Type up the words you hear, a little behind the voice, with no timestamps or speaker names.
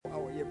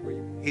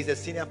He's a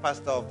senior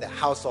pastor of the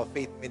House of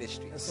Faith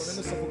Ministries.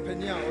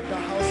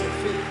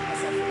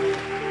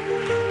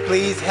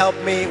 Please help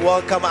me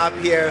welcome up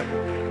here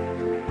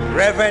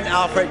Reverend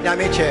Alfred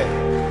Namiche.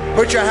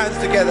 Put your hands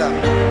together.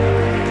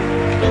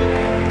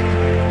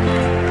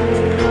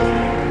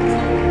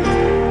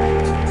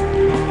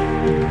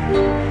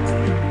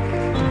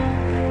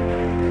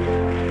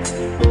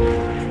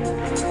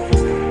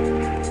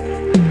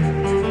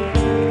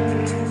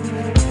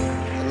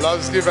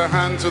 Let's give a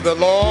hand to the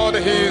Lord.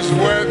 He is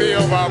worthy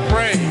of our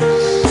praise.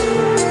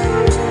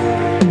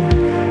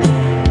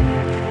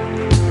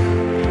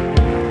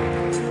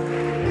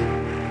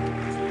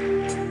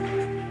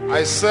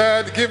 I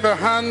said, give a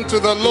hand to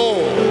the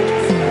Lord.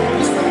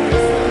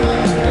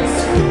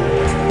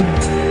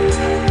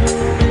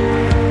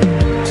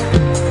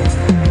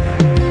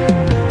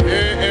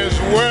 He is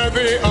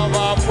worthy of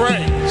our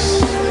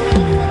praise.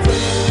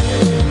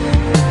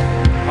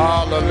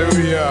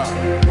 Hallelujah.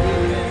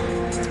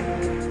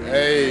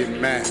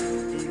 Amen.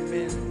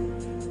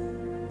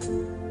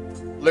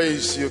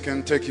 Please, you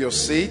can take your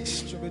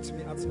seat.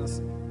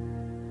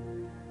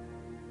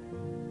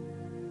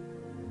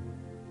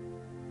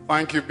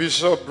 Thank you,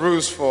 Bishop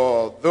Bruce,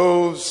 for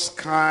those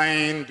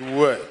kind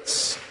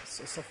words.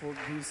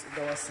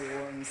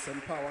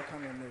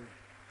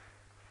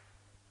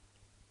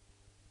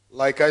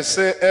 Like I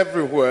say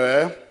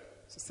everywhere,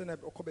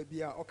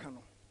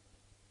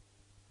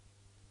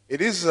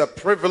 it is a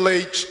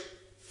privilege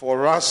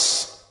for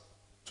us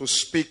to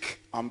speak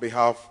on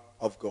behalf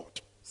of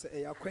God.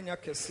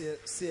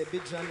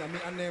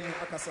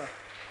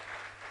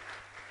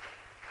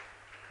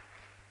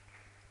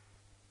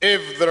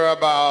 If there are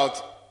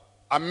about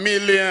 1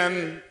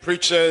 million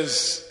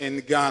preachers in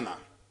Ghana,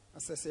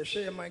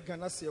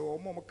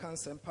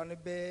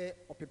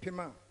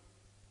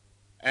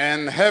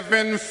 and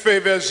heaven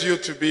favors you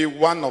to be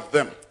one of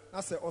them,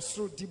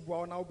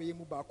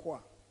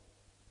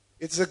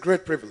 it's a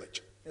great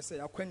privilege.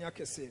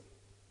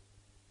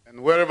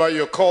 And wherever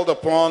you're called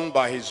upon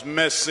by his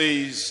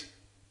mercies,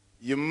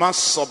 you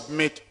must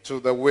submit to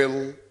the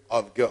will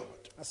of God.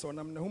 I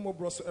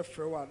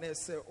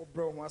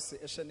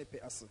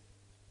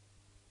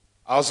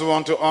also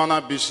want to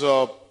honor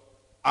Bishop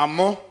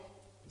Amo.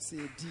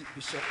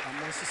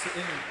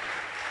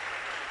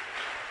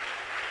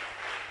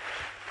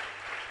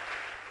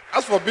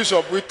 As for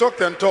Bishop, we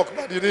talked and talked,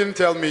 but you didn't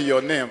tell me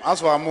your name. As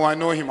for Amo, I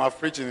know him. I've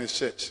preached in his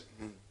church.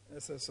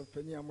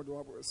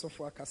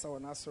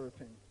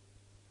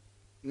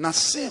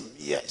 Nassim,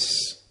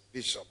 yes,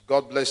 Bishop.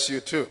 God bless you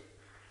too.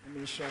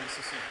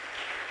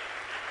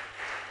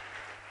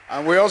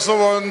 And we also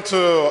want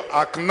to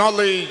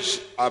acknowledge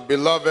our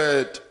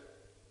beloved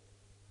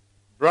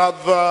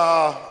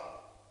brother,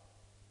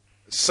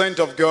 saint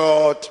of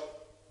God,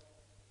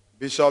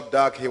 Bishop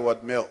Doug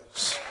Hayward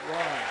Mills.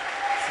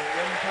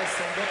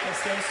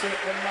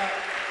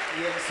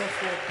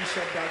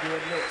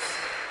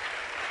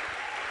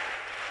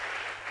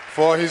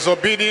 For his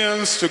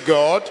obedience to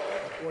God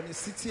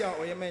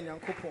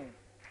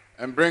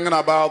and bringing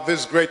about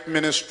this great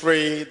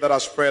ministry that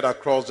has spread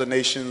across the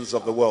nations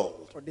of the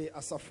world.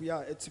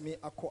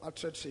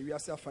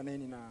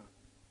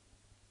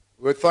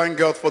 We thank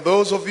God for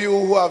those of you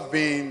who have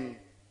been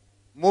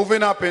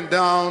moving up and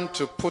down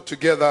to put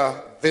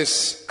together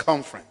this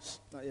conference.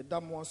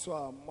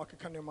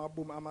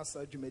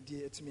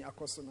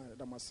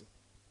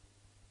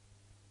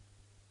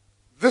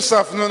 This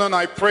afternoon,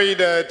 I pray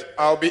that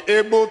I'll be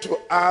able to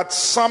add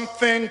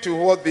something to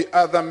what the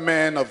other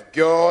men of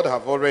God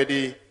have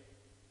already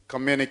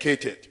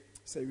communicated.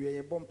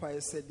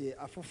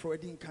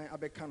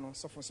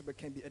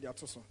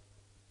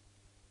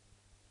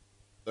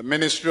 The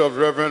ministry of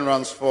Reverend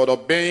Ransford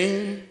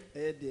Obeng,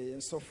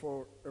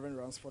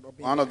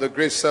 one of the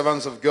great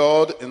servants of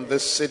God in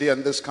this city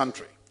and this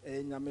country.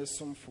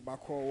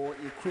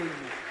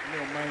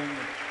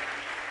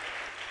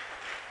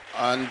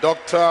 And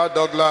Dr.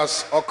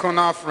 Douglas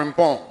Okuna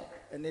Frimpong.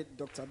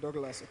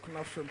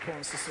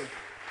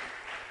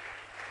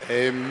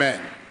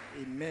 Amen.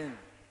 Amen.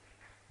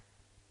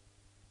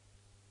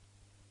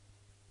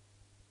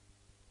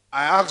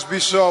 I asked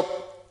Bishop,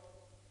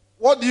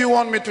 what do you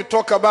want me to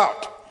talk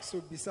about?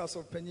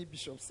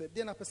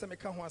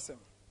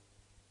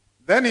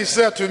 Then he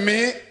said to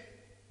me,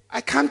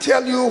 I can't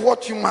tell you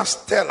what you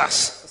must tell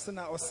us. And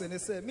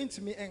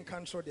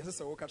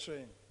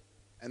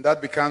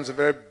that becomes a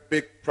very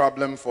big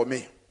problem for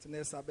me.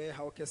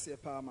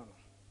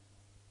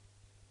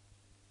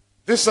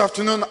 This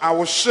afternoon, I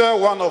will share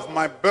one of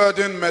my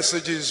burden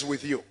messages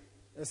with you.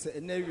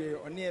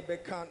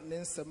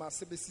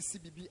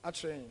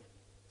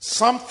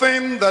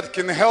 Something that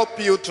can help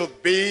you to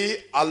be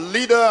a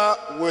leader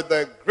with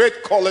a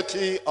great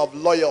quality of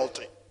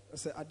loyalty.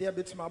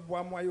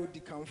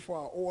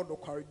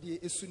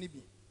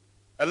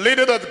 A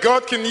leader that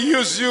God can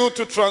use you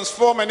to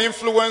transform and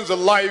influence the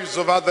lives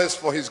of others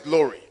for his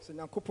glory.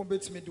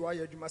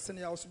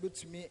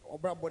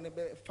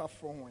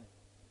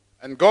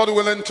 And God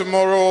willing,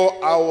 tomorrow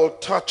I will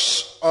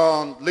touch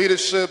on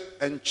leadership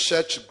and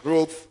church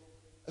growth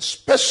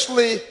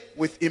especially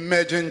with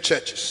emerging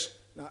churches.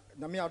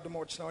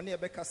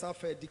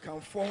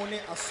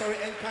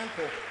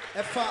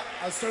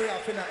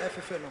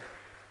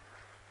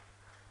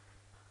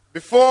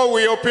 Before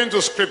we open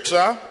to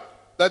scripture,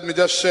 let me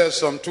just share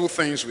some two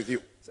things with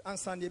you.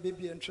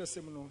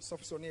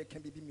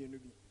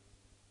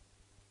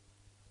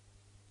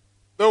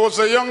 There was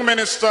a young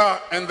minister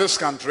in this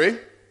country.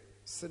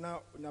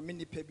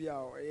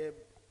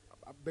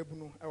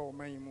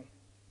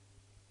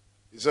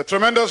 He's a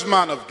tremendous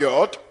man of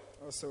God.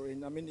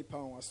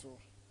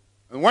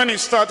 And when he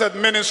started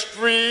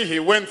ministry, he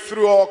went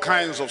through all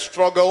kinds of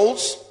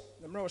struggles.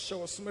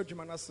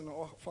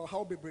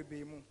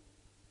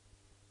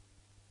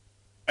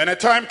 And a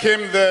time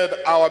came that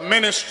our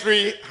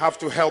ministry have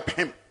to help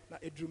him.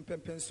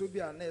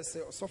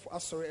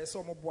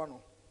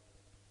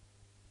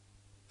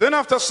 Then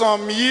after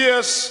some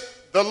years,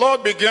 the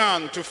Lord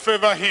began to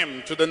favor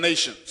him to the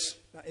nations.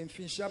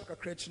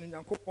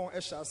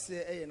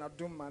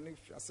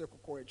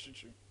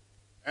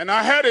 And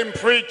I heard him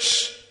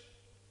preach,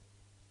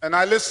 and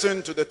I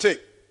listened to the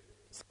tape.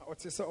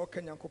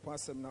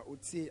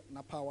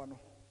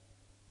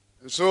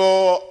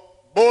 So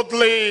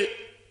boldly,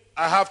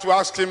 I have to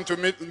ask him to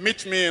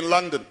meet me in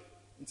London.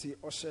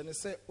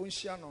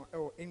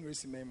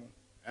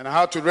 And I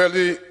had to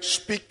really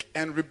speak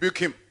and rebuke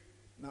him.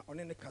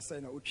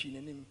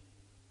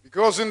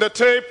 Because in the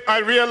tape, I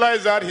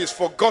realized that he's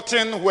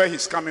forgotten where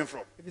he's coming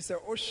from. He said,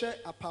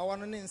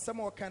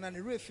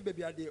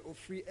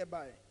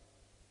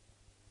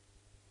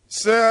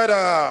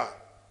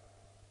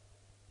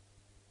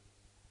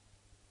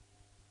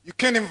 you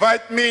can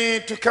invite me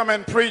to come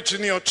and preach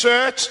in your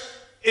church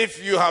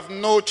if you have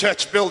no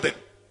church building.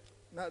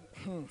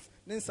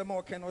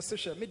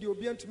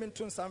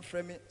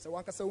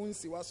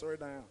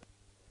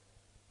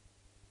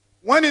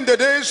 When in the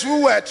days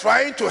we were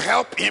trying to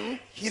help him,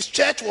 his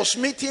church was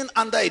meeting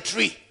under a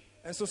tree.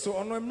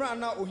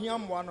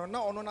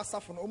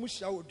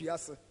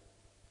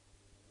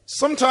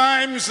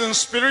 Sometimes in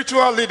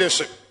spiritual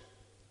leadership,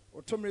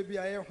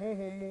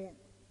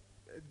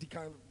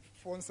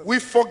 we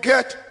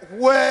forget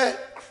where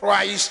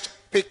Christ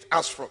picked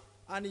us from.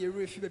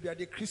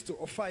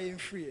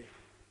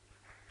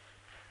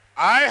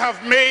 I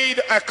have made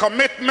a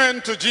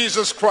commitment to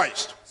Jesus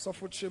Christ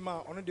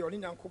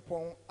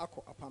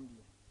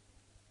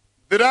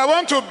that I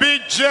want to be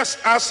just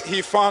as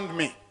he found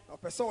me.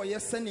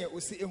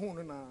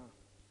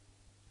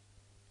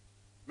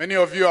 Many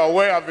of you are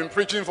aware I've been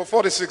preaching for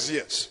 46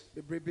 years.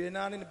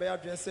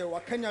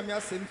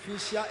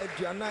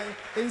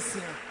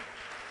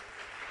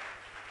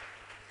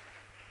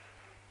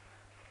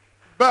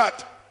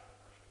 But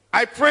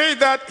I pray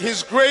that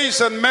his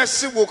grace and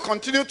mercy will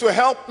continue to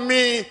help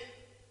me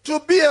to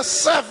be a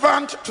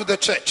servant to the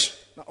church.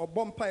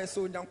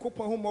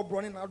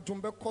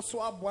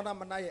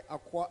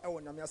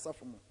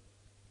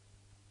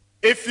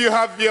 If you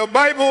have your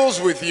Bibles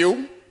with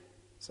you,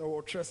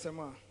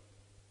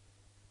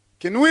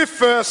 can we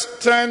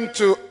first turn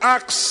to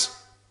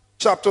Acts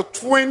chapter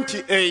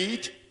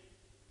 28?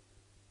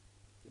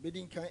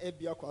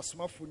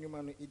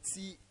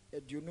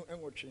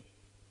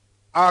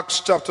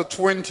 Acts chapter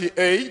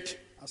 28.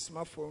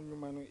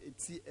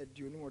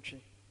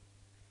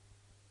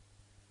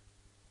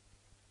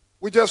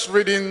 We're just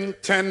reading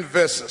 10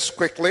 verses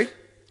quickly.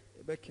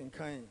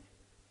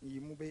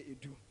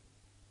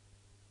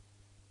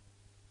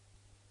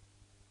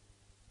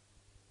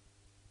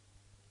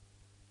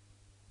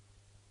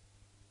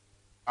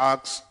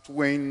 Acts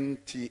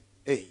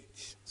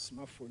 28.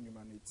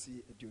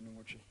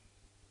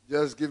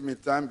 Just give me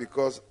time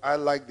because I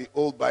like the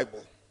old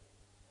Bible.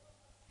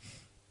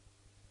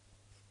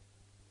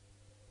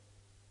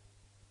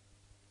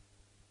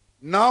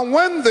 Now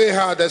when they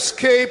had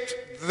escaped,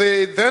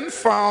 they then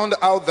found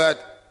out that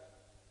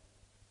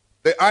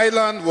the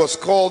island was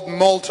called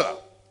Malta.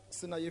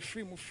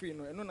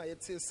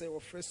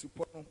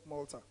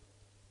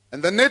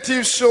 And the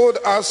natives showed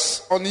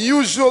us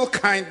unusual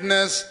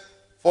kindness,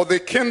 for they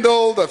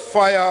kindled a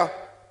fire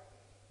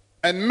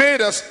and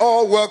made us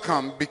all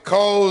welcome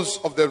because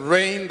of the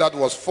rain that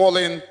was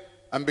falling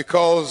and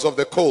because of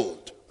the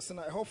cold.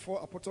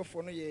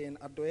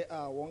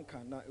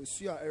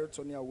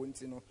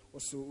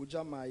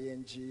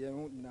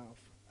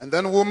 And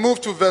then we'll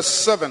move to verse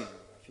 7.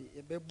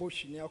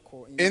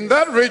 In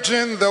that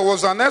region there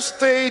was an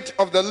estate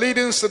of the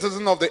leading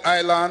citizen of the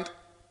island,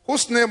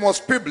 whose name was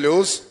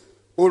Publius,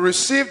 who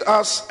received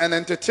us and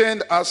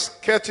entertained us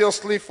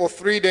courteously for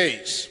 3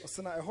 days.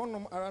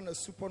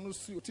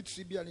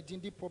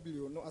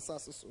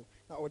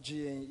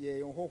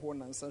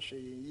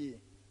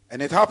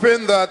 And it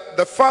happened that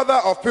the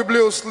father of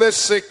Publius lay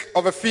sick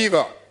of a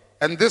fever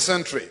and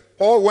dysentery.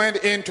 Paul went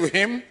in to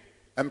him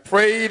and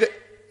prayed,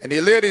 and he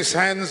laid his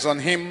hands on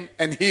him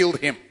and healed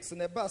him. So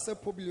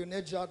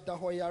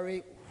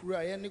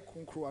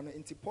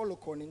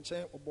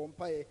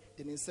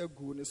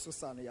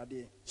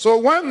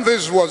when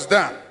this was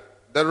done,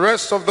 the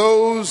rest of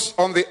those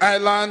on the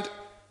island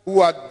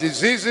who had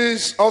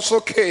diseases also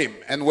came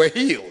and were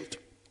healed.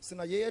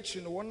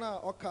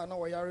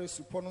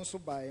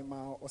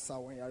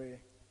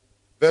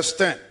 Verse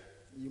 10.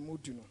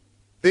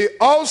 They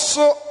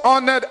also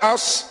honored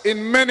us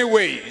in many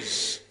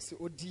ways.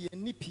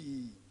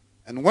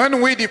 And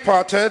when we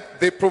departed,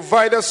 they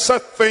provided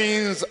such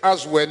things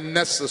as were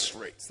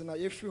necessary.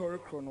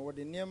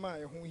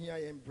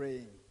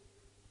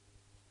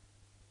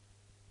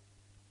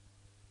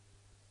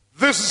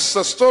 This is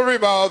a story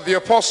about the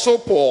Apostle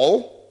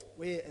Paul.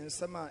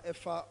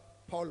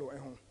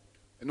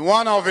 In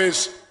one of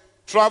his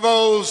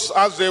travels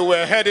as they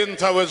were heading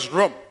towards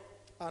Rome.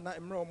 On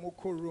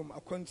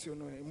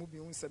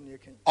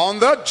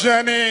that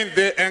journey,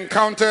 they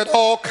encountered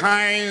all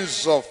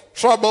kinds of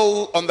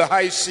trouble on the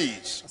high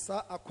seas.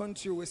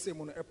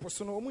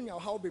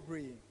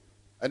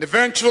 And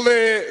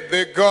eventually,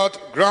 they got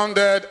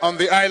grounded on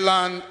the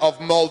island of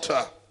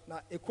Malta.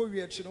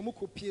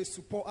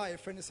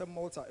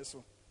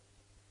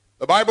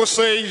 The Bible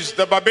says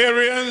the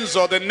barbarians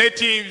or the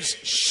natives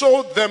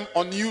showed them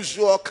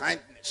unusual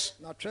kindness.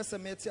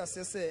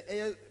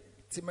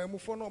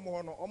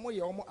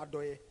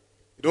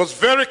 It was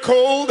very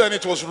cold and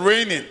it was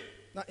raining.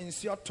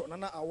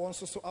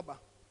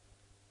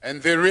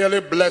 And they really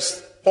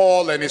blessed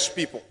Paul and his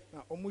people.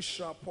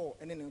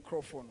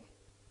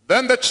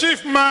 Then the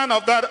chief man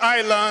of that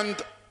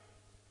island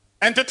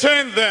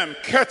entertained them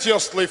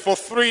courteously for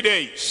 3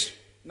 days.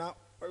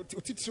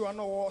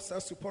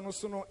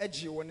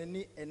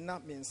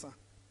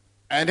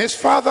 And his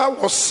father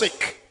was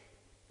sick.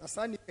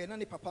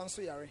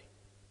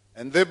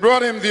 And they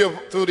brought him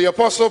to the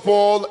Apostle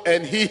Paul,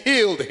 and he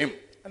healed him.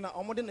 And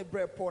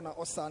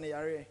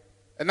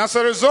as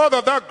a result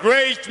of that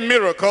great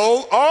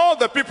miracle, all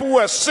the people who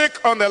were sick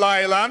on the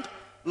island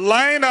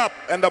lined up,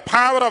 and the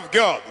power of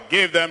God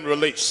gave them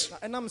release.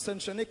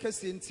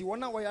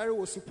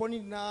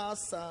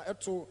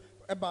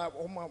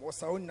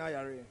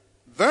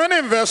 Then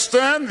in verse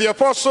 10, the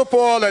Apostle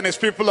Paul and his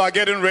people are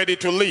getting ready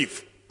to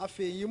leave.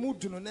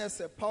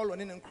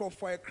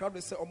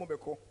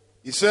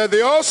 He said,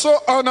 they also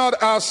honored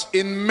us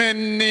in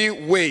many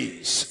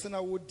ways.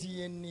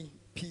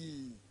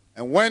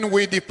 And when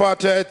we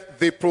departed,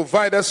 they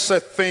provided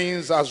such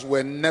things as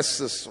were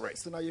necessary.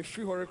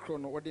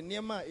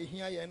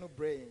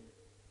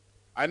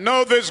 I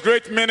know this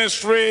great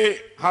ministry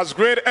has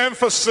great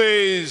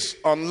emphasis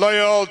on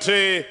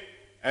loyalty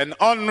and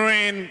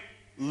honoring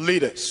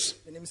leaders.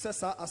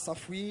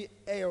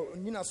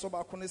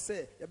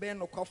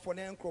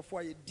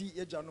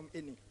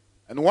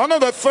 And one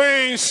of the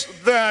things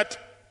that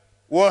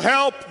will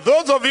help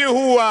those of you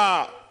who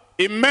are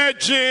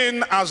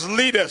emerging as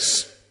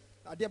leaders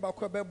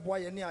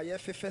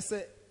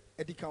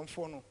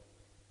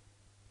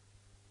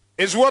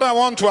is what I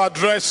want to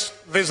address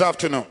this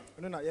afternoon.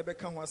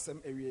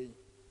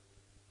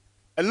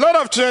 A lot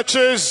of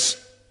churches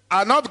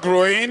are not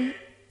growing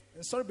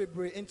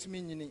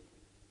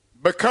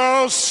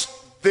because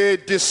they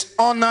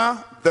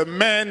dishonor the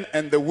men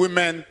and the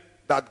women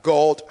that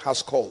God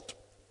has called.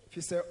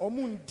 You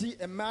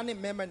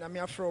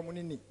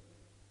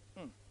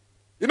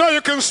know,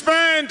 you can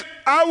spend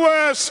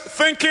hours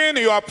thinking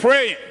you are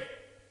praying.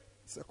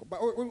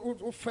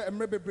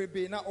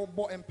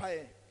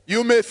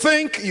 You may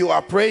think you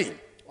are praying.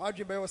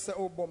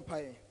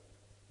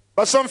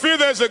 But some few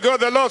days ago,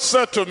 the Lord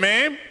said to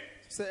me,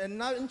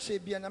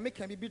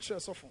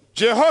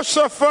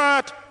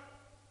 Jehoshaphat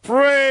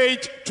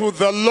prayed to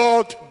the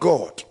Lord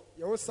God.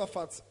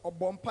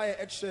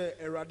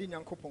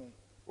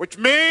 Which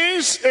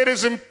means it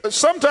is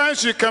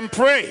sometimes you can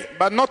pray,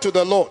 but not to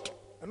the Lord.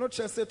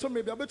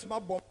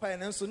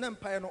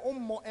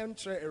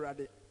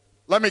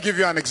 Let me give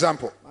you an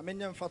example.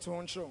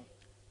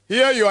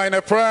 Here you are in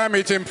a prayer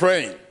meeting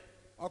praying.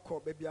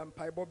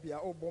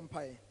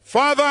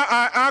 Father,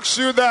 I ask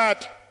you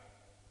that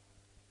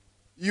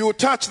you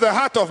touch the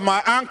heart of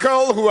my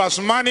uncle who has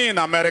money in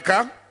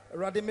America,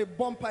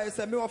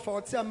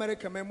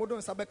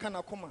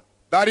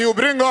 that you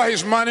bring all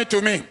his money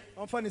to me.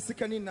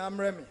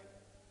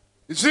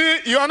 You see,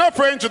 you are not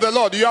praying to the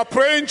Lord. You are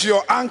praying to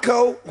your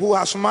uncle who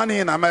has money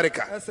in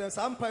America.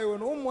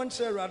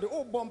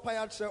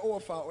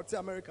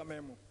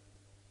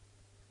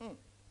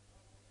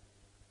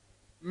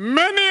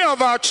 Many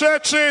of our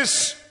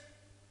churches,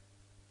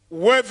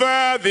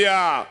 whether they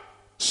are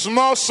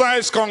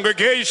small-sized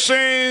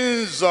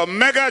congregations or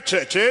mega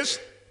churches,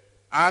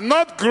 are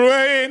not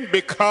growing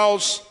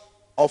because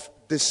of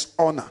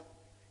dishonor.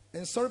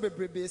 In this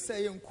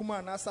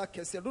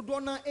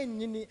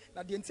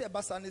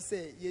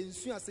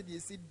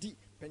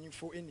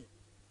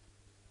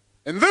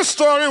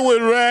story we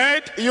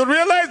read, you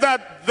realize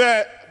that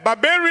the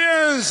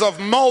barbarians of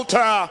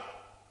Malta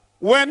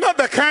were not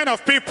the kind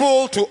of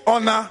people to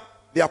honor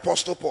the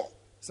Apostle Paul.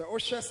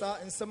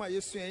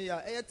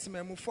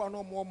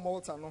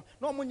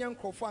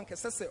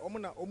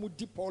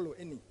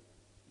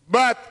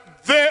 But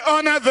they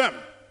honor them.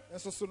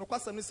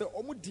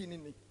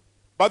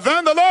 But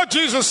then the Lord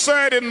Jesus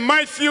said in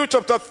Matthew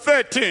chapter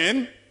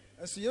 13,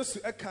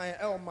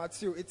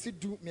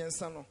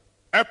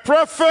 A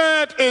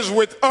prophet is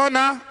with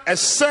honor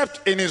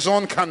except in his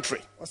own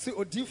country.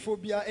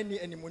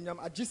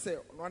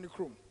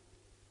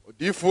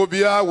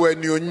 Odiphobia were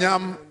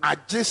nyonyam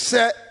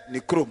agise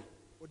nikrom.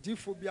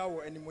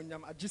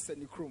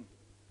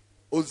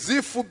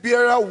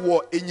 Oziphobia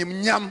wo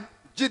enyimnyam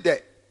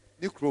jide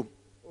nikrom.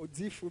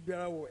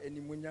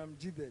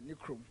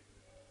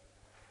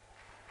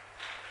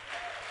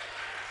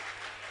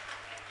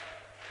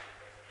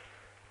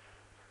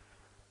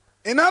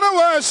 In other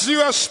words,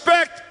 you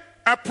expect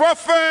a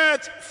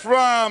prophet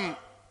from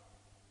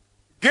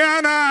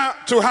Ghana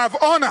to have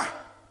honor.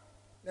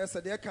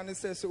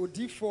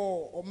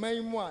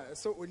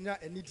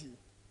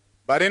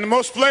 But in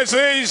most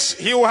places,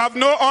 he will have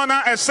no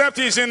honor except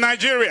he's in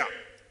Nigeria.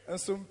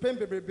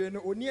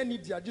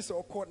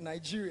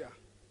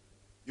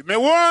 You may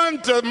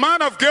want a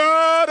man of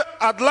God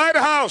at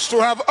Lighthouse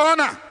to have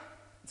honor.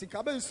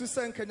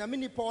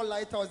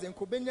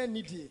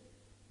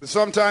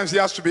 Sometimes he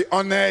has to be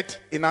honored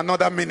in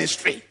another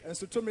ministry.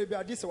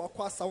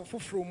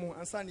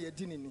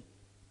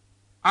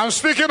 I'm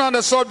speaking on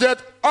the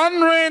subject,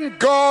 honoring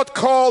God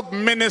called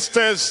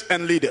ministers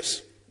and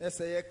leaders. There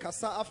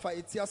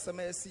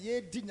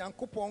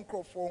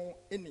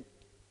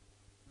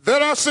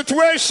are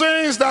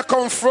situations that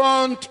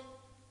confront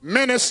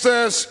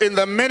ministers in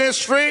the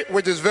ministry,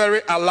 which is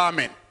very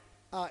alarming.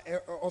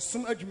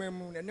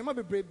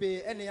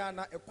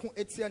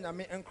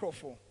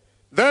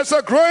 There's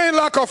a growing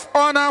lack of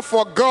honor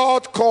for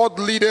God called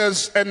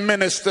leaders and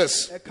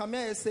ministers.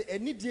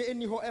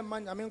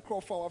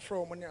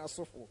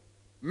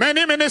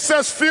 Many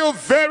ministers feel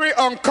very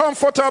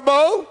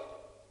uncomfortable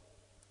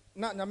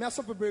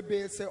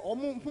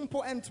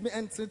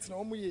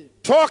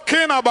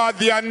talking about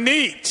their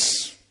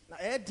needs.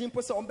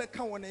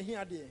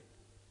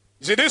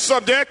 See, this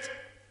subject,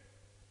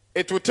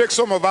 it will take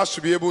some of us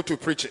to be able to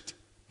preach it.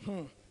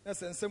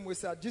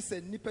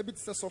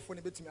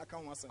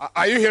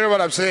 Are you hearing what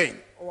I'm saying?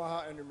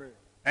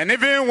 And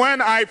even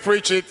when I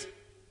preach it,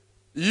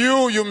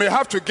 you may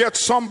have to get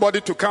somebody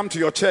to come to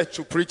your church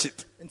to preach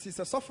it.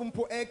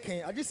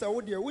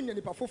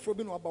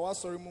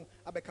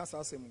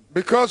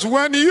 Because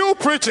when you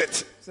preach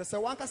it,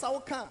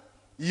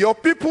 your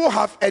people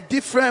have a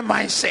different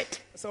mindset.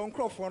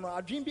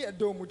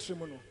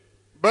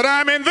 But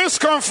I'm in this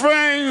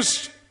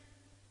conference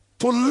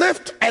to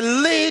lift a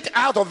lid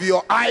out of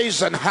your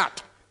eyes and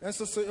heart. There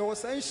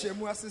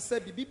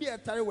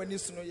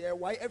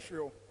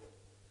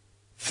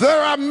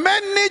are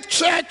many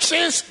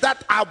churches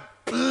that are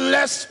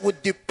blessed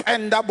with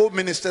dependable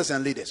ministers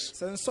and leaders.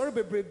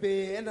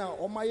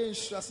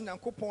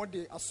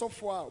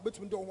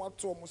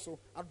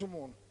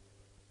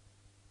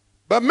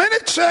 But many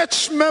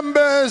church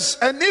members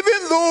and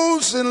even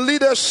those in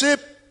leadership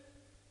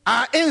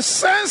are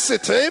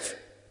insensitive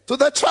to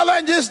the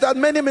challenges that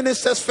many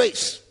ministers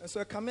face.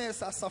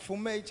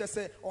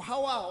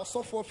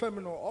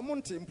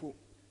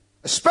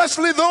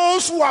 Especially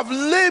those who have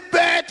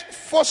labored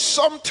for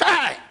some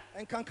time.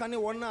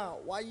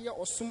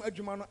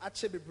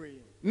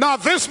 Now,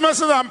 this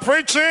message I'm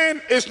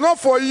preaching is not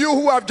for you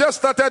who have just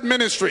started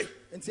ministry.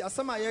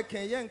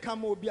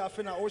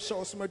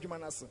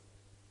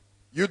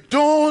 You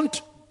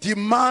don't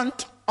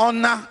demand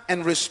honor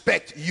and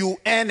respect, you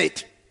earn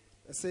it.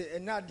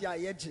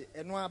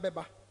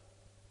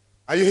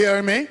 Are you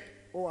hearing me?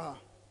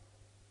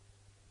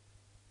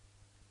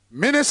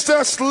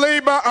 Ministers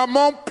labor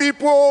among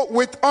people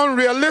with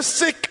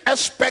unrealistic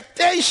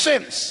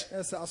expectations.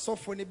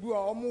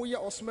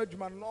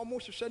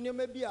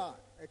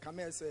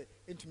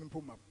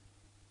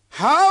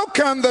 How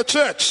can the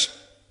church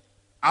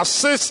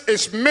assist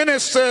its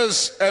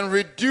ministers and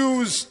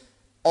reduce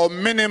or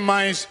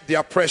minimize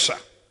their pressure?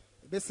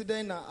 The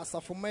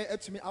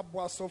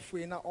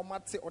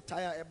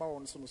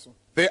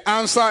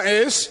answer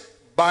is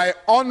by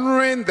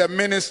honoring the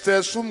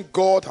ministers whom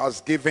God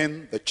has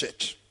given the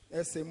church.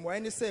 But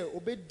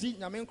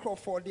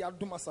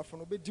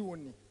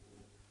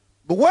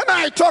when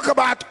I talk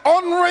about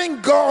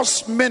honoring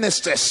God's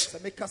ministers,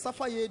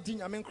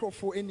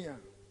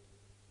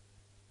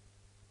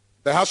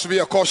 there has to be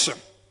a caution.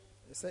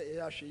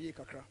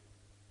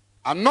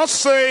 I'm not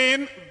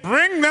saying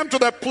bring them to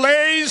the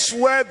place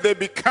where they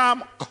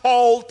become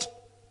cult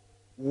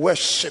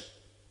worship.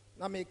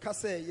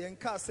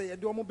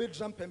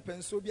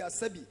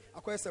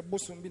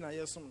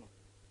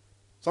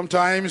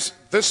 Sometimes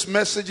these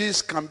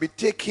messages can be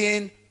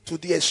taken to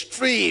the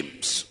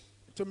extremes.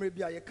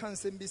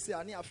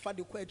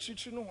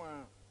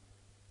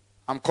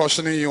 I'm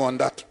cautioning you on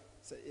that.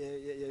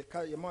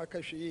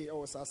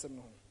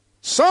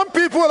 Some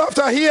people,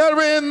 after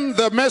hearing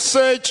the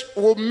message,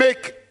 will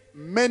make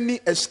many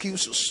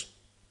excuses.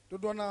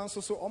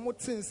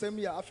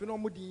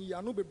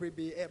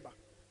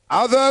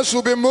 Others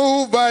will be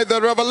moved by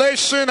the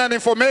revelation and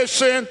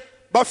information,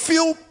 but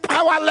feel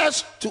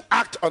powerless to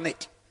act on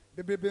it.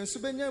 There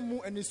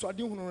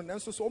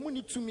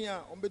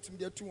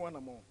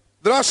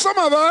are some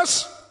of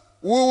us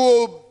who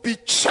will be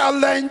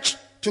challenged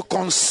to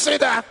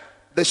consider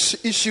the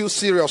issue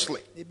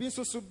seriously.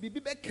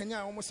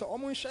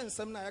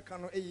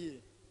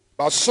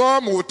 But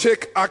some will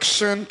take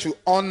action to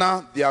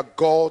honor their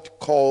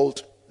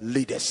God-called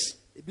leaders.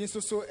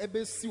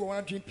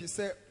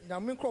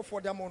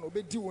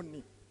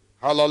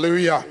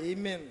 Hallelujah.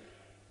 Amen.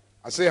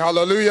 I say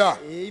hallelujah.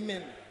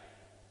 Amen.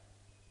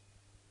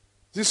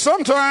 See,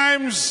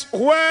 sometimes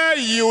where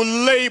you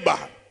labor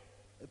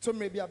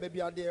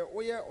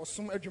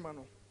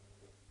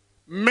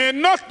may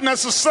not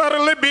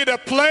necessarily be the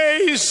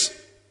place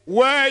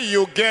where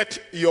you get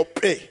your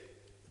pay.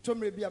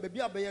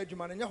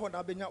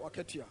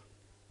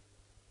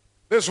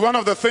 This is one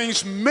of the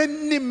things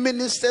many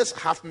ministers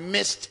have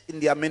missed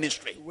in their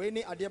ministry.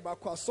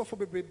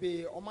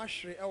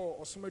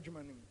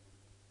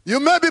 You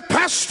may be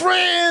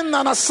pastoring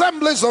an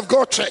Assemblies of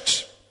God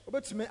church.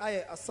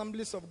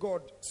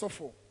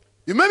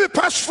 You may be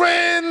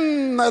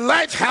pastoring a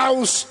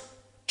lighthouse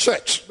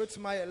church.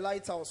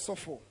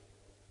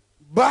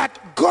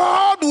 But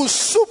God will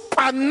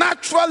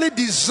supernaturally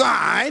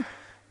design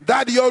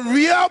that your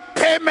real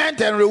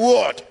payment and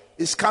reward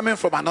is coming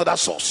from another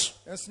source.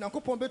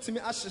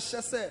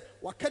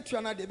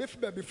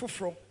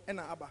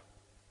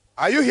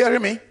 Are you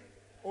hearing me?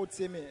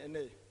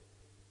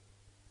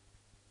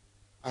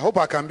 I hope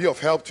I can be of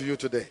help to you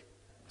today.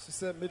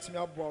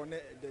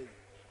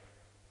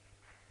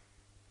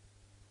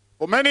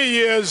 For many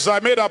years, I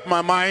made up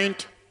my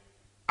mind.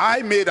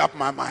 I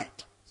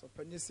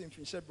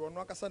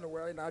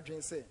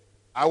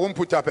won't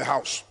put up a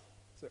house.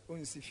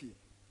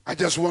 I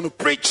just want to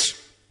preach.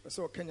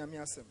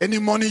 Any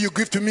money you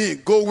give to me,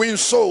 go win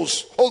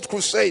souls, hold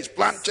crusades,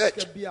 plant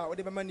church.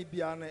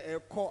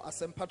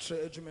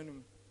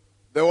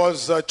 There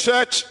was a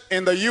church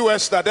in the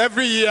US that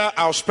every year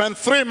I'll spend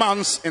 3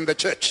 months in the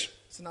church.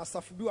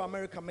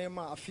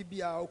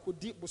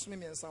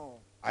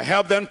 I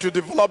help them to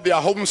develop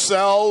their home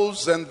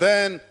cells, and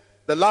then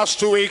the last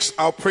 2 weeks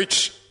I'll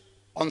preach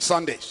on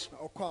Sundays.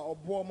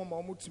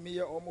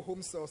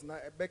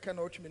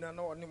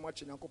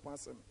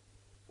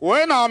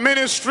 When our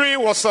ministry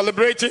was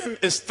celebrating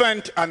its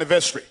 10th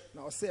anniversary,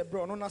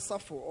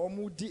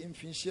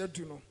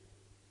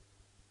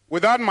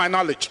 without my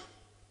knowledge,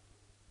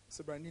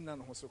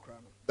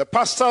 the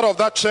pastor of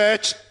that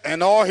church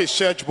and all his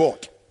church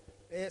board,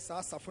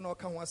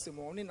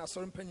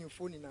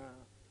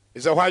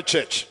 it's a white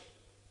church,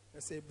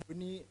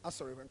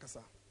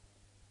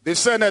 they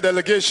sent a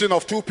delegation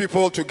of 2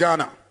 people to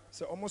Ghana.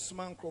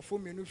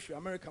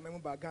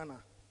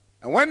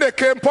 And when they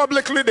came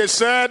publicly, they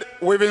said,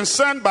 we've been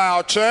sent by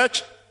our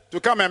church to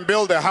come and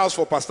build a house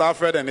for Pastor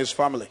Alfred and his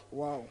family.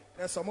 Wow.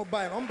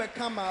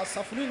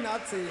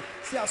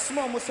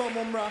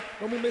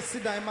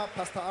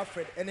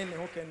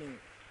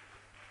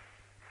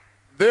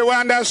 They were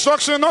under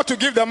instruction not to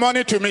give the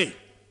money to me.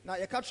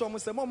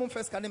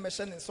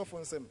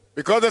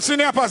 Because the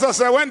senior pastor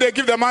said, when they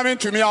give the money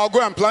to me, I'll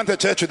go and plant a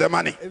church with the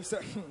money.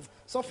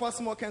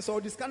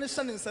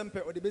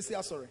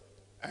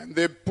 And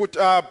they put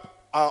up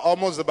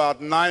almost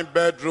about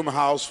 9-bedroom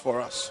house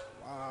for us.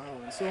 Wow.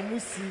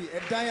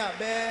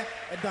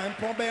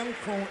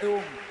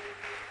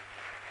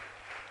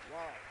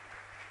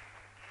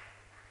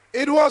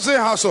 It was a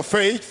house of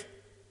faith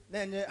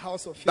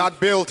that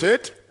built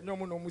it.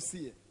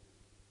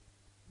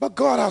 But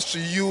God has to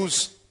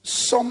use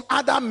some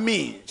other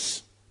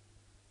means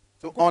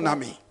to honor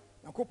me.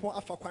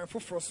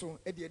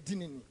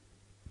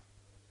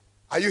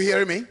 Are you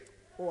hearing me?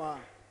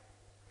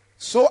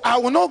 So I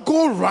will not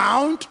go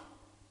around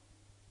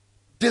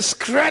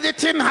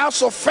discrediting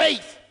House of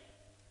Faith,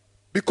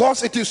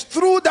 because it is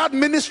through that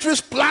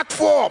ministry's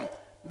platform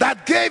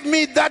that gave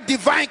me that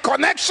divine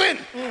connection.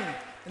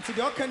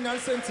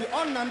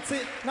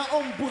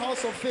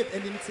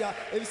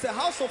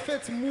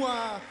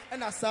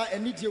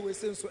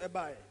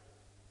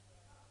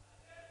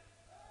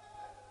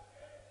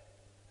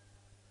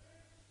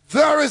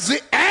 There is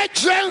the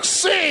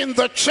urgency in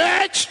the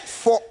church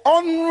for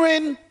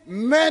honoring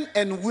men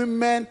and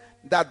women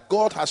that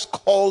God has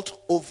called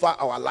over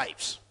our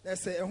lives. In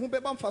the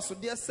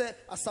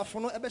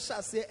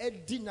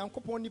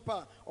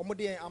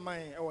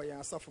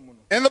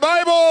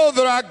Bible,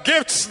 there are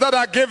gifts that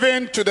are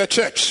given to the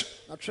church.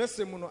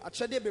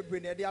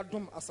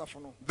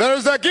 There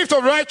is a gift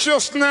of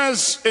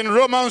righteousness in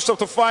Romans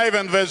chapter 5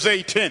 and verse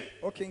 18.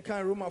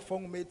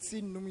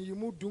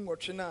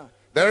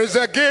 There is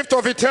a gift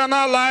of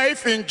eternal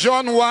life in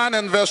John 1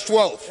 and verse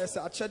 12.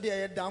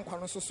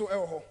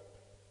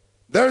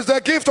 There is the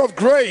gift of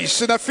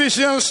grace in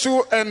Ephesians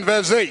 2 and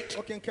verse 8.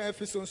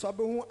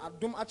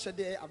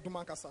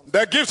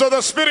 The gifts of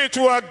the Spirit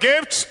were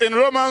gifts in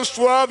Romans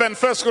 12 and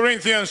 1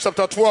 Corinthians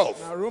chapter 12.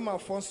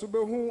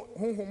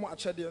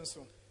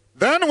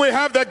 Then we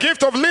have the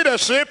gift of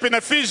leadership in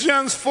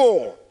Ephesians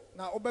 4.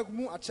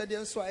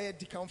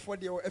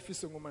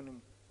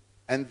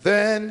 And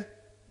then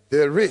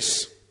there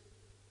is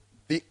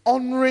the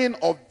honoring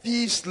of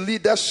these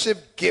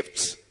leadership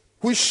gifts,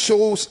 which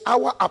shows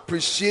our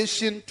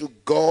appreciation to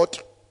God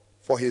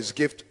for his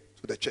gift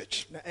to the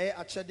church.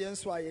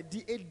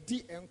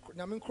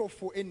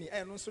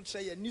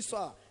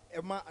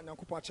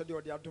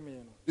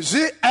 You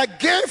see, a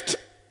gift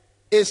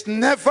is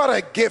never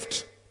a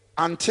gift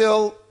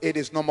until it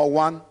is, number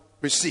one,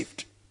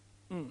 received.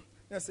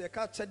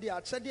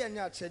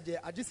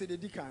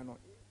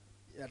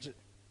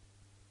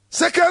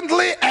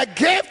 Secondly, a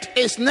gift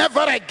is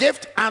never a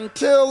gift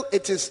until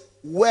it is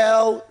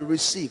well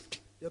received.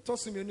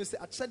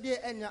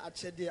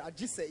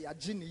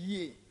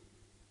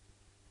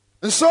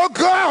 And so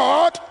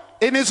God,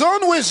 in his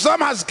own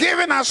wisdom, has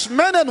given us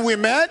men and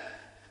women.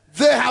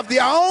 They have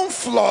their own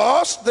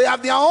flaws, they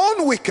have their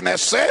own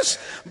weaknesses,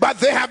 but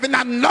they have been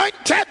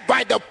anointed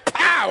by the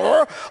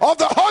power of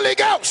the Holy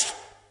Ghost.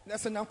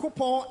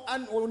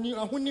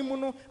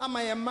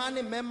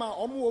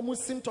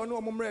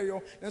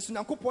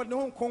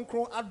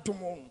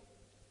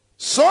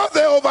 So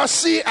they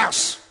oversee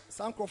us,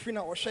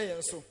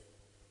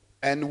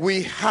 and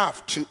we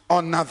have to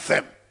honor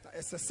them.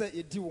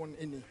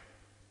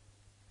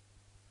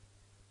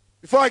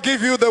 Before I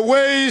give you the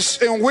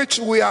ways in which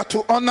we are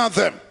to honor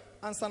them,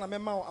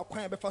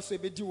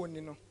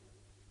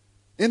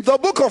 in the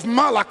book of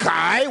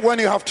Malachi, when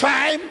you have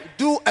time,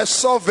 do a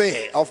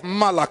survey of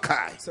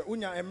Malachi.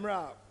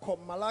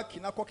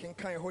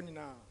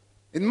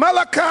 In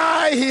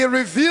Malachi, he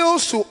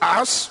reveals to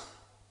us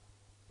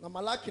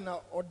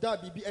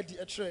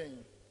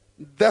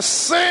the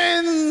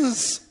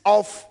sins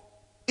of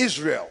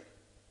Israel.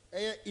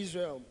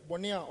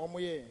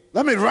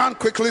 Let me run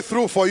quickly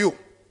through for you.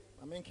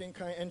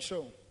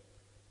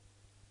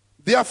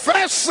 Their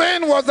first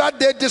sin was that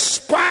they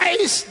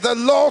despised the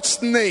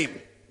Lord's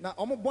name.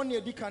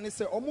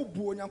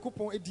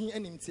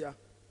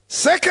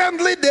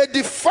 Secondly, they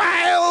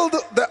defiled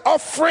the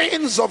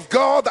offerings of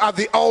God at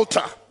the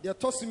altar.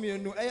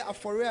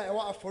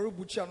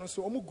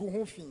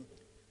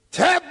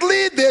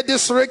 Thirdly, they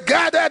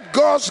disregarded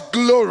God's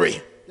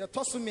glory.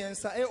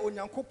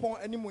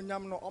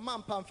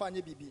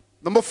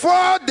 Number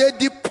four, they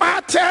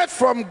departed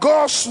from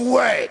God's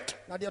word.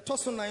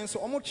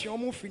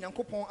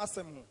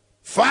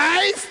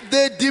 5,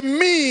 they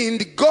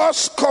demeaned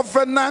God's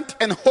covenant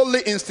and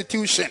holy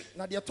institution.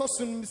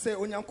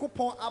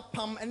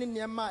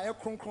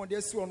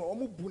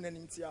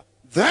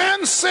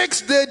 Then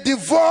 6, they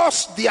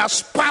divorced their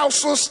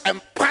spouses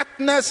and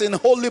partners in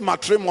holy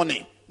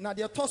matrimony.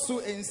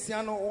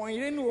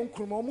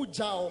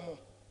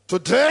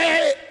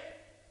 Today,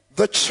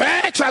 the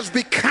church has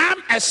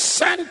become a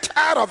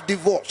center of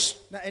divorce,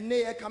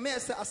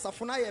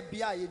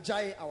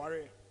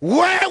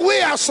 where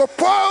we are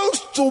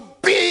supposed to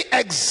be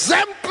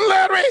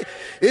exemplary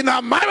in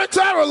our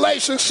marital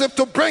relationship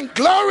to bring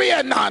glory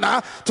and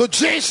honor to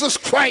Jesus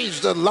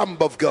Christ, the Lamb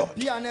of God.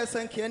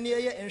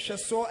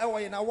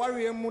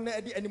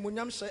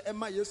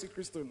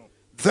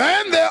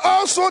 Then they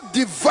also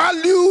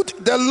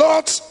devalued the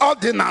Lord's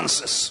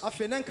ordinances.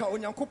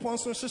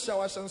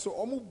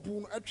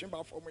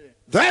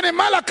 Then in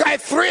Malachi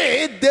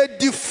 3, they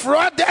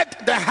defrauded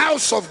the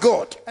house of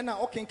God.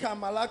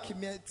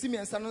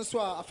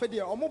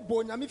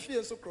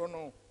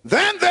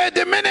 Then they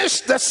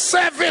diminished the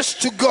service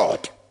to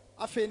God.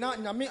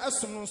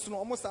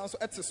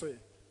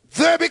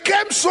 They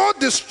became so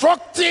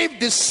destructive,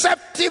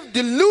 deceptive,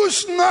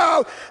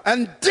 delusional,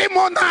 and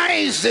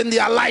demonized in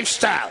their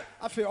lifestyle.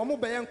 And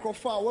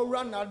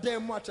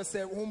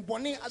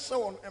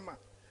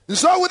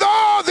so with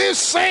all these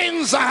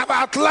sins I have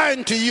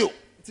outlined to you,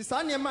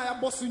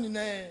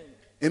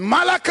 in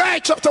Malachi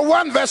chapter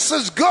 1 verse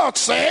 6, God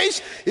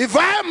says, if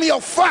I am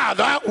your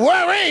father,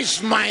 where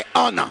is my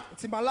honor?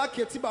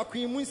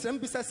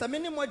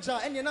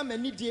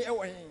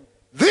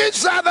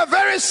 These are the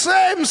very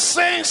same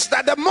sins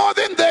that the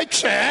modern day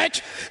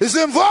church is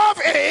involved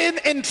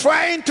in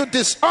trying to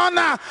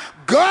dishonor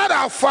God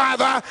our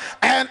Father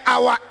and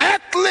our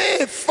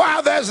earthly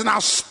fathers and our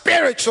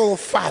spiritual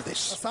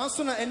fathers.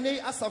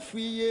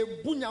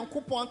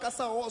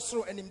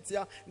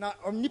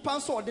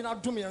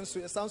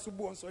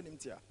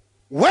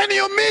 When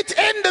you meet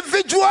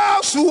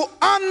individuals who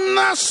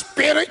honor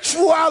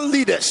spiritual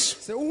leaders,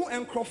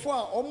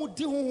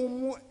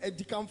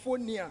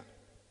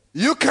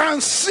 you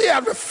can see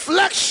a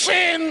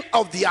reflection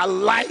of their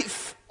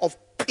life of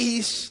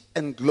peace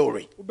and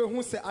glory.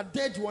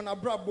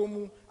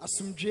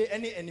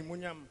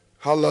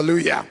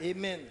 Hallelujah.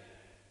 Amen.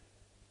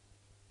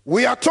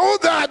 We are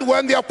told that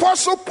when the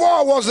Apostle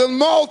Paul was in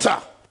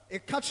Malta,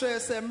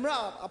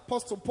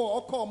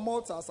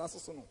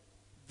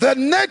 the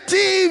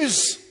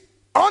natives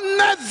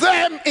honored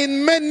them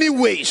in many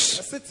ways.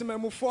 That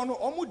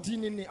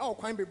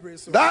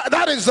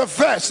is the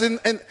verse in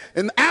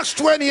Acts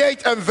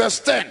 28 and verse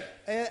 10.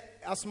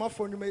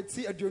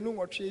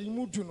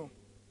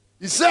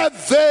 He said,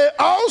 they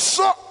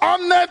also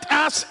honored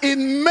us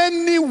in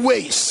many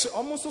ways.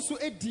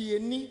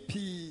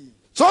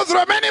 So there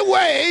are many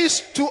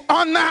ways to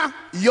honor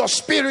your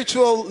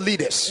spiritual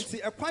leaders.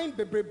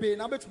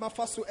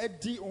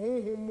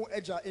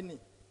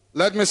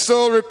 Let me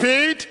still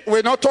repeat,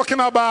 we're not talking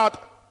about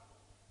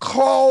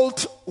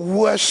called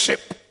worship,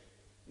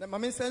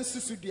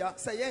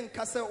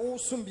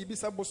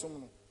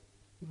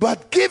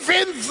 but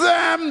giving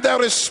them the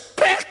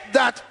respect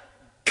that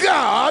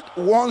God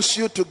wants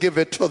you to give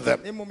it to them.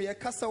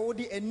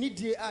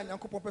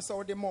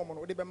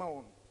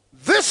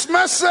 This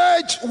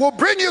message will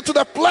bring you to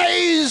the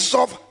place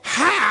of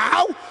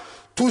how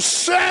to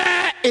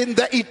share in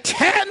the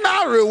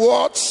eternal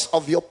rewards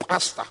of your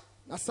pastor.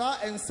 The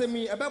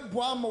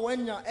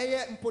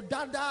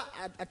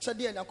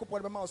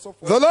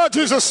Lord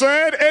Jesus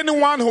said,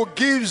 anyone who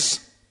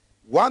gives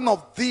one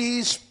of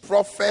these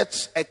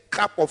prophets a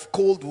cup of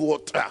cold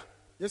water,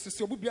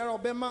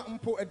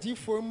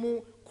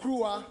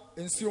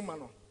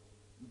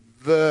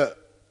 the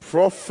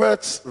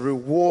prophet's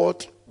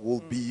reward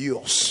will be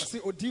yours.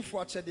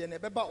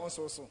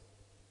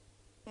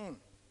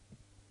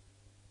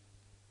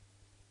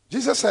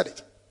 Jesus said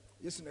it.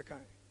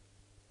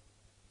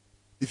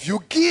 If you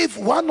give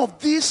one of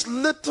these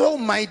little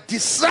my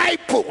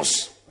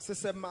disciples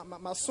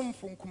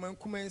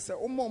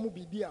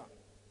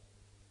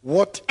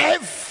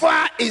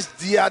whatever is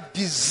their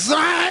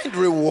designed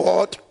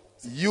reward,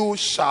 you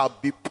shall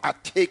be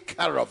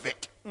partaker of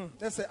it.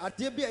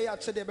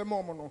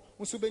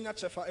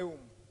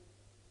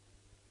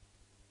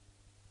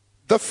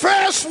 The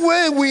first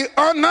way we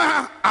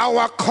honor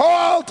our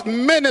called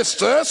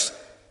ministers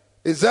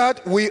is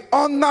that we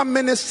honor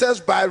ministers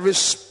by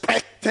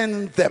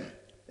respecting them.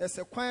 In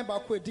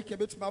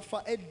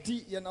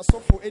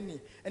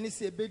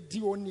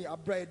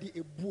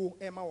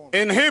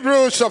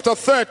Hebrews chapter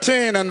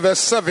 13 and verse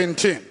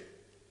 17.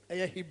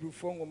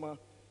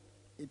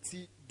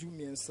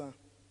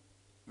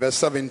 Verse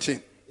 17.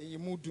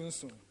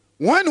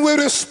 When we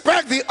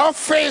respect the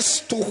office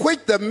to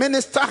which the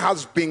minister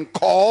has been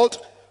called,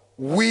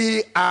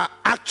 we are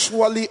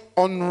actually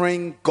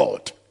honoring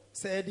God.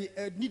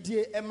 The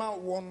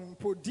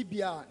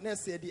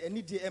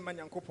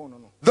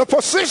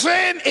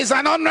position is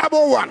an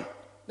honorable one.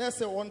 Their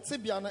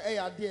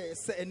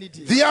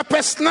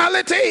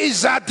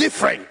personalities are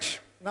different.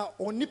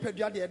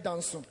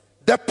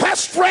 The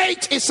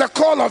pastorate is a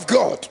call of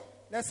God.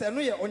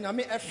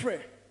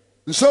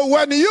 So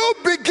when you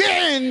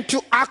begin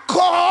to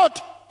accord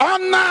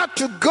honor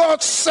to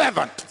God's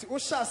servant,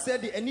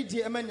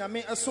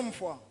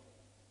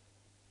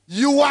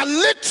 you are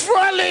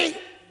literally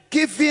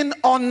giving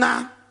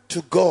honor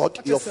to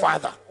God, your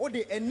Father.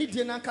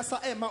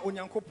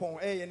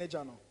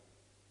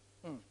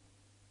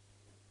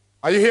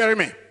 Are you hearing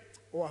me?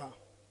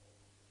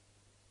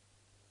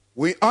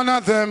 We honor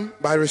them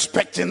by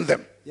respecting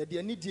them.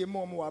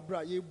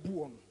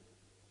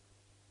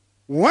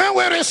 When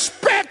we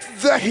respect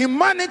the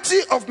humanity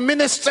of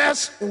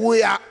ministers,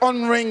 we are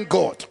honoring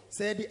God.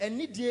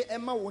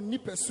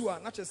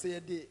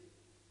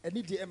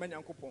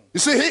 You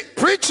see,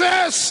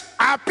 preachers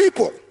are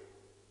people.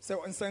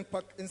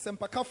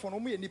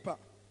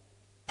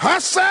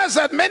 Pastors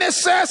and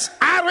ministers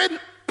aren't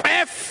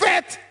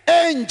perfect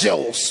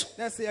angels.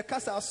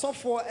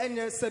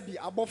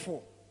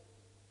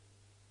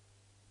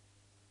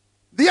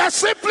 They are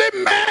simply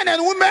men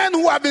and women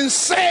who have been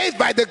saved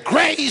by the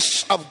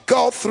grace of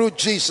God through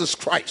Jesus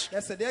Christ.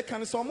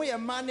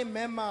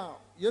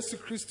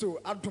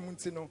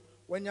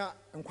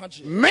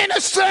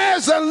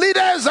 Ministers and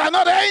leaders are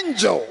not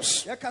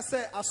angels.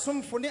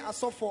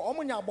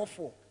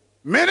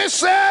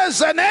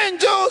 Ministers and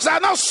angels are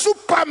not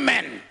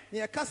supermen.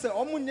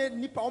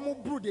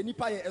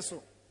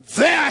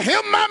 They are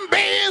human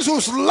beings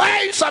whose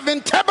lives have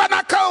been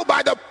tabernacled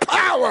by the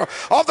power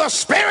of the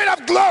Spirit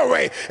of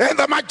glory in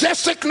the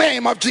majestic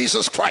name of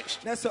Jesus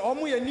Christ.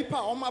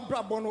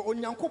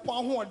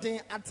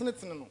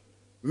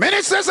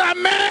 Ministers are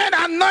men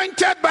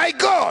anointed by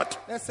God.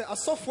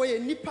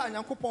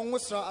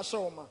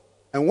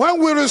 And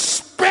when we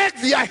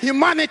respect their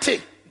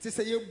humanity,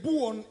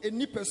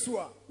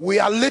 we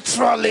are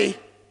literally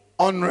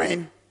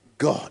honoring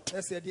God.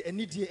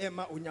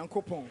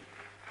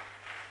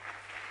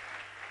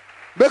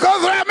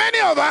 Because there are many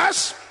of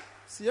us,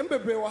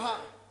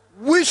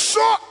 we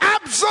show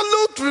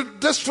absolute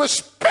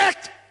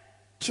disrespect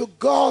to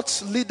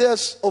God's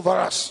leaders over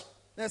us.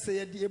 You see,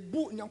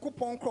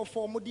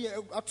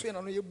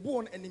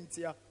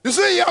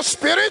 your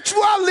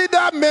spiritual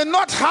leader may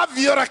not have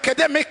your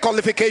academic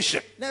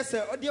qualification.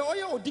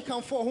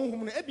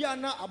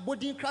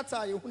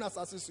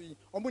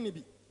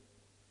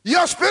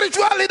 Your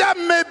spiritual leader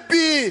may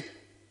be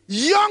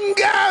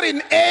younger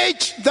in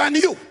age than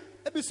you.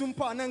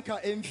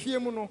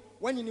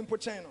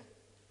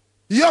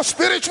 Your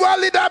spiritual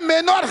leader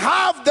may not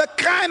have the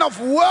kind of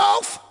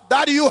wealth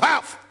that you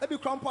have.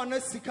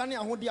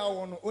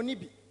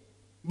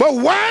 But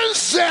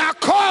once they are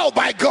called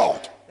by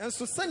God, once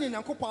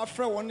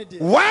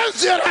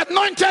they are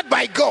anointed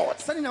by God,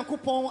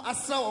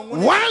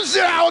 once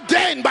they are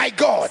ordained by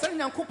God,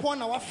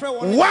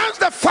 once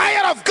the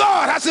fire of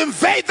God has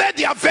invaded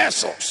their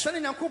vessels,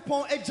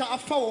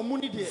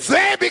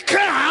 they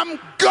become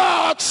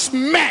God's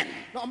men.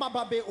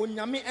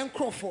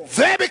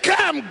 They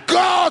become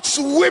God's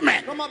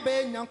women,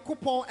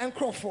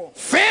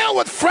 filled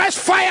with fresh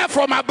fire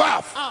from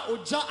above.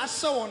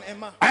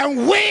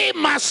 And we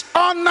must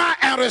honor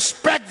and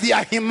respect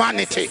their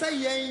humanity.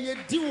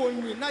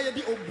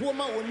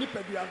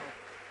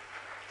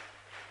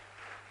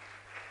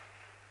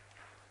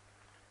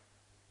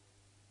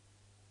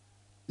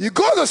 You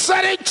go to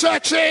certain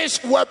churches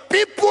where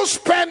people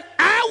spend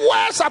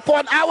hours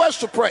upon hours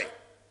to pray.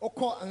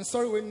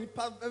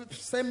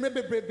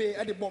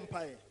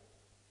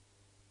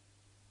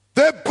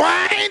 They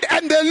bind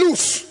and they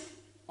loose.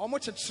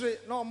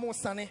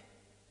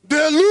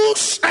 They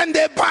loose and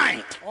they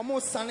bind.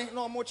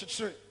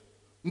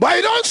 But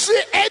you don't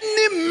see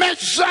any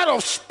measure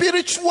of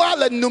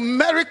spiritual and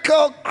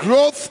numerical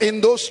growth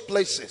in those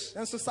places.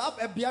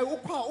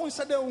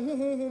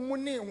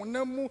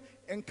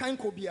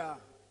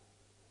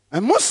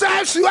 And most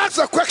times you ask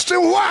the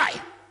question, why?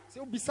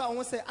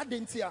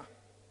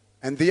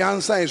 And the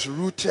answer is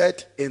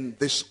rooted in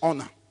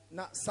dishonor.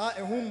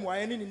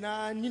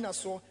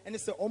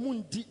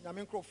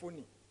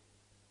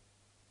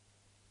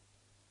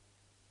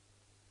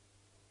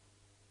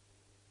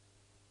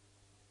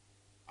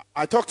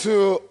 I talked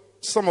to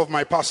some of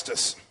my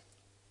pastors.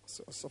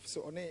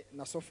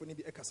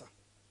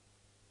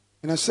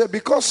 And I said,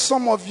 because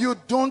some of you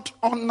don't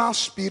honor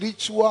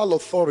spiritual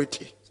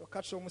authority,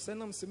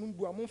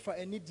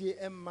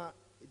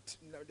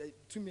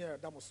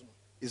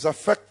 it's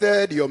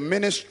affected your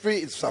ministry,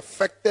 it's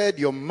affected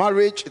your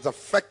marriage, it's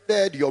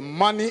affected your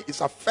money, it's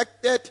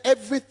affected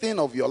everything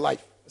of your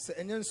life.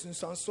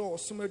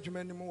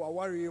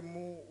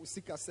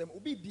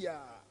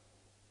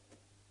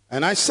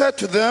 And I said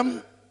to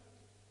them,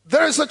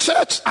 there is a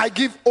church I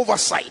give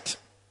oversight.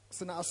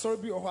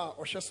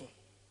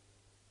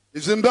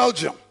 It's in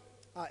Belgium.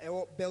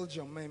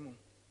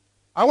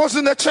 I was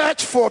in the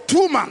church for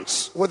 2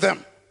 months with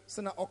them.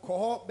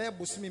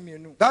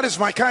 That is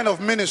my kind of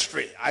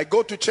ministry. I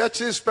go to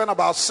churches, spend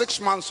about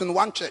 6 months in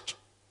one church.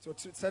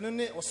 That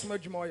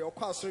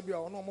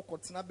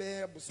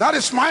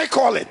is my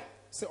calling.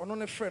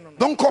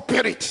 Don't copy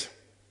it.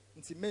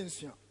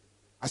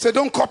 I said,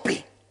 don't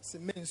copy.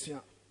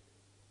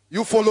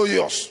 You follow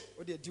yours.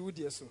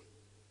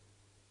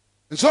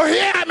 And so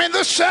here I'm in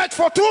this church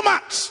for 2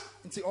 months.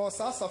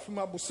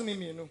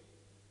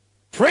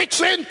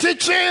 Preaching,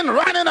 teaching,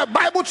 running a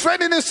Bible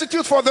training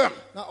institute for them.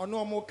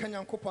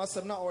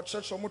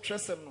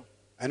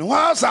 And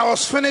whilst I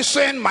was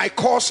finishing my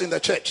course in the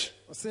church,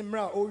 the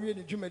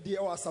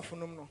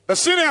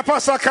senior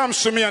pastor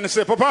comes to me and he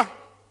says, Papa,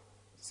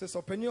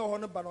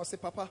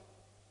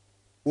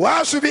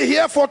 whilst you be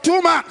here for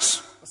 2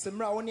 months,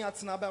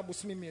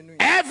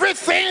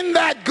 everything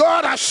that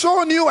God has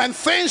shown you and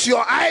things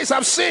your eyes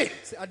have seen,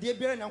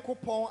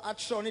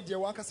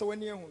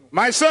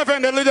 myself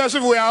and the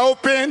leadership, we are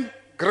open.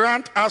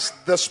 Grant us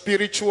the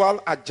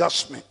spiritual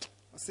adjustment.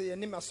 So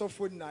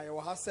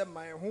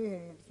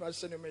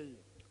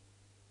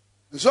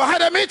I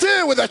had a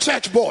meeting with the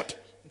church board.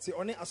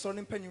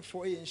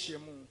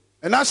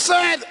 And I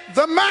said,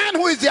 the man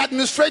who is the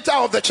administrator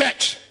of the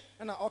church,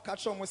 and the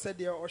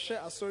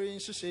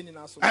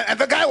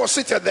guy was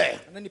seated there,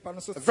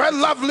 a very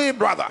lovely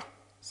brother.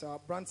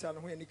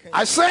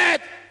 I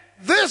said,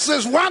 this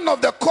is one of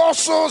the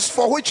causes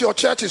for which your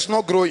church is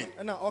not growing.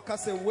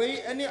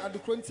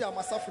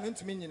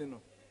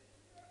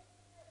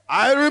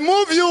 I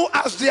remove you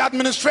as the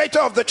administrator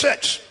of the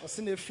church,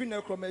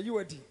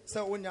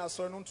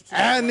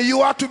 and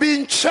you are to be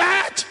in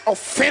charge of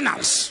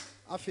finance.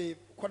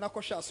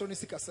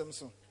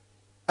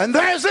 And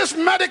there is this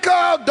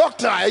medical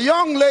doctor, a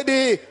young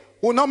lady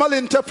who normally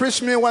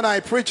interprets me when I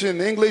preach in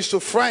English to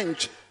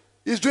French.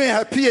 She's doing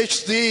her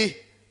PhD.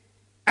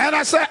 And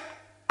I said,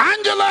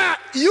 Angela,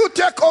 you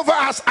take over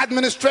as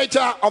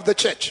administrator of the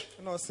church.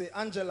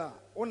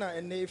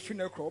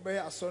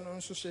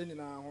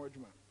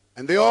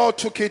 And they all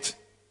took it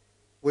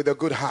with a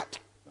good heart.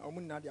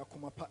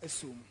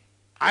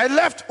 I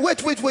left.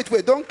 Wait.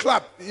 Don't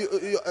clap.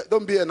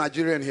 Don't be a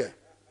Nigerian here.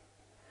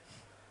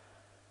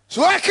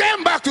 So I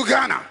came back to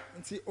Ghana.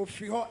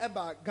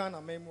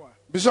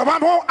 Bishop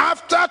Amho,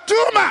 after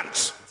 2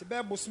 months,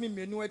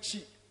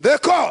 they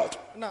called.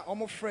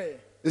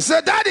 They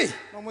said, Daddy,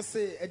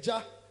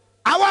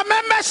 our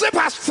membership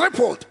has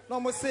tripled.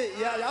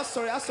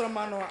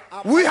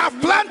 We have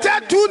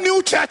planted 2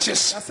 new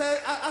churches.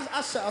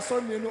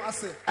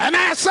 And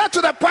I said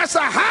to the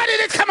pastor, how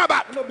did it come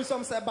about?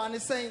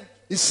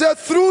 He said,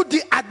 through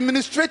the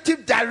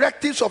administrative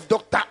directives of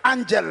Dr.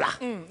 Angela.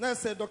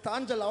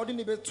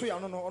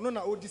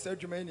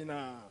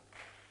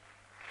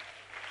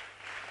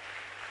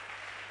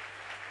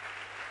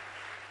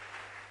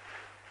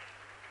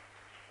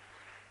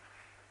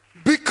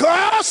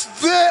 Because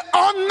they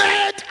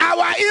honored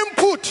our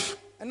input.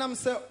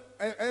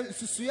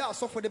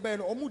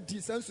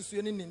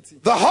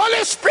 The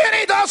Holy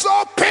Spirit also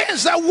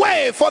opens the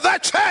way for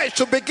that church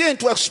to begin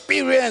to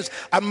experience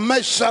a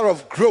measure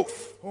of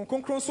growth.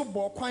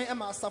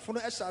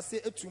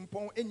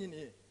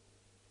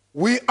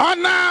 We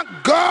honor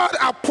God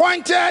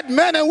appointed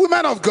men and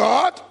women of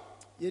God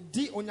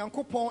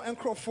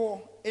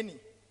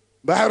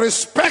by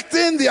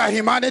respecting their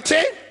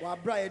humanity.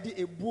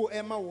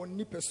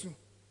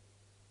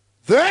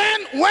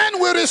 Then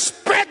when we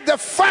respect the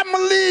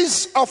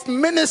families of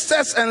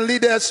ministers and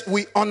leaders,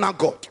 we honor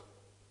God.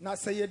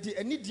 See,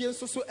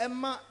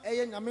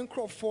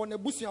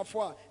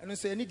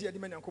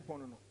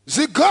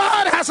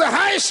 God has a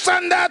high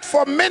standard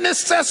for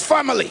ministers'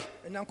 family.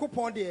 1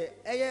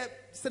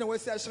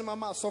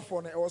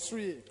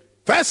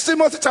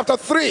 Timothy chapter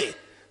 3.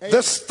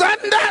 The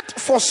standard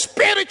for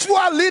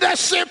spiritual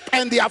leadership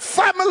and their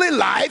family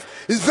life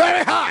is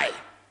very high.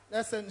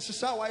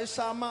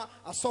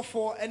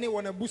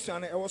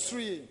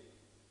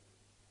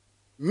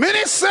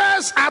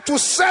 Ministers are to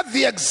set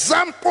the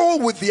example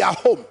with their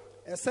home.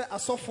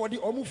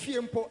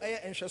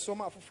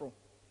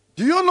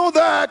 Do you know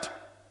that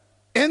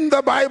in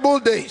the Bible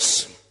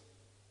days,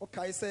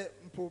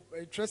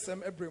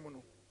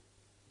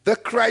 the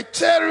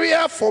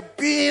criteria for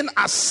being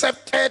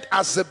accepted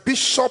as a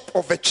bishop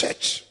of a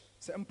church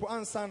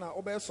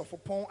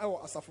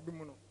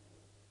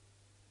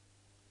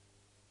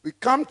we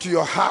come to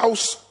your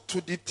house to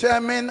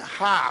determine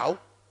how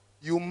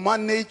you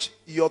manage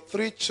your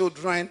 3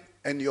 children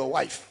and your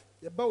wife.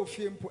 And Paul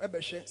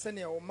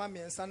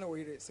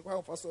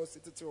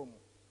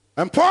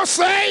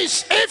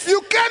says, if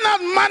you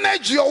cannot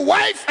manage your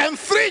wife and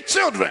 3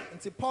 children,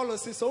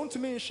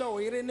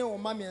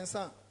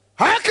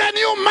 how can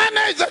you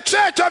manage the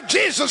church of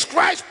Jesus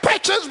Christ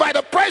purchased by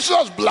the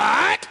precious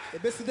blood,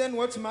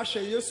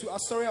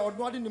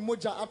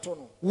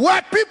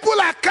 where people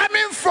are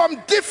coming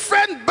from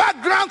different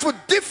backgrounds with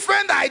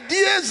different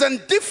ideas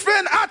and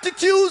different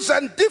attitudes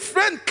and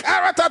different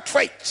character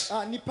traits?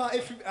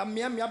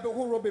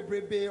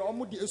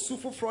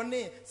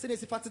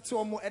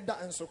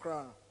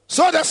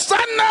 So the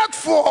standard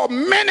for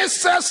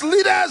ministers,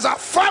 leaders, and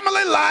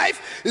family life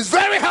is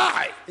very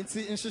high. And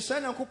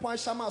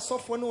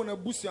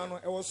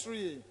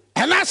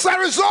as a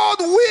result,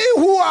 we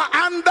who are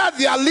under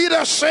their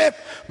leadership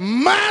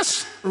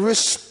must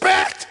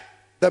respect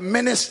the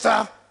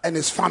minister and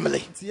his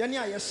family. You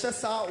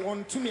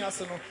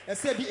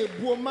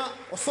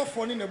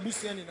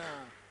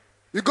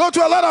go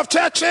to a lot of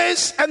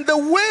churches and the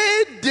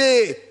way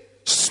they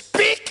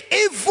speak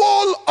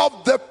evil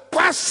of the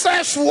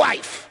pastor's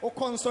wife.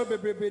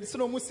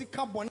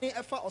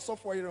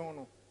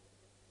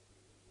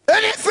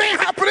 Anything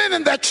happening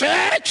in the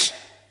church,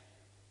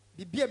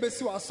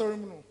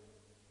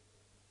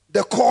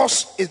 the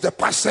cause is the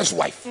pastor's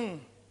wife.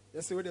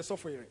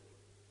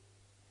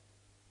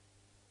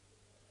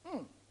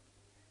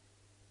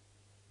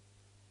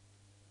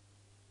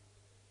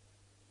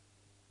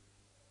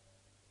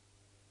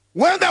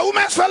 When the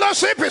women's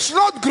fellowship is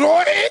not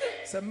growing,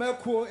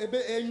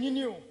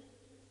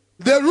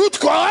 the root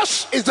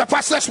cause is the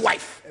pastor's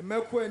wife.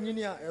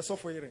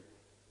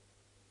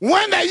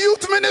 When the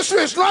youth ministry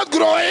is not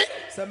growing,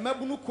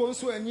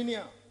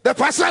 the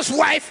pastor's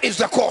wife is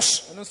the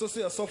cause.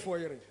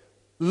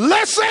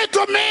 Listen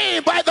to me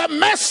by the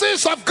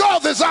mercies of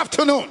God this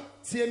afternoon.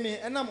 We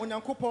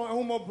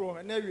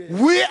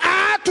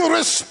are to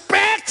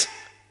respect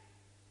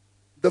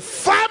the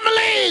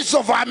families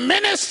of our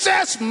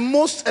ministers,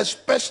 most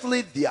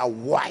especially their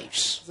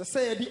wives.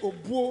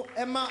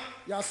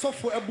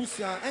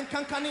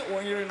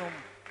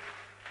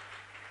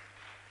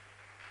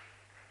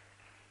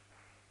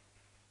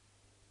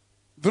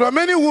 There are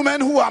many women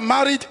who are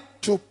married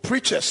to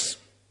preachers.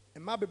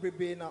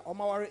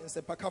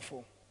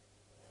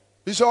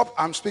 Bishop,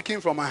 I'm speaking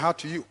from my heart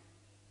to you.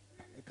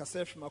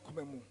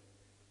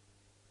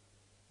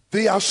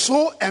 They are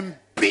so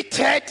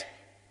embittered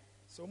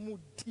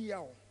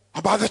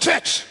about the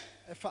church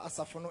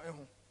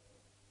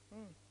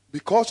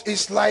because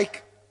it's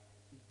like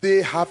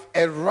they have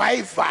a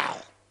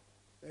rival.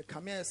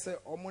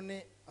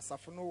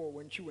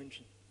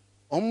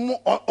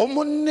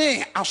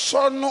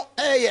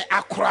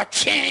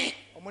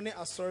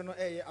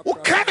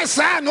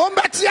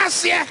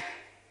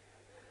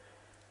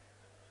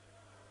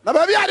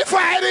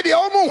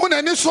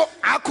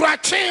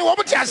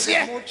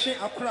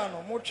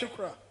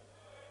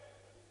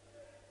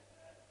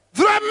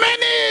 There are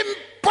many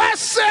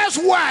pastors'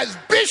 wives,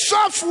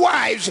 bishops'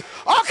 wives,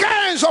 all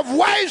kinds of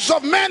wives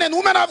of men and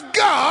women of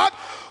God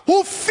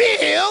who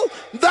feel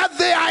that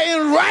they are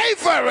in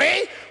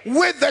rivalry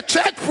with the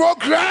church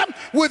program,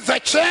 with the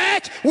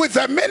church, with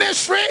the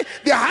ministry.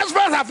 Their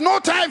husbands have no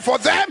time for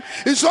them.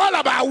 It's all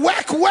about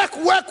work.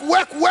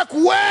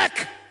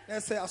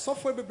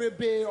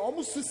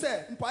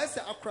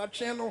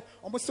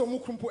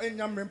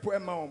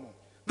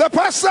 The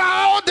pastor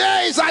all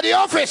day is at the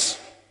office.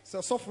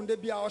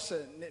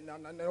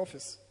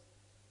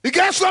 He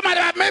gets home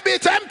at maybe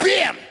 10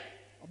 p.m.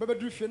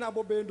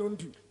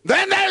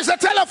 Then there is a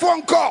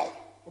telephone call.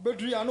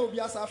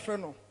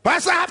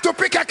 Pastor have to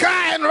pick a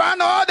car and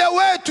run all the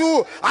way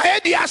to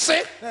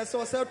Ayediase.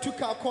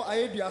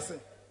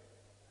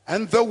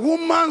 And the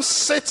woman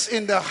sits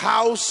in the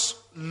house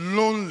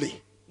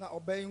lonely.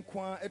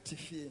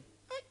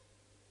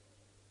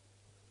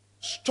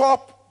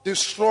 Stop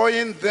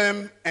destroying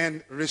them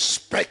and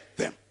respect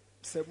them.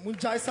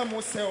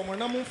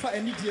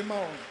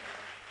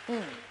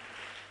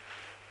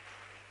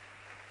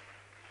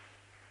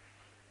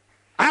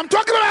 I'm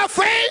talking about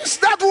things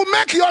that will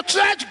make your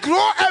church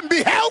grow and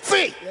be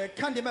healthy.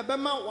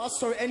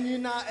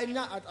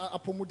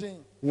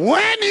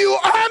 When you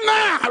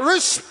honor,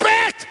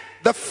 respect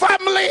the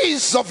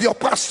families of your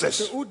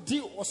pastors.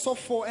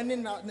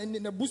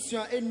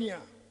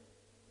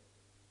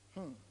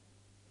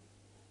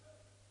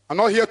 I'm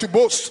not here to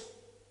boast,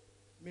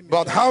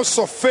 but House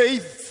of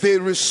Faith, they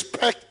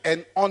respect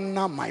and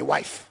honor my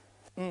wife.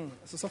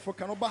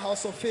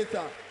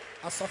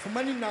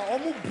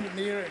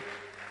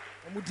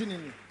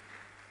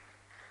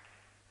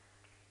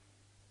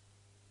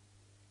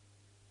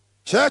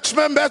 Church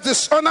members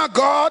dishonor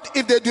God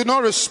if they do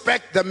not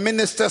respect the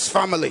minister's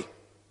family.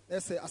 The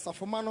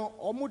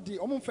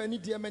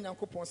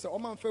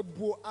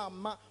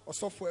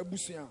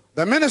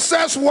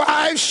minister's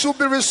wife should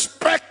be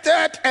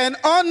respected and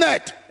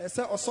honored.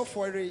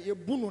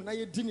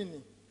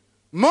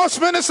 Most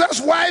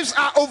ministers' wives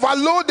are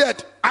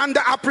overloaded,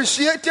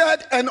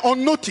 underappreciated, and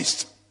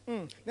unnoticed.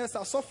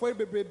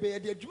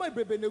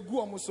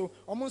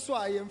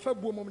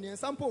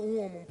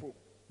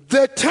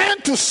 They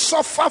tend to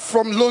suffer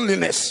from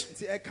loneliness.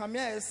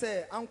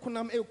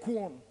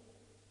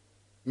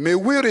 May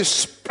we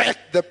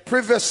respect the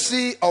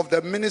privacy of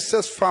the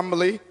minister's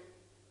family,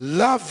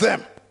 love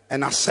them,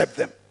 and accept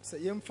them.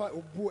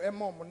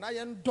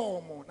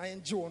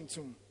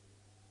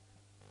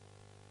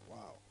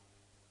 Wow.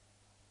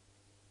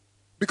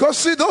 Because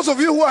see, those of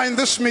you who are in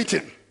this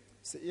meeting,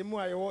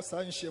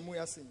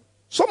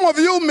 some of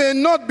you may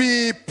not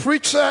be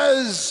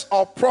preachers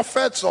or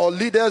prophets or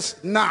leaders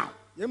now.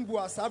 But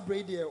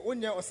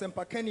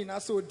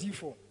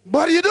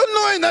you don't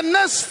know in the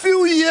next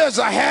few years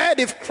ahead,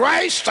 if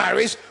Christ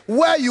tarries,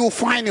 where you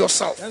find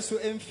yourself. Let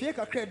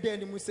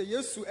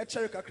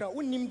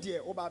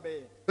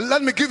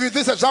me give you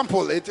this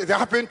example. It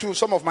happened to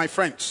some of my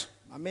friends.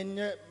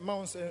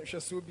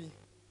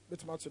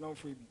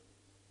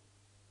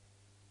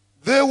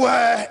 They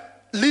were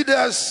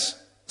leaders,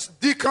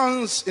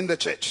 deacons in the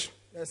church.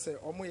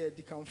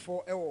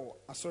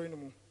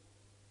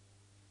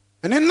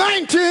 And in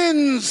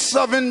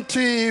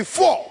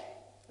 1974,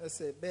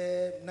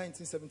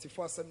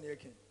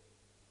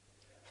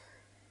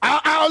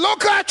 our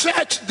local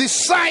church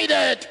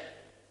decided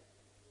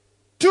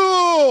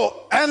to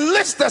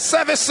enlist the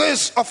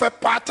services of a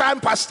part-time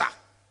pastor.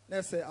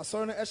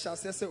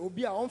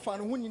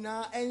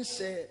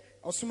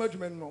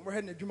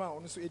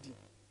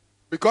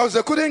 Because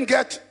they couldn't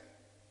get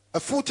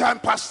a full-time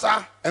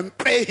pastor and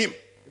pay him.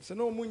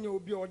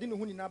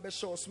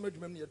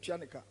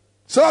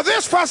 So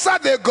this pastor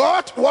they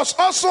got was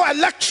also a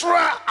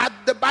lecturer at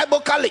the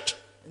Bible college.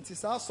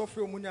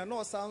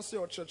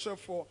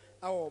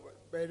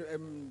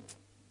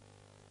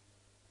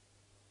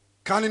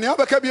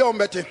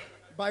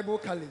 Bible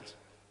college.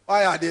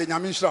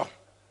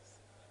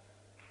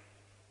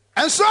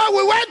 And so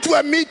we went to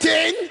a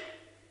meeting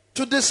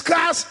to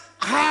discuss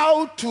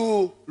how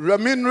to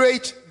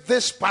remunerate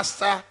this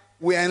pastor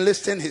we are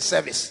enlisting his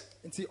service.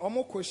 In the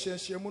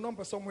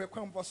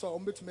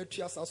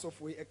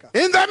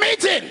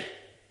meeting,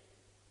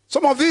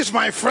 some of these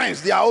my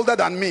friends, they are older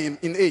than me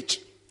in age.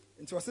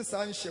 They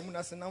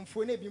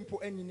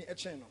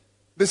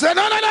said,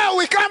 no,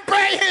 we can't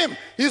pay him.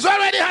 He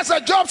already has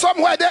a job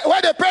somewhere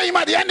where they pay him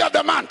at the end of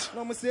the month.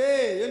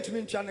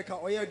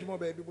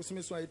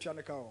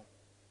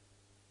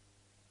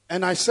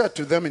 And I said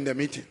to them in the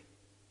meeting,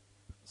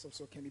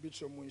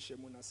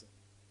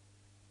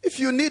 if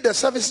you need the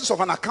services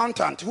of an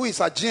accountant who is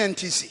at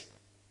GNTC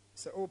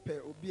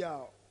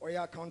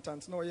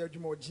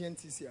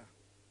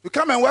to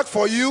come and work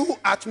for you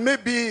at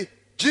maybe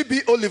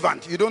GB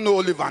Olivant, you don't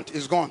know Olivant,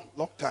 is gone,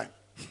 long time.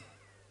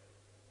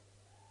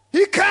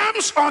 He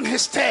comes on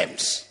his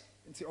terms.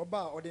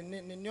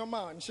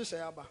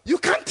 You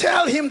can't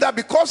tell him that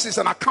because he's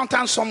an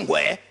accountant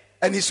somewhere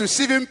and he's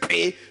receiving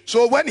pay,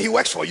 so when he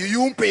works for you, you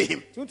won't pay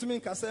him. Are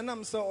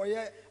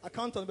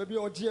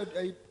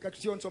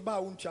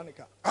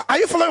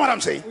you following what I'm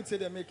saying?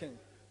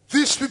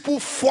 These people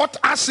fought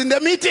us in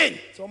the meeting,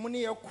 and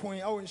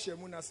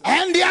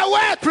their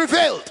word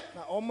prevailed.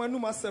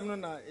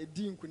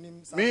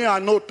 Me, I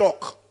no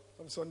talk.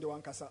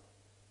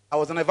 I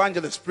was an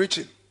evangelist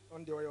preaching.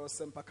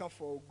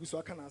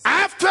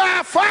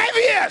 After 5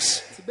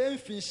 years,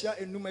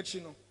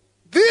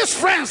 these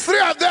friends, 3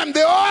 of them,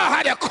 they all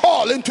had a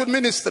call into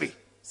ministry.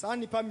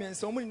 And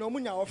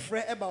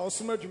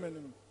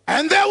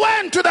they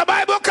went to the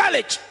Bible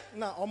college.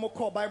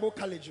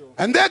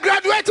 And they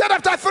graduated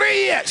after 3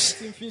 years.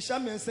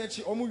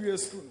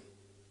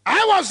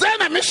 I was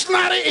then a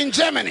missionary in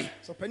Germany,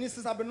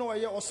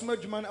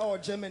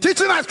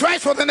 teaching at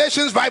Christ for the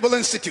Nations Bible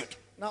Institute.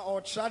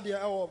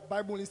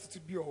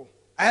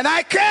 And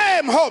I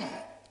came home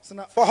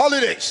for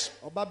holidays.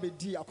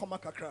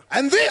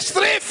 And these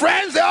 3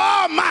 friends, they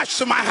all marched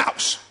to my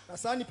house. And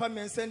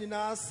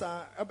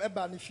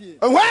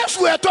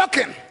whilst we are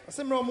talking,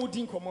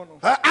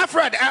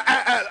 Alfred,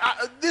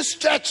 this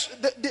church,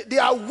 they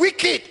are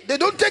wicked. They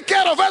don't take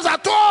care of us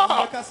at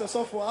all.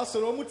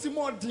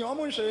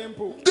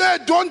 They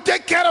don't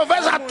take care of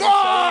us at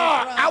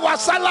all. Our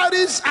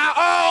salaries are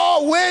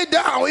all way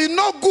down. It's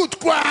no good,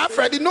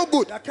 Alfred. It's no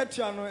good.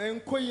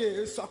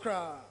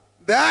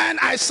 Then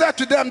I said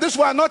to them, this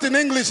was not in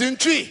English, in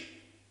Twi.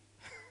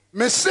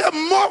 Me say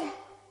more.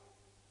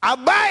 I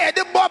buy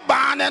the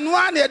boban and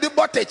one the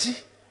botechi.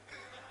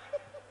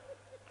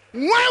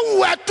 When we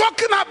were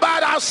talking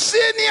about our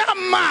senior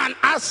man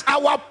as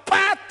our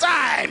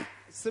part-time,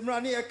 you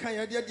were the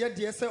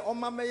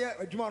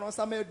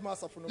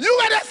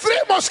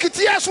three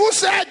musketeers who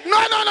said,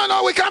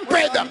 no, we can't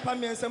pay them. But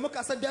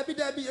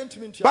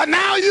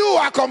now you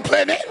are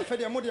complaining.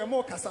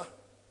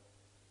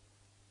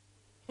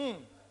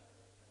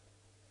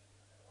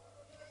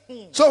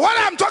 So what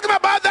I'm talking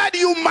about, that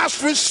you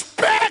must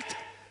respect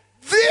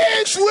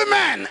these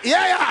women.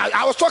 Yeah,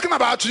 I was talking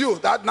about you,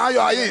 that now you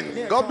are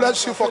in. God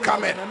bless you for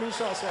coming.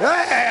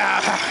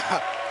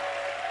 Yeah.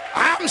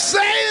 I'm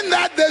saying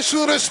that they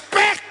should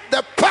respect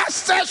the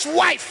pastor's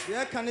wife.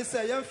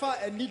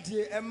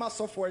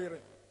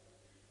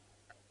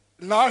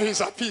 Now he's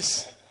at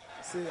peace.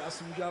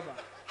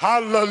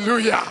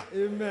 Hallelujah.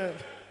 Amen.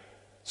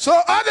 So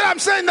other I'm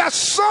saying that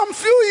some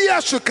few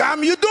years to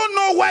come, you don't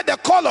know where the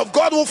call of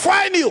God will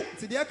find you.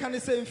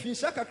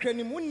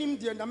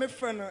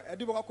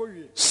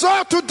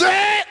 So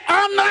today,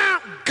 honor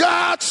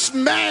God's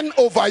men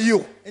over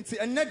you.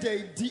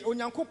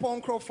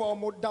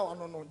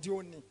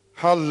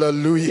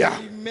 Hallelujah.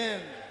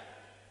 Amen.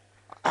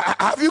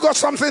 Have you got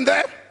something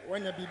there?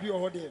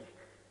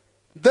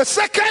 The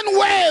second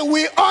way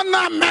we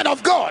honor men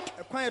of God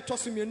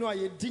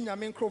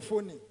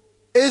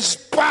is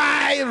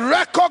by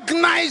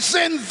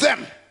recognizing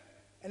them.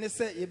 1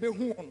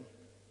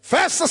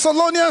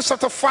 Thessalonians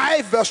chapter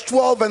 5 verse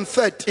 12 and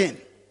 13.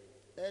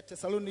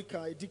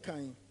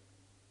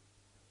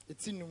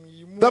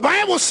 The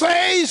Bible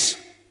says,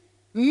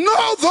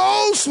 know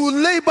those who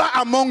labor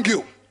among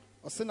you.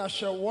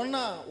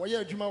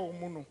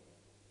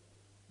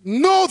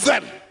 Know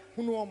them.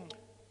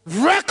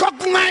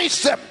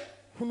 Recognize them.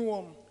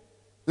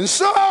 And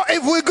so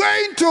if we're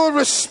going to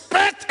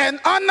respect and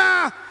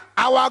honor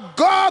our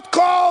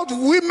God-called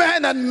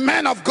women and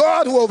men of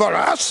God who are over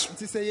us,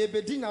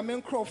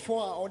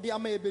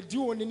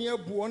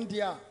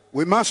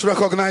 we must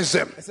recognize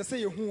them.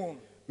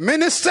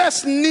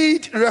 Ministers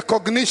need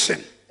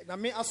recognition.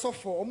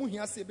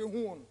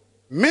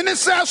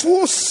 Ministers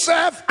who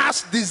serve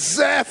us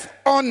deserve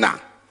honor.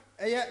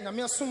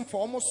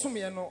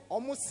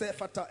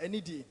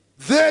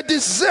 They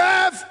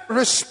deserve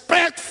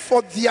respect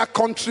for their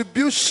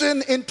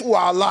contribution into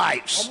our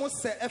lives.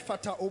 The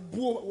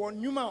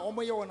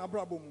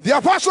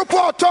Apostle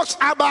Paul talks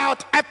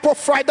about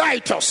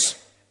Epaphroditus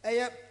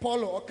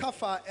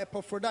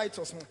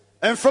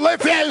in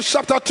Philippians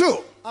chapter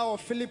 2,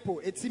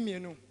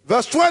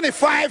 verse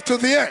 25 to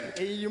the end.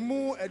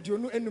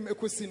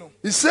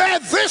 He said,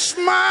 this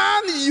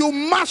man, you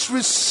must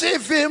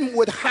receive him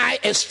with high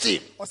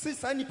esteem,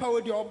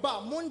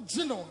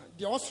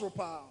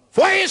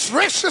 for his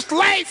riches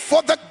life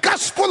for the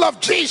gospel of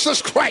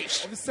Jesus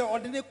Christ,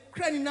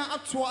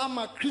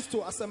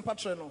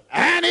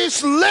 and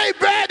he's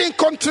labored and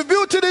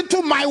contributed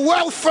into my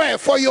welfare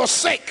for your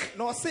sake.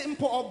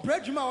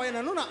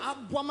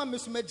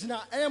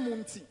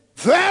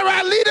 There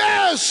are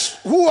leaders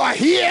who are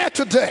here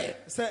today,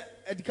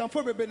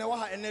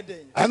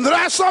 and there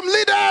are some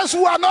leaders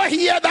who are not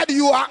here that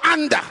you are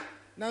under.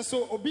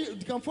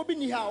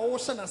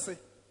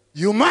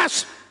 You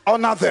must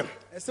honor them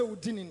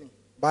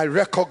by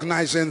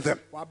recognizing them.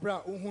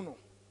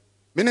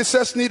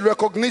 Ministers need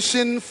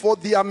recognition for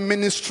their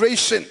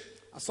administration.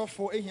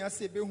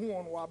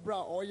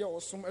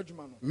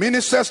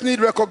 Ministers need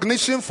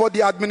recognition for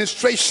the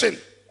administration.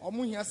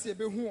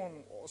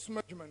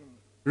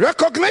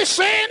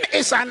 Recognition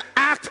is an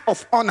act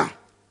of honor.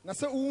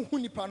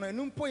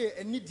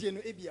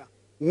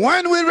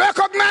 When we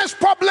recognize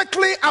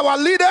publicly our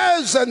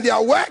leaders and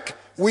their work,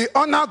 we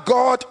honor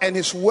God and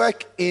his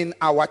work in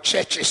our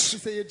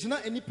churches.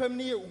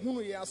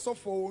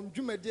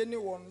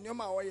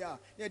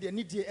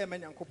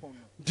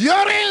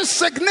 During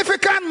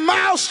significant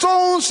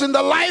milestones in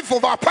the life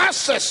of our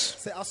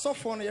pastors,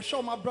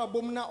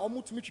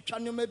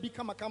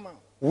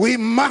 we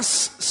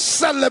must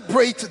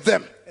celebrate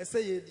them.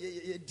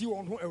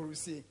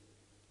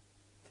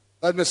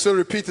 Let me still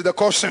repeat the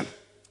caution.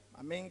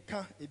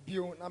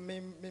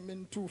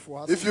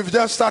 If you've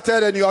just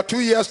started and you are 2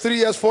 years, 3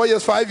 years, 4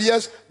 years, 5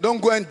 years,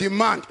 don't go and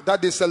demand that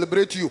they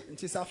celebrate you.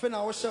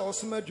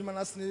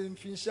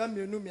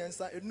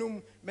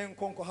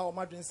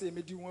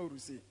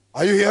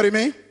 Are you hearing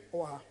me?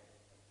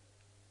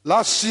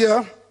 Last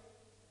year,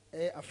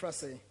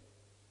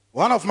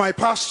 one of my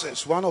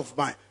pastors,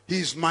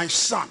 he's my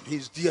son,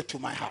 he's dear to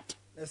my heart.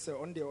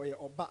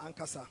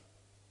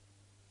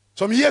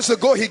 Some years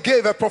ago, he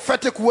gave a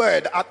prophetic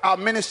word at our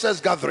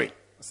ministers' gathering.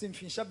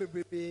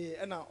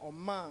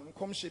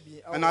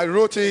 And I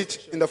wrote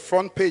it in the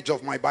front page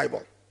of my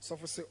Bible.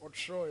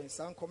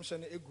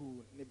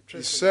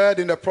 He said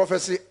in the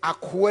prophecy,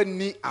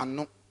 Akweni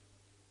ano.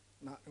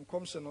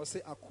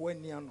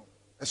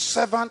 A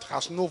servant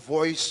has no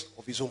voice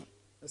of his own.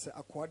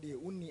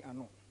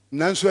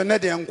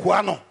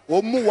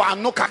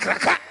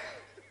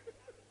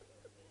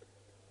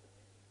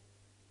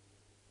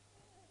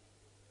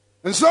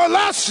 And so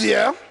last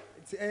year,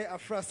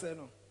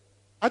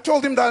 I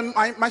told him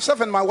that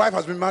myself and my wife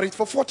has been married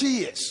for 40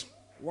 years.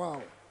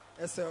 Wow.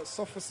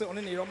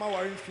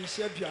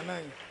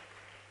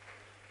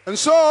 And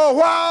so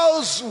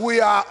whilst we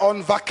are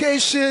on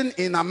vacation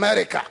in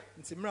America,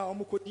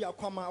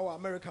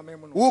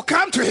 we'll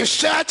come to his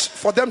church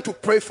for them to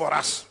pray for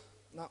us.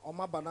 Do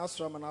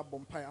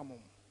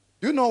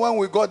you know when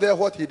we got there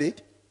what he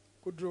did?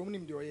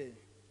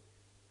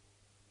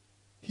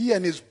 He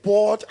and his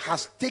board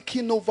has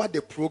taken over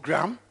the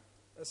program,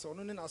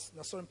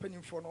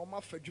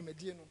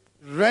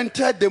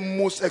 rented the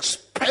most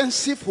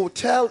expensive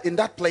hotel in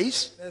that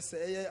place,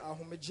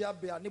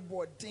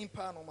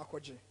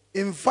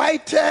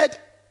 invited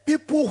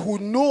people who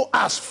know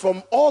us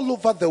from all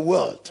over the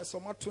world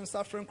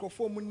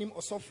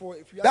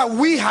that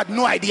we had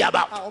no idea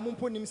about.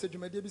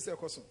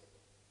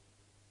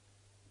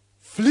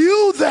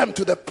 Flew them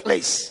to the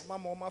place.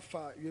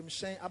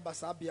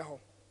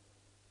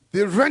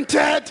 They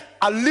rented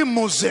a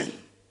limousine.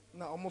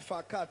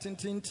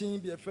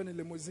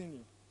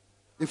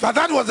 In fact,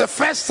 that was the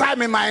first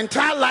time in my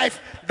entire life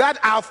that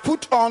I've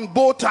put on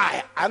bow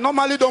tie. I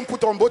normally don't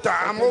put on bow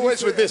tie. I'm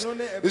always with this.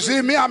 You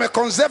see, me, I'm a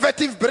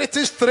conservative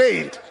British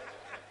trained.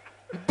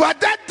 But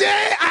that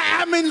day,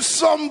 I am in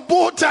some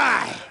bow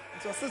tie.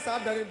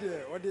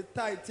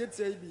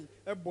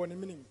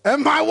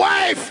 And my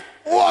wife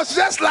was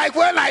just like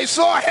when I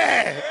saw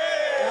her.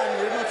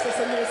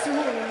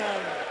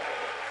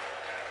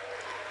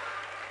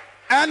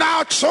 And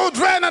our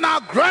children and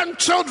our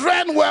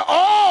grandchildren were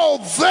all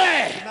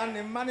there.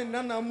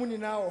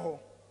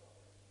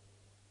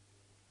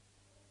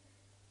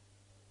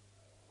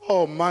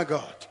 Oh my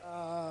God.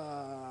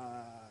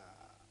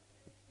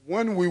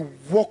 When we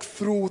walked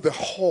through the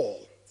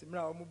hall,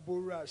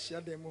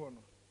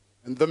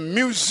 and the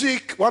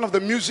music, one of the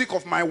music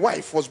of my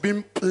wife was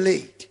being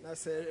played.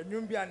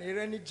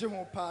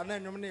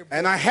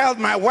 And I held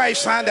my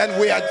wife's hand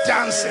and we are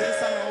dancing.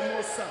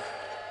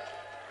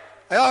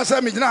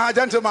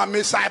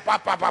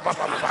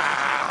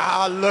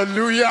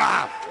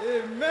 Hallelujah.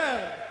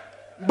 Amen.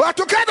 But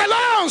to cut a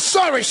long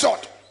story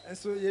short,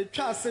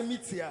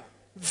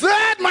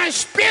 that my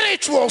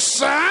spiritual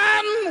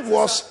son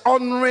was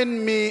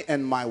honoring me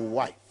and my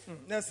wife.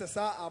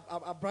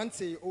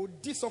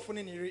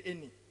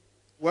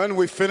 When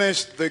we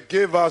finished, they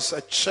gave us a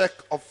check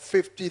of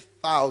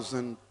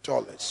 $50,000.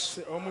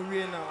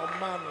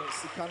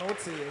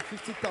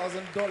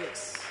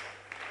 $50,000.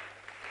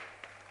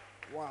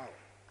 Wow.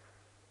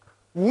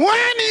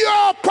 When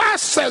your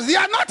pastors, they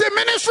are not a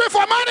ministry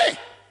for money.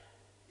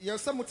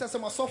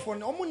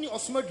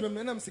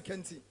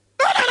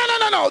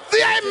 No.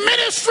 They are a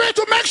ministry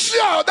to make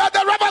sure that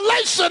the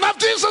revelation of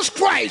Jesus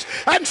Christ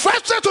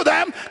entrusted to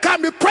them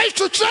can be preached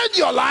to change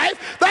your life,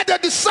 that they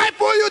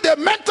disciple you, they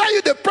mentor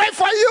you, they pray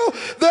for you,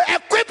 they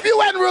equip you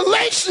and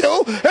release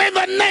you in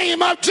the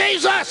name of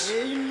Jesus.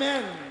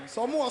 Amen.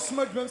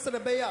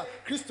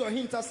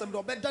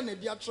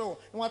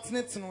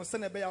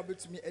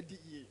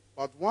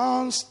 But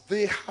once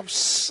they have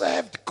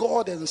served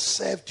God and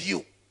served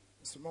you,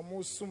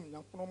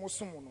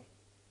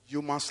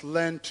 you must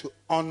learn to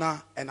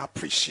honor and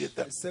appreciate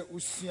them.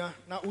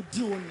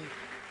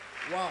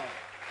 Wow.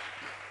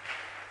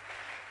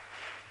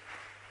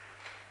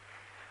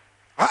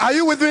 Are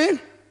you with me?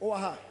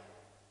 Oh,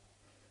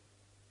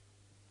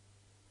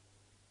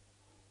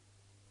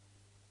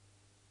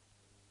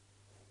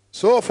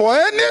 So for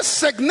any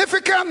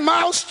significant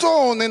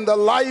milestone in the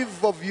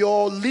life of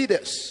your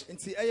leaders,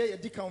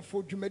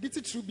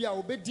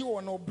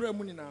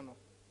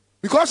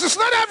 because it's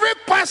not every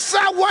pastor,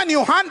 when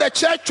you hand the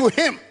church to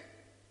him,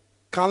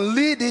 can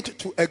lead it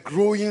to a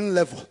growing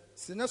level.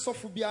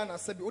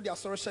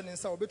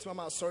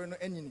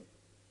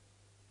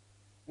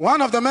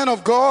 One of the men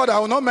of God, I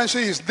will not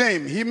mention his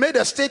name, he made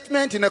a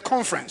statement in a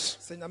conference.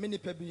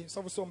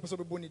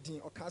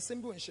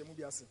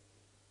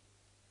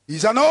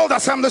 He's an old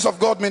Assemblies of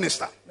God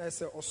minister.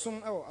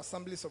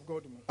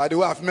 By the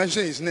way, I've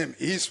mentioned his name.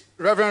 He's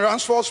Reverend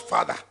Ransford's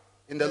father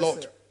in the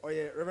Lord.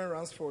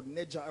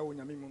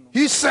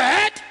 He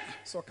said,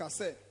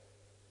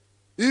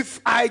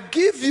 if I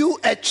give you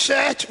a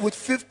church with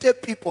 50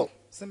 people,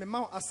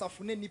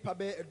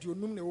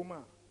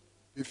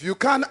 if you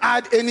can't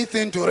add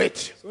anything to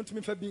it,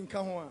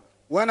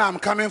 when I'm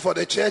coming for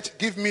the church,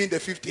 give me the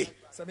 50.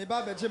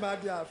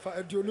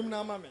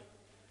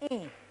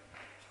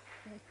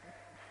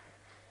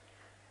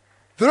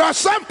 There are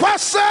some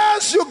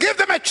pastors, you give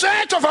them a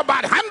church of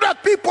about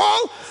 100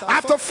 people.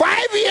 After 5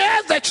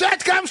 years, the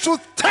church comes to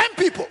 10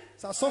 people.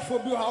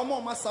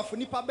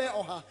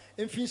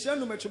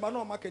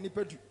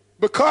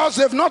 Because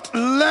they've not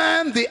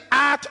learned the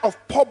art of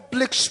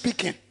public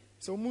speaking.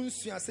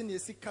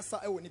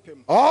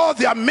 All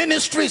their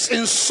ministries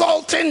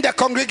insulting the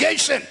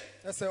congregation,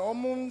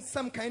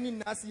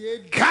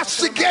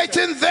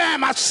 castigating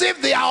them as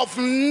if they are of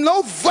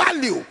no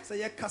value.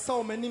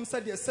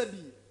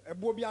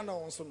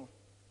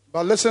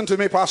 But listen to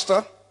me,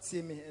 Pastor.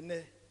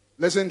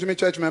 Listen to me,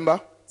 church member.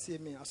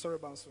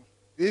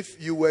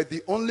 If you were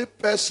the only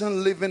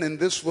person living in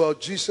this world,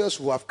 Jesus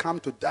would have come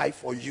to die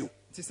for you.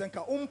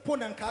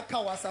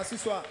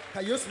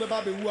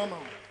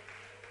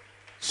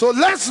 So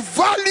let's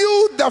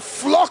value the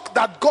flock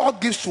that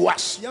God gives to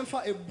us.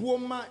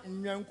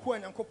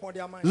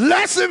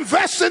 Let's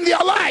invest in their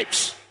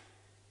lives.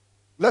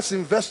 Let's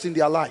invest in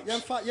their lives.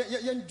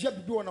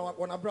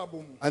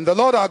 And the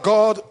Lord our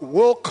God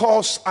will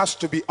cause us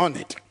to be on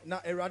it.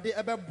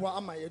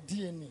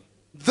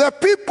 The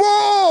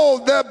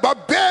people, the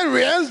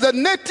barbarians, the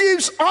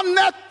natives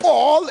honored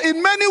Paul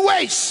in many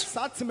ways.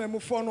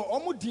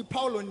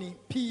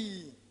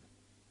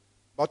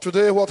 But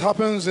today, what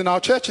happens in our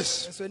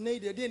churches?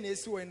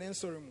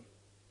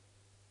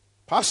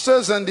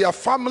 Pastors and their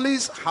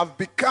families have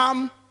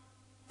become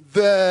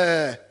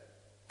the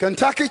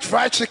Kentucky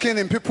Fried Chicken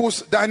in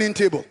people's dining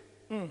table.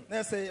 Oh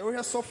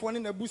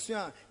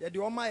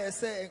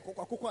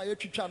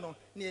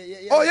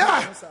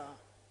yeah.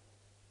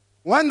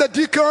 When the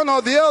deacon or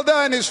the elder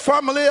and his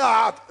family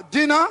are at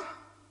dinner,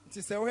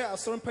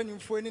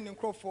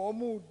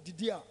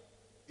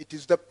 it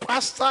is the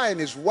pastor and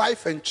his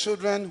wife and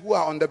children who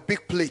are on the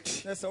big plate,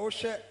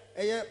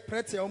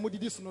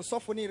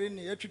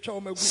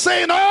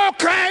 saying all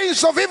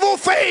kinds of evil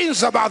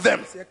things about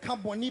them.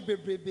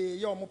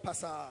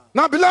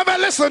 Now, beloved,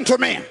 listen to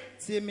me.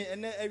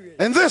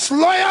 In this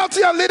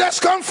Loyalty and Leaders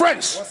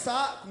Conference,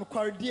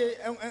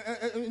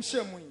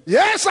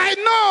 yes, I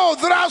know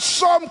there are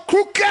some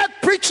crooked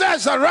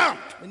preachers around.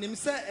 We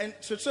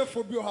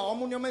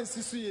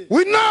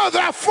know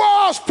there are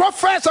false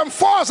prophets and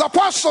false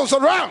apostles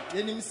around.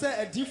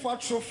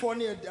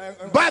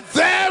 But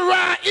there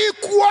are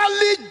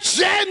equally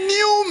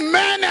genuine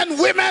men and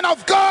women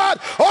of God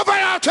over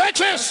our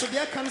churches.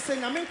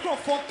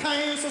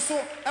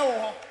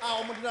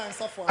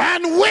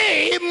 And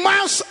we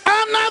must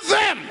honor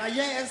them.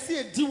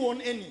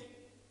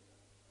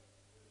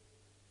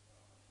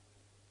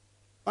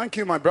 Thank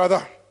you, my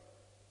brother.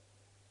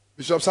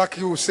 Bishop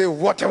Saki will say,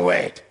 what a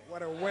word.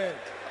 What a word.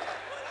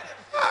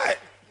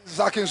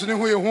 Saki,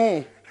 who you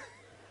home?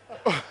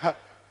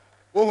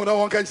 Oh, no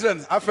one can say,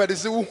 I've heard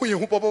this.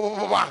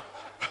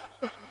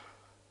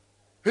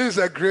 He's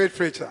a great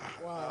preacher.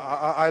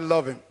 Wow. I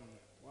love him.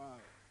 Wow.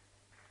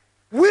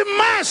 We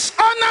must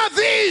honor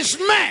these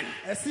men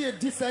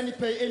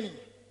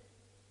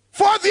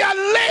for their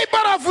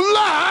labor of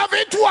love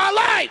into our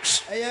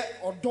lives.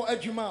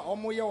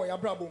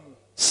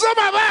 Some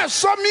of us,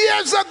 some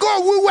years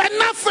ago, we were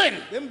nothing.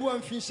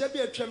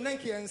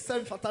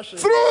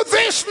 Through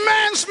this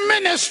man's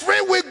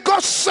ministry, we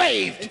got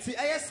saved.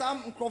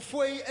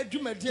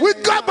 We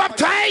got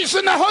baptized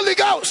in the Holy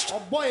Ghost.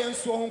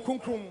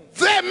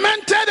 They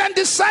mentored and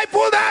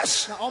discipled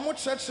us.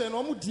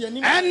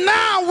 And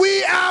now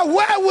we are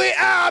where we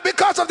are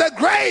because of the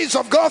grace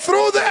of God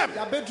through them.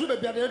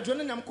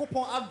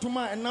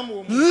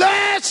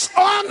 Let's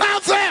honor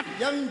them.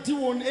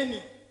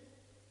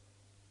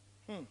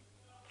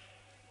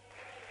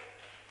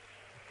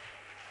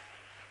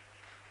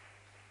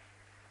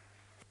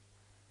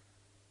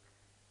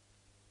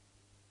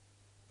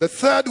 The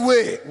third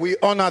way we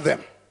honor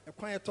them.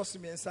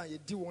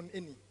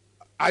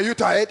 Are you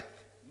tired?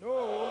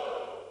 No.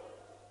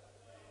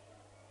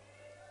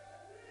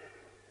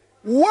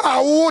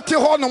 Wow,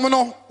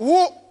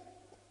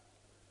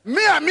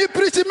 me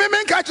pretty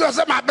me catch us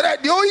my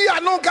bread. You are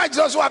no catch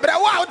us my bread.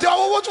 Wow,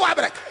 what's my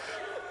bread?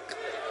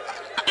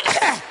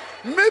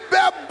 Me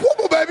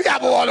baby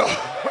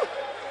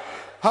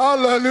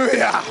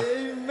hallelujah.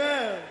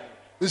 Amen.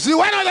 You see,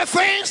 one of the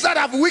things that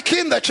have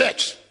weakened the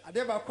church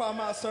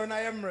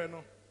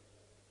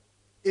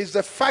is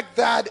the fact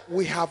that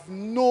we have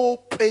no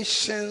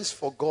patience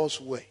for God's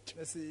word.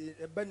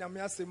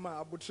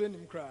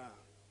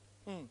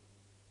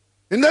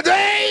 In the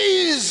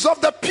days of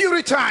the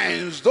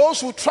Puritans, those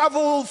who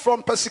traveled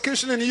from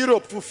persecution in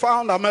Europe to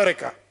found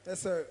America,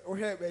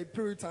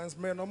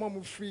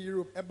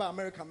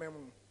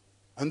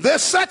 and they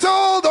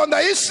settled on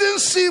the eastern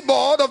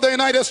seaboard of the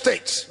United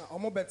States.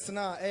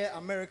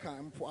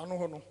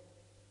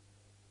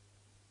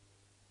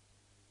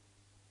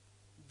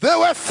 They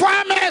were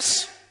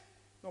farmers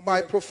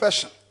by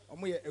profession.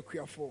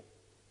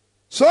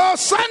 So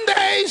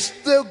Sundays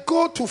they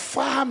go to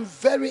farm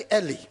very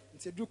early.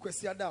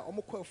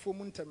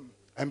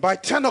 And by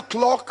 10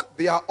 o'clock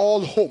they are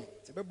all home.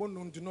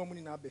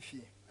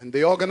 And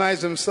they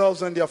organize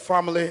themselves and their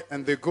family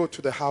and they go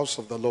to the house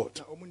of the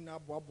Lord.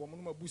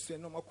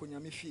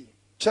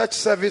 Church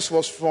service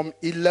was from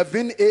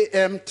 11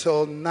 a.m.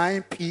 till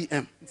 9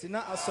 p.m.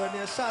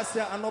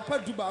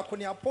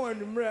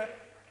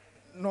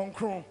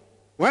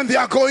 When they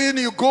are going,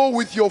 you go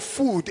with your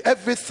food,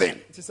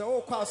 everything.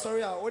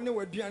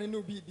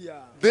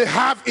 They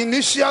have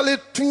initially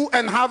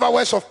 2.5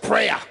 hours of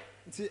prayer.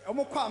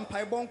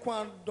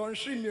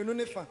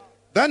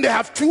 Then they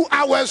have 2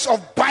 hours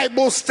of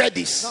Bible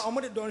studies. They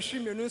will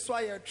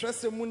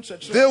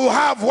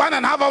have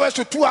 1.5 hours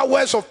to 2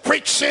 hours of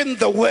preaching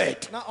the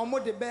word.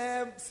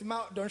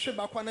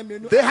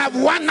 They have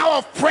 1 hour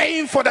of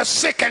praying for the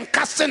sick and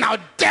casting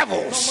out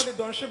devils.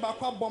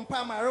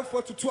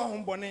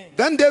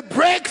 Then they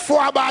break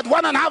for about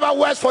 1.5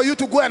 hours for you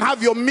to go and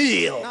have your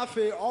meal.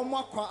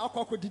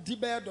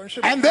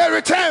 And they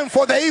return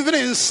for the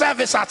evening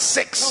service at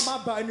 6.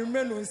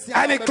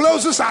 And it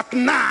closes at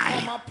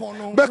 9.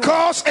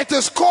 Because it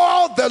is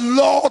called the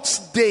Lord's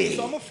Day.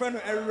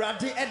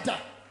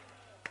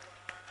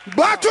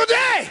 But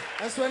today,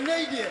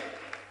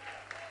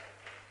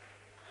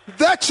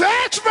 the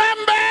church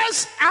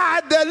members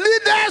are the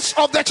leaders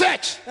of the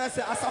church.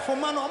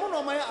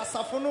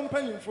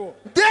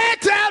 They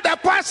tell the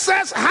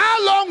pastors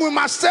how long we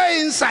must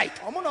stay inside.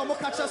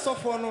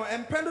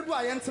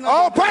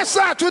 Oh,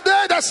 pastor,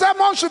 today the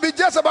sermon should be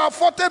just about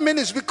 40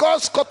 minutes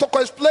because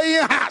Kotoko is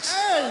playing harps.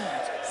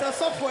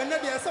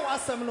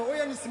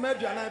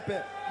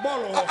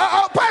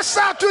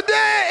 Pastor,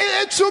 today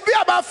it should be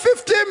about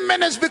 15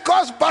 minutes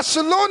because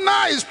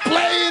Barcelona is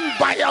playing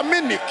Bayern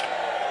Munich.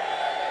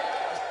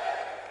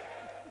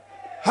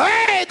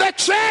 Hey, the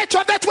church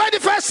of the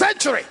 21st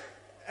century.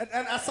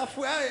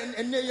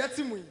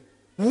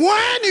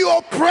 When you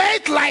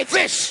operate like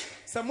this,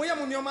 you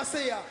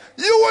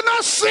will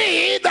not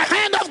see the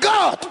hand of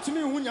God.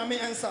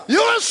 You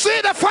will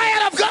see the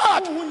fire of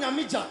God.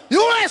 You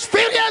will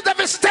experience the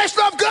visitation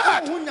of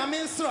God.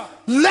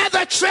 Let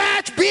the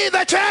church be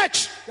the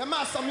church.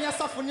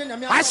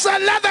 I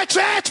said, let the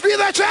church be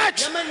the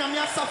church.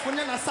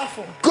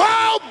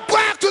 Go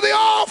back to the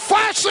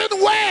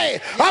old-fashioned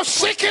way of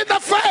seeking the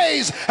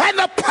face and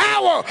the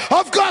power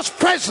of God's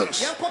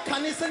presence.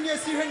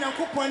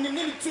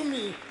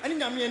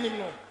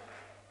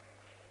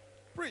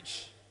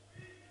 Preach.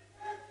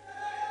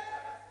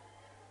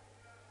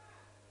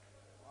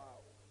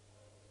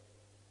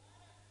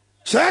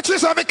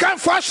 Churches have become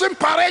fashion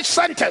parade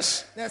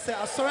centers. May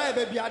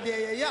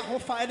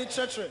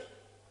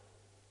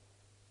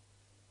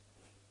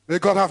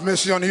God have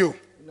mercy on you.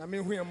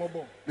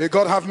 May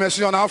God have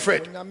mercy on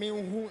Alfred.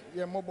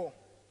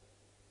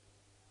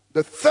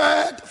 The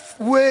third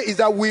way is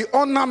that we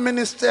honor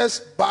ministers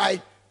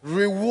by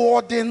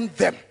rewarding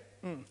them.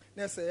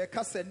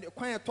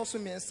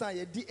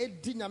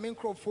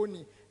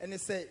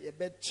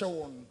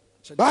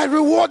 By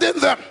rewarding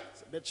them,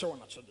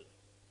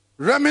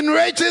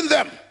 remunerating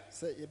them.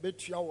 1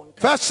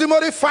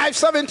 Timothy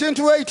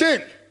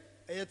 5:17-18.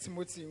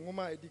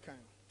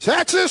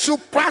 Churches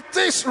should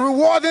practice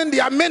rewarding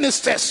their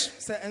ministers.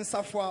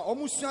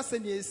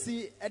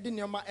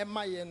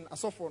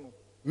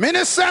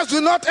 Ministers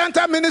do not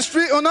enter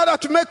ministry in order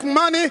to make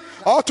money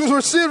or to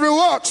receive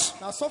rewards.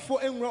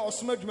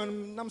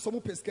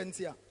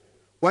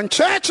 When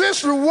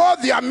churches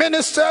reward their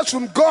ministers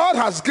whom God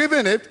has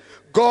given it,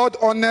 God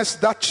honors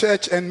that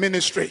church and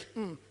ministry.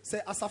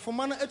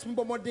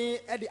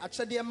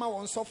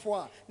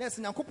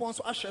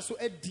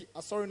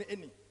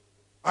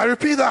 I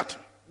repeat that.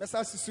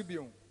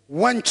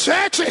 When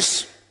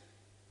churches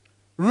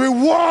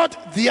reward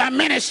their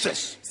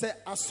ministers,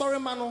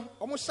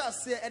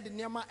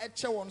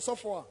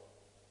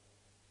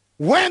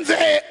 when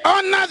they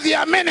honor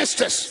their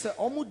ministers,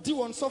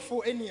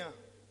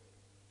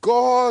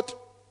 God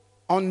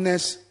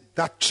honors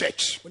that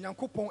church.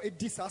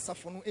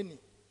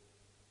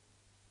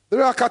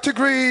 There are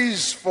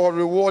categories for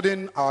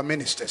rewarding our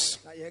ministers.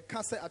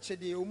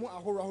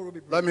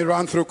 Let me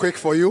run through quick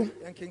for you.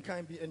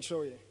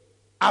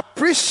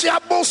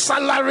 Appreciable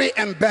salary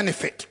and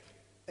benefit.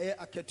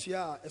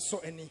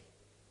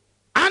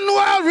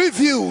 Annual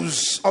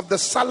reviews of the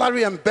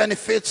salary and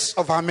benefits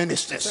of our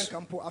ministers.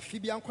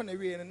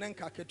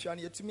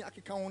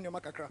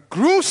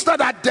 Groups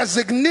that are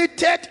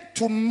designated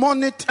to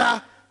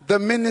monitor the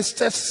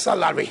minister's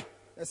salary.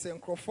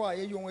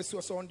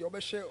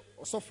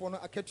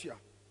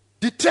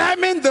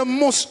 Determine the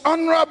most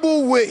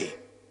honorable way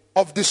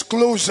of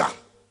disclosure.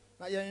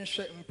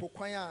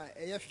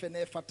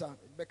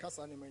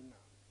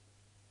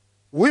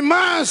 We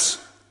must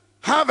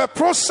have a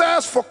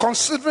process for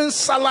considering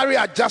salary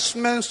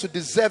adjustments to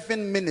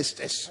deserving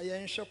ministers.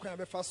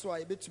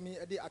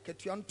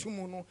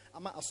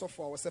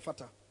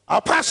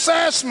 Our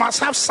pastors must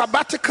have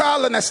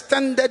sabbatical and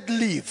extended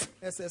leave.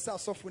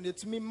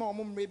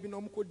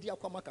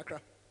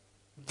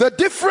 The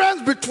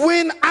difference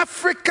between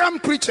African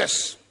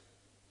preachers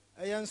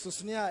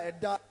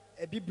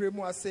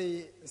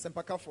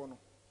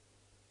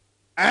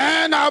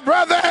and our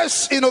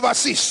brothers in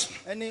overseas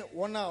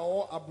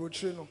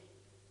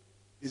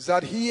is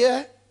that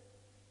here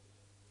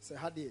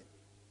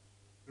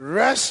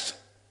rest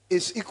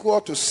is equal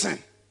to sin.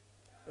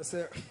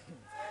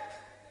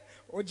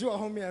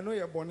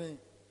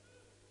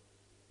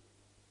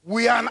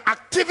 We are an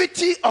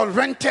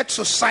activity-oriented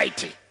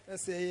society.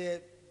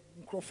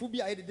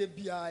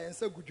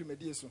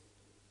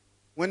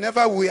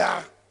 Whenever we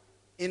are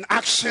in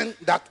action,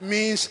 that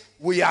means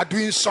we are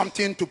doing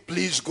something to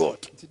please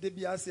God.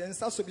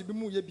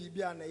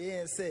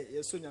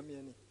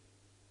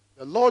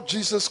 The Lord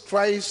Jesus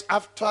Christ,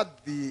 after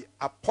the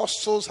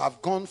apostles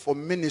have gone for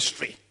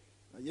ministry,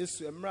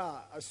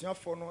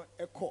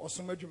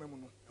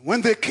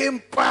 when they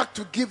came back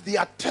to give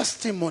their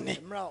testimony,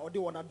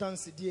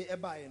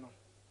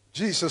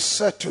 Jesus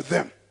said to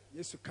them,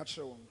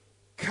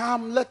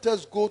 "Come, let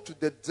us go to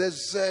the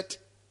desert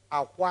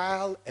a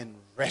while and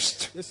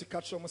rest."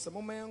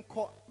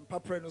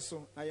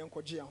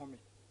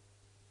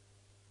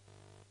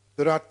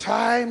 There are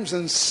times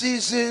and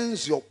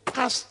seasons your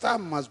pastor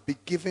must be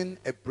given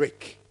a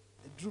break.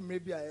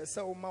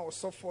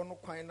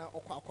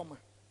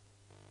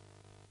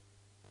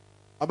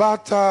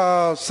 About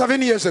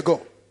 7 years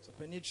ago,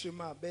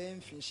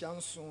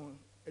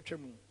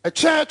 a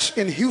church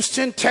in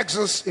Houston,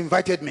 Texas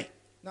invited me.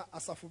 The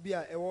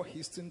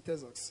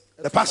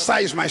pastor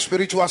is my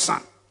spiritual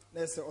son.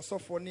 The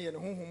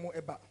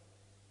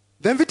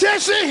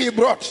invitation he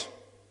brought,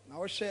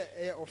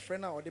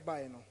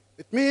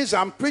 it means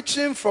I'm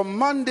preaching from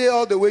Monday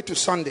all the way to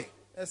Sunday.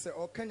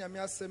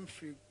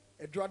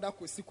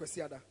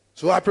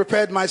 So I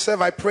prepared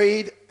myself, I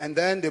prayed, and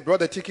then they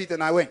brought the ticket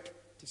and I went.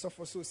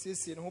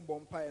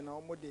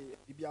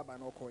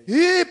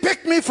 He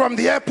picked me from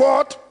the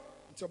airport,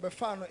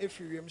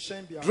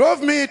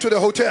 drove me to the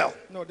hotel.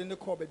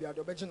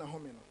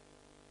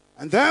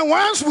 And then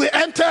once we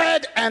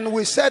entered and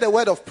we said a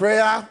word of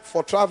prayer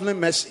for traveling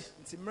mercy,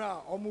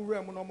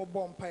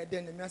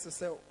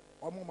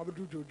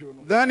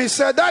 then he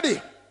said,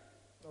 "Daddy,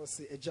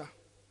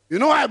 you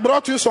know I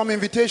brought you some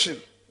invitation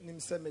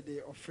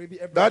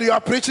that you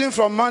are preaching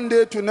from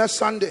Monday to next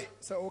Sunday.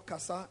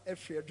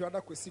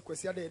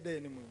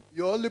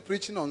 You're only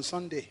preaching on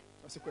Sunday.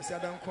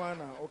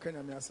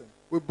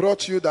 We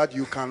brought you that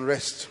you can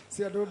rest."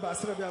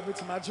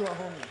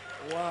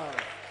 Wow.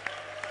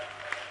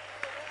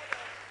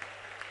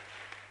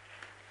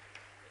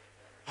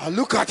 I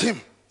look at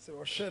him.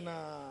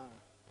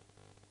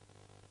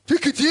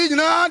 Ticket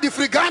na the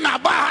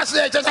frigana ba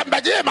say just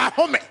my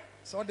home.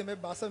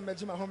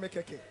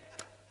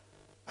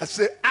 I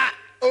say,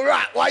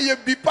 alright, why you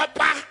be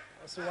papa?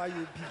 So why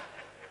you be?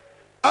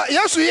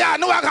 Yes, we are.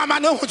 No, I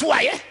can't know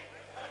why.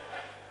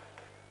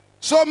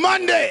 So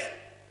Monday,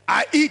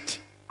 I eat,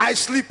 I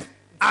sleep.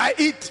 I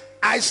eat,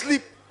 I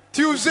sleep.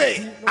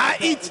 Tuesday, I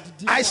eat,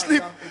 I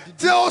sleep.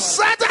 Till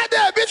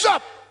Saturday,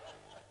 Bishop.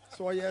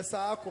 So yes,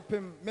 I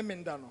kopim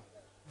memendano.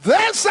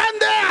 Then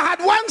Sunday, I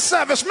had one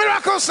service,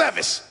 miracle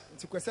service.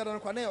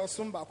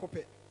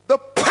 The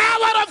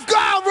power of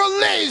God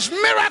released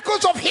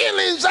miracles of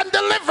healings and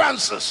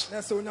deliverances.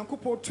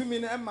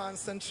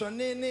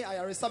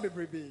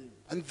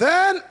 And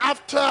then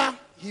after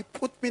he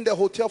put me in the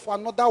hotel for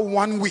another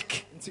 1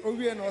 week.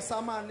 When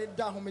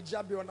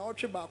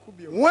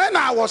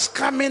I was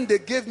coming, they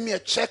gave me a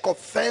check of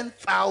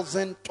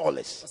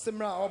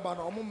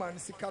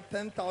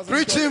 $10,000.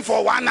 Preaching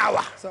for 1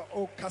 hour.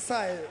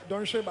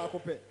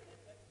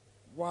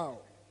 Wow.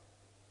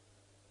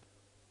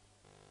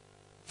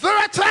 There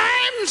are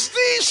times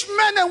these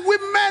men and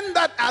women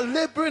that are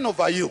laboring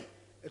over you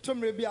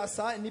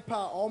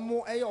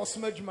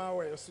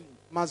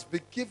must be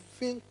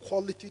given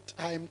quality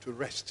time to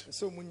rest.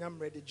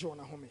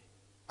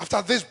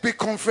 After this big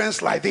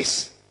conference like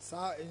this,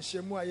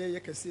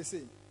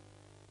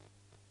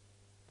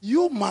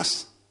 you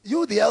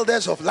the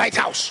elders of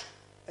Lighthouse,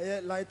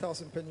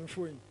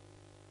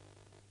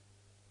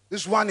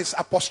 this one is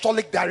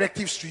apostolic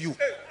directives to you.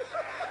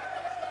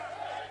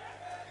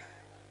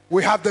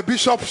 We have the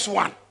bishop's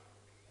one,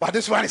 but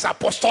this one is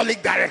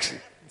apostolic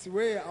direction.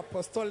 You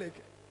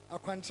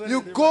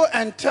go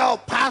and tell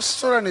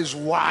pastor and his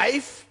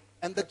wife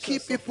and the key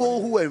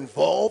people who are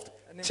involved,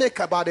 take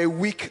about a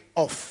week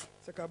off.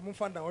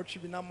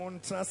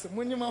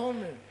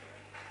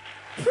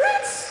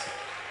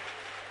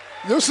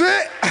 You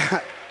see,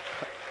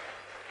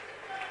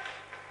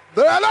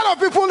 there are a lot of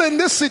people in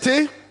this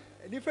city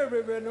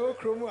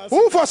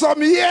who for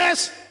some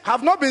years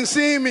have not been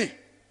seeing me.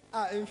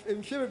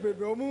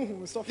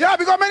 Yeah,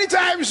 because many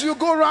times you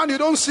go around, you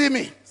don't see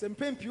me. Do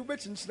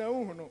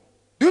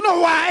you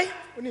know why?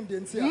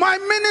 My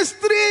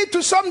ministry,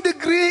 to some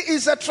degree,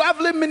 is a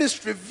traveling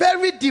ministry,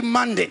 very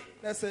demanding.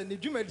 So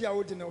anytime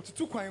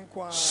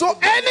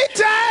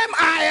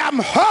I am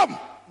home,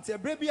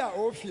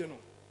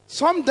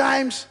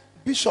 sometimes,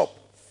 Bishop,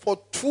 for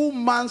 2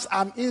 months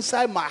I'm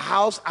inside my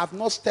house, I've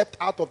not stepped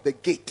out of the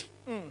gate.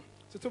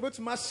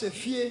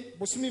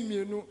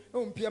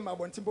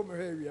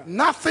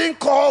 Nothing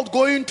called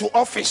going to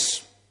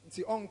office.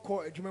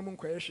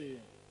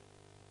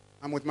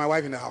 I'm with my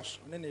wife in the house.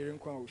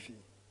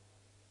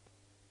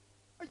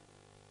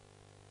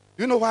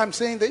 You know why I'm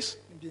saying this?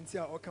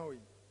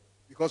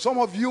 Because some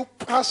of you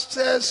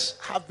pastors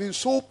have been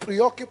so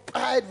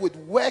preoccupied with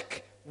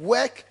work.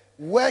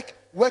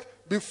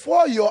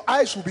 Before your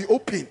eyes will be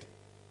opened,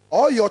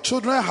 all your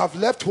children have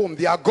left home.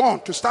 They are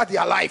gone to start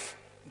their life.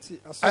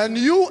 And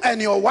you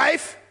and your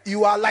wife,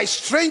 you are like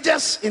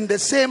strangers in the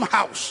same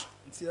house.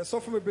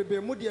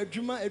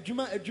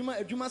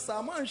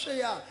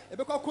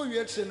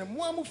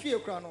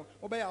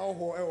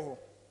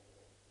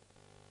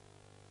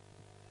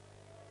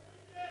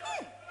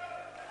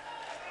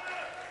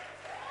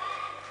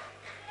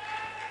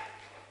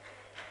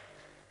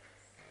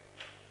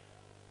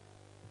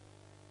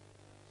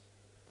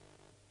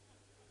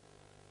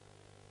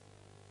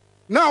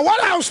 Now, what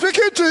I'm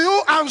speaking to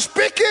you, I'm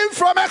speaking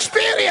from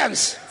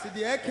experience.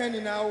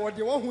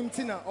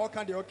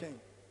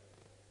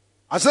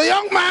 As a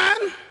young man,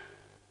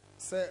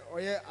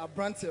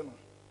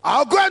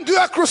 I'll go and do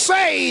a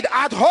crusade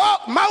at Ho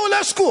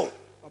Maule School.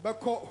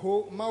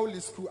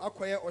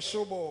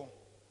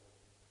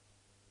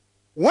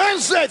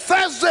 Wednesday,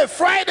 Thursday,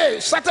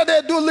 Friday,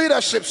 Saturday do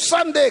leadership,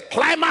 Sunday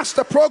climax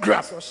the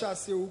program.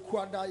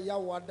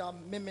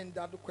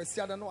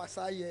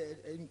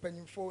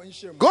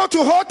 Go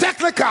to Ho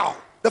Technical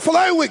the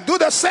following week, do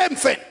the same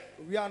thing.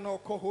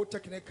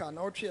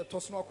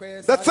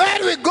 The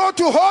third week, go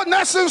to Ho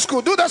Nursing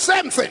School, do the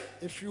same thing.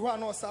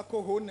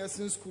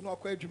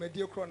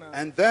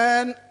 And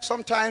then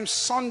sometimes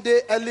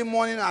Sunday early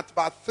morning at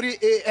about 3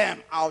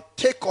 a.m. I'll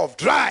take off,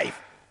 drive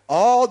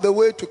all the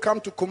way to come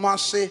to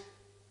Kumasi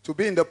to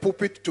be in the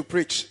pulpit to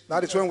preach.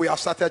 That is when we have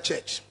started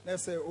church.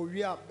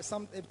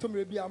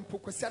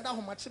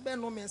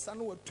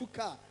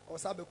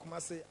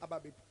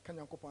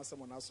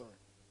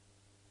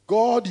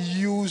 God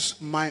used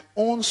my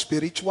own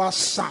spiritual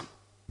son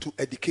to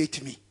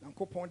educate me.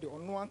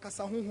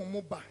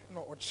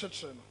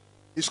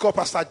 He's called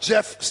Pastor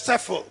Jeff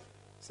Steffel.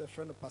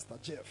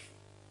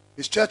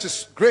 His church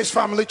is Grace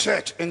Family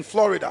Church in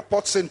Florida,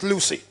 Port St.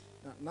 Lucie.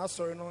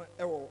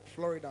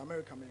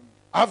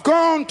 I've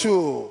gone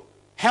to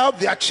help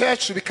their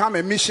church to become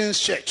a missions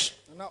church.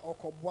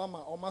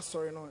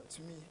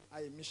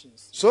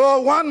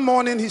 So one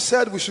morning he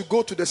said we should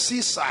go to the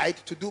seaside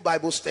to do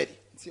Bible study.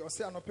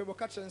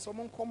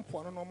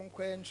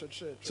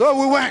 So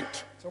we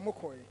went. So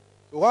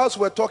whilst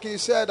we were talking, he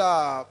said,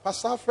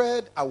 Pastor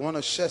Alfred, I want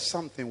to share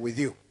something with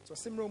you. He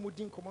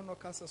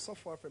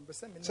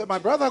said, my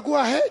brother, go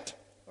ahead.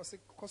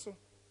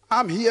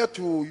 I'm here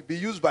to be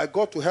used by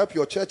God to help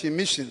your church in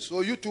missions.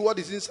 So you too, what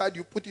is inside,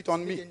 you put it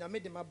on me.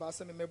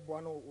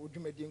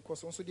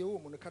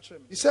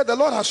 He said, the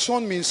Lord has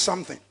shown me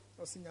something.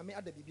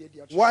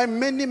 Why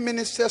many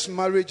ministers'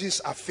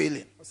 marriages are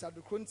failing.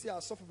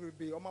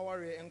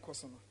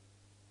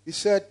 He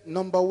said,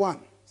 number one,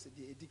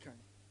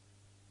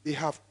 they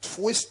have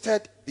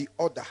twisted the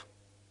order.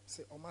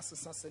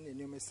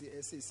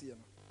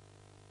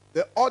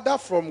 The order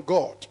from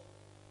God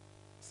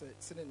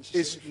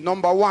is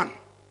number one,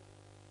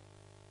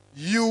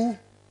 you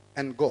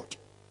and God.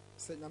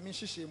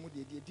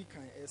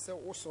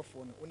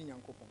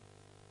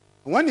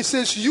 When he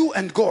says you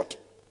and God,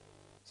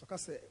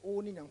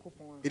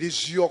 it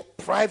is your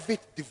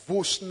private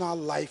devotional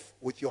life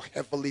with your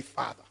heavenly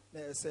Father.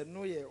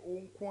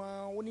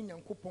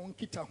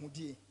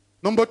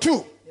 Number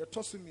two,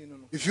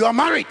 if you are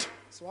married,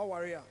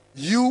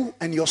 you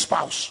and your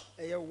spouse.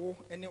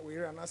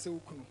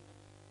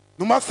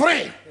 Number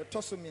three,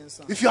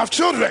 if you have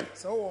children,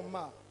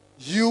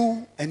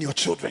 you and your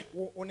children.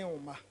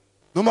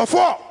 Number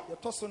four,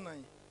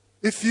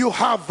 if you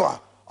have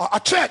a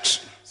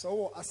church,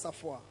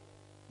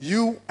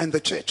 you and the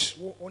church.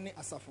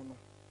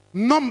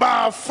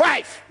 Number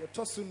five,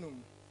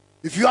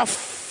 if you have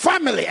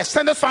family,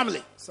 extended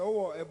family,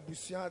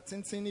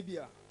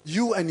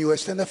 you and your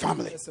extended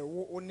family.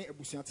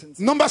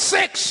 Number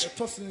six,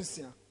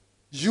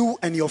 you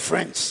and your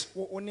friends.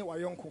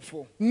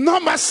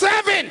 Number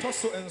seven,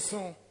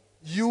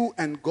 you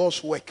and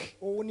God's work.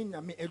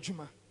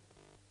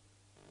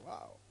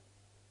 Wow.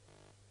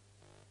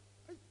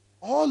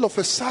 All of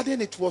a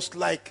sudden it was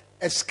like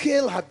a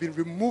scale had been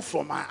removed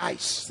from my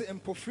eyes.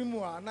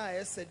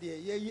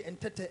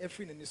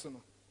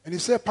 And he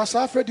said, Pastor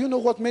Alfred, do you know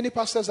what many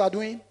pastors are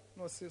doing?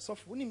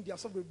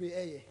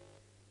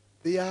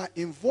 They are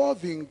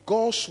involved in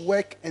God's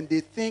work and they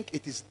think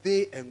it is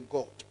they and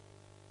God.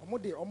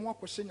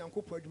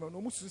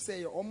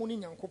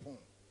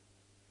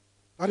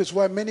 That is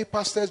why many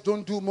pastors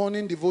don't do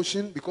morning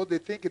devotion, because they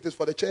think it is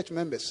for the church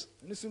members.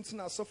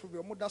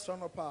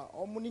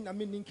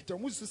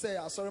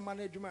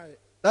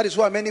 That is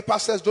why many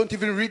pastors don't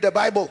even read the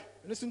Bible.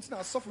 They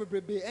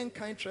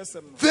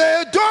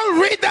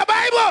don't read the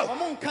Bible.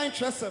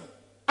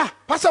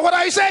 Pastor, what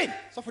are you saying?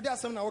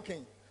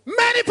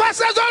 Many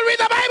pastors don't read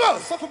the Bible.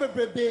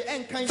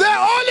 They're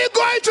only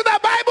going to the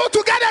Bible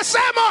to get a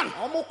sermon.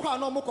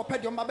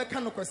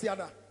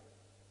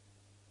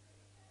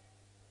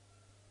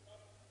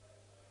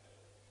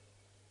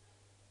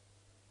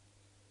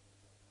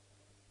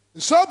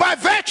 So by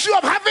virtue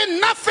of having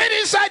nothing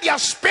inside your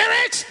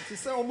spirit,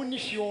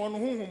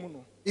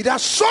 it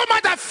has so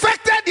much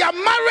affected their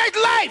married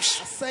lives.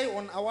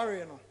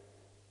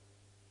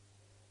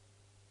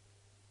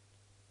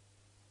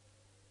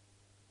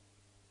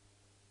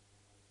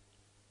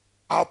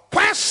 A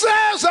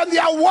person ministers and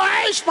their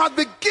wives must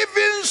be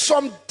given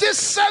some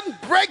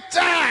decent break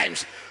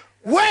times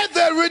where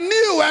they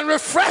renew and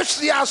refresh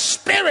their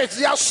spirits,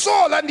 their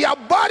soul, and their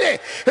body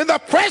in the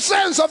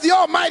presence of the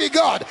Almighty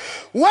God.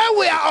 When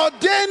we are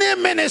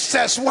ordaining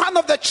ministers, one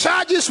of the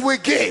charges we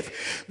give,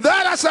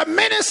 that as a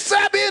minister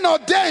being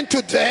ordained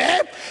today,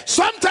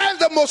 sometimes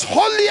the most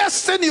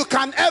holiest thing you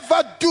can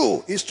ever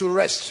do is to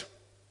rest.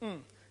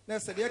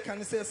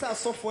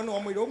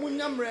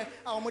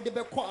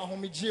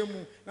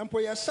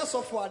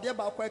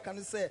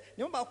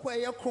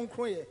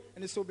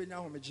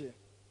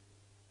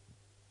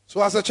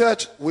 So as a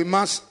church, we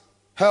must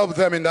help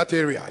them in that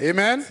area.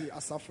 Amen.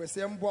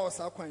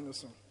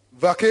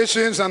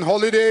 Vacations and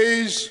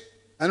holidays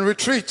and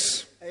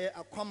retreats.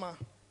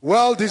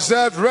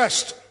 Well-deserved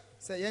rest.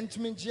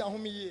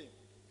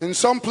 In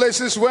some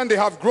places, when they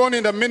have grown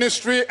in the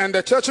ministry and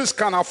the churches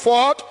can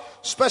afford,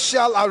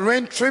 special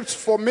arranged trips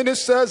for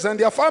ministers and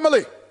their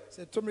family.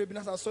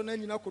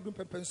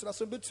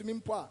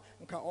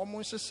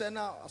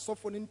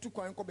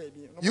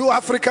 You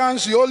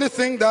Africans, you only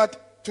think that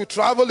to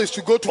travel is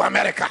to go to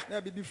America.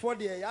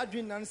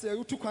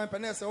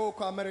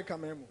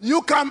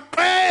 You can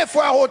pay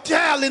for a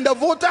hotel in the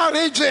Volta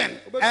region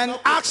and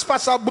ask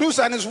Pastor Bruce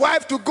and his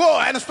wife to go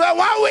and spend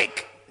 1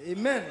 week.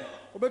 Amen.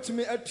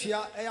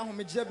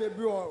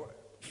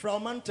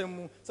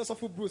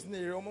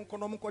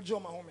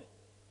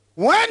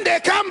 When they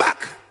come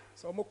back,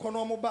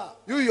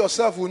 you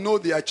yourself will know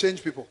they are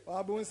changed people.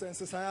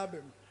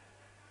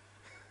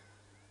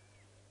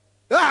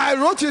 I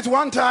wrote it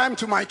one time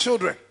to my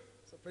children.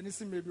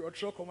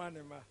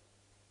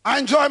 I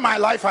enjoy my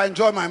life, I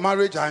enjoy my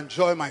marriage, I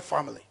enjoy my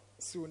family.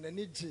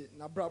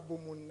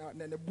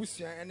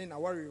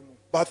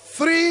 But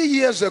 3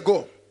 years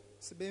ago,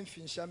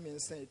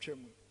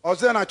 I was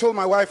there and I told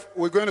my wife,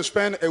 we're going to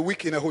spend a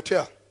week in a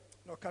hotel.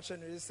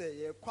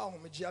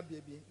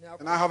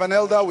 And I have an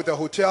elder with a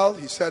hotel.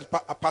 He said,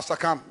 Pastor,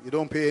 come, you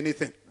don't pay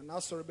anything.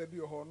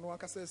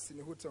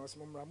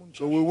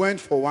 So we went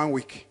for 1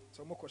 week.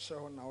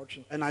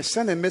 And I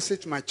sent a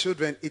message to my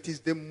children. It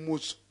is the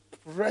most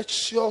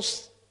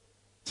precious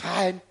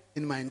time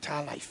in my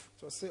entire life.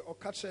 The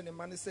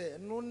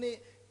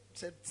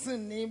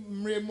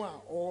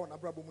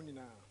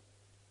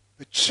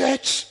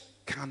church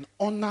can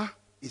honor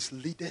its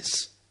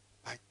leaders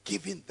by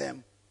giving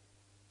them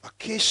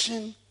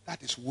vacation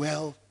that is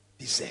well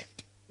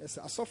deserved. You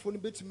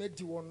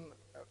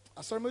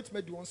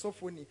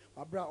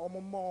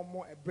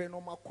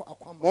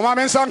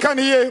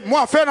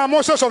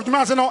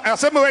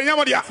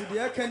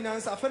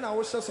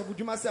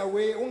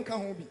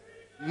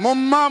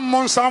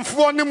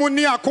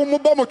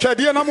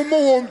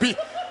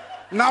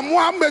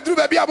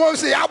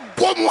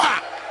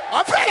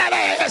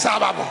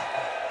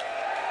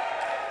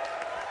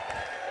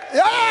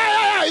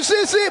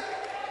see,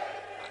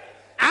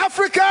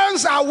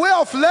 Africans, our way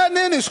of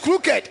learning is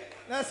crooked.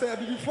 Because I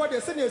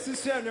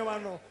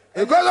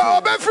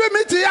free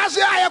me to ask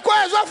you, I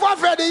acquire for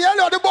Fred the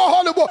yellow the ball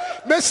hollow.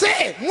 Me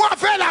say, more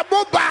fella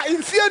boba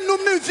in fear no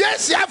me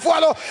yes, ya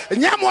follow.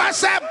 Nyamwa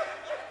sab.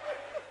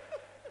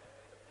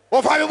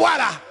 Oh,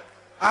 Fabiwala.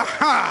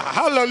 Aha,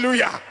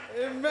 hallelujah.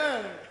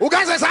 Amen.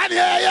 Ugaza sani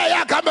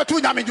ya kamba tu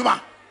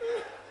nyamijuma.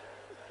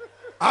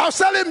 I was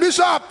telling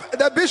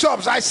the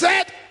bishops, I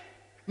said,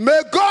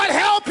 may God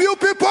help you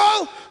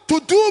people to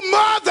do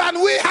more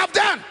than we have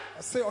done.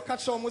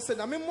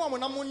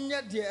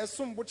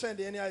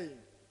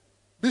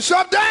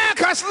 Bishop Dag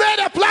has laid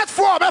a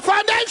platform, a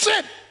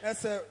foundation.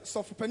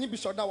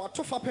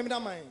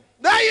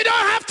 Now you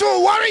don't have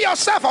to worry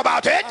yourself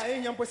about it.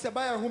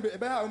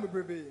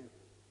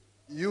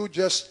 You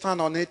just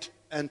stand on it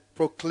and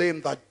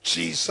proclaim that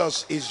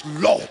Jesus is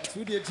Lord.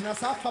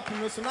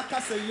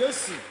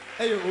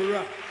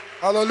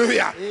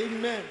 Hallelujah.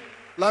 Amen.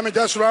 Let me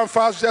just run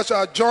fast, just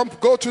jump,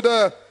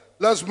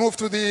 let's move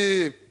to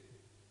the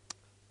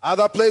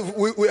other place,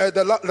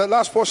 the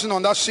last portion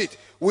on that sheet.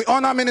 We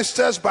honor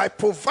ministers by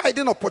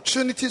providing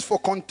opportunities for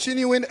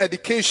continuing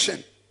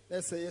education.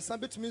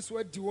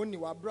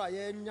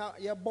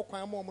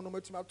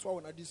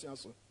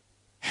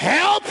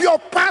 Help your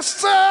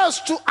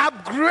pastors to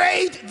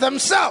upgrade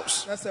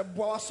themselves,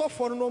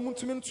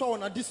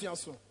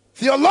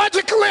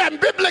 theologically and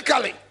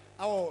biblically.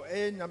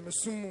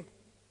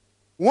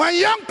 When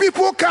young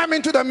people come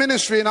into the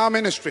ministry, in our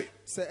ministry,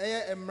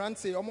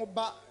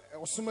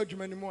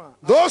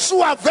 those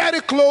who are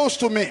very close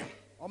to me,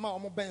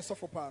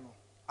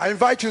 I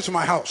invite you to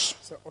my house.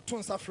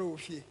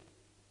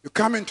 You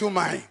come into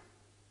my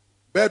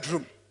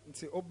bedroom,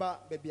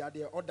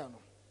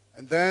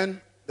 and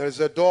then there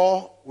is a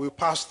door we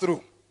pass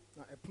through,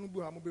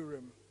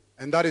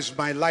 and that is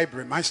my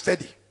library, my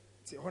study.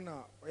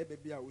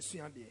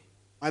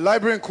 My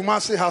library in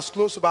Kumasi has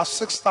close to about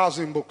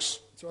 6,000 books.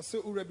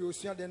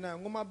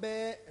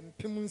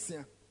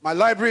 My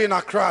library in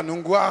Accra,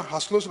 Nungua,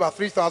 has close to about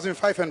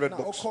 3,500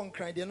 books.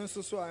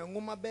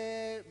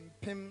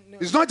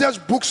 It's not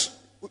just books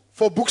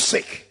for books'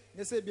 sake.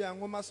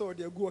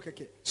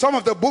 Some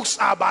of the books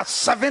are about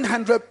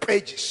 700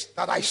 pages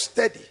that I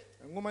study.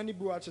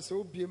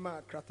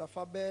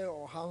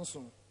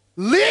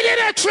 Leading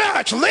a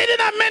church, leading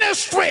a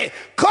ministry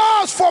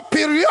calls for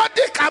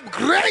periodic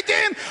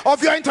upgrading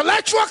of your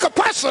intellectual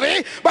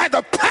capacity by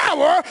the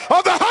power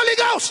of the Holy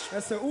Ghost.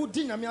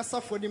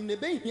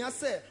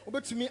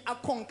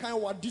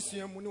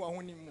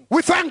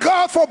 We thank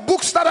God for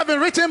books that have been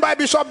written by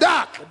Bishop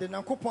Dark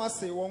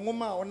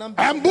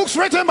and books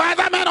written by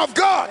other men of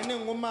God.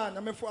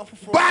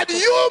 But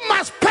you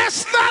must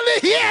personally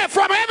hear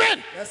from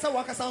heaven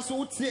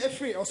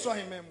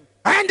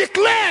and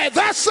declare,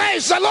 thus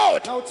says the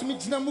Lord, in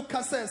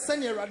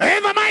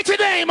the mighty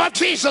name of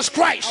Jesus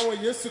Christ.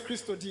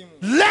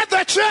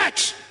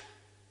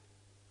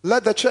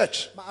 Let the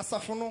church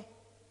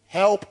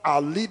help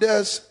our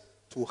leaders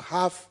to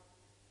have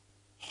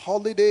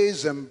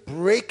holidays and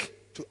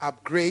break to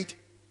upgrade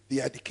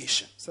the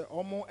education.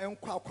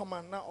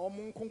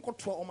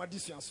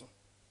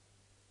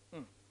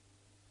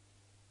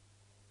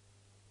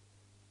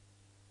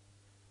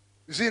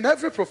 You see, in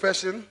every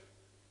profession,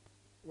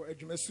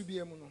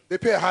 they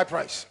pay a high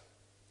price.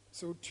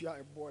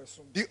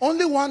 The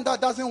only one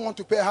that doesn't want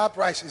to pay a high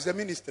price is the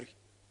ministry.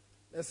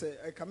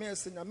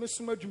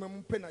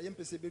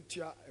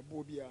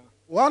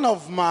 One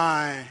of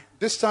my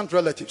distant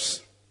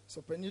relatives,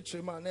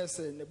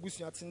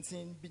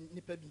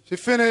 she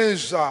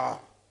finished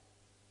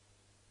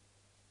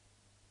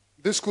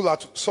this school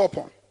at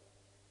Saltpond,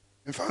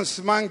 in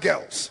Fancyman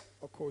Girls.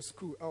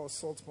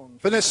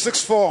 Finished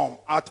sixth form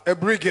at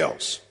Ebri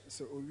Girls.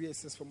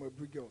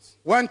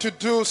 Went to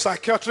do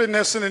psychiatric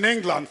nursing in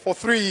England for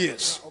 3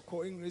 years.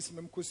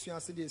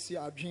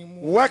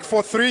 Worked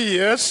for 3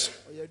 years.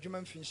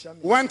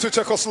 Went to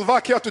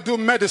Czechoslovakia to do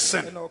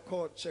medicine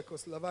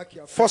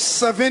for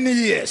 7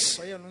 years.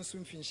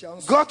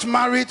 Got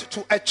married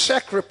to a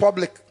Czech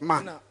Republic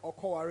man.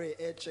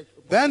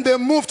 Then they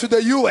moved to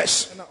the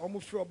US.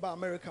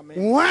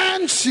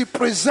 When she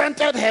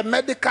presented her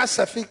medical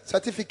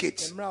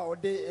certificate,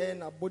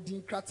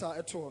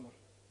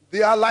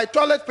 they are like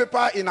toilet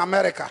paper in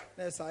America.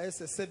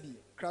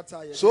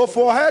 So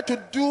for her to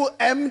do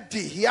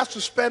MD, he has to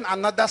spend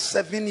another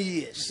 7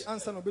 years.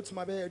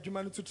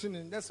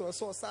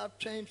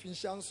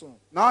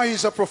 Now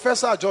he's a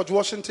professor at George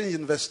Washington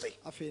University.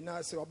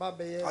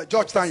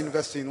 Georgetown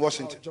University in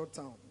Washington.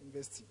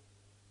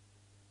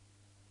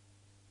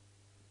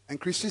 And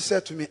Christy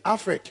said to me,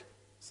 Alfred,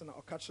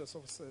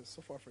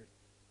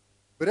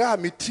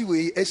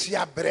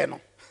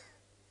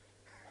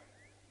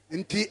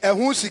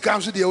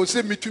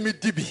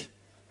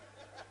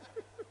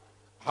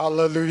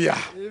 hallelujah.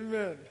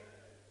 Amen.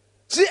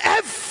 See,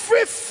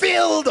 every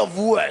field of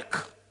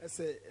work,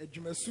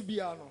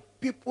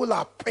 people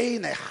are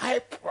paying a high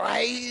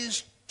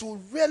price to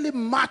really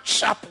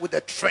match up with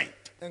the trend.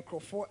 But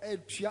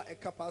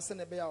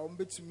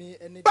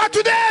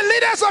today,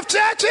 leaders of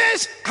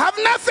churches have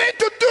nothing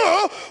to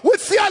do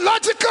with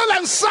theological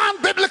and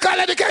sound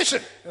biblical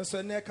education.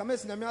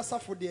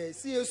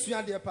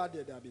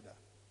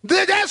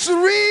 They just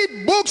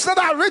read books that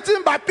are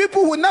written by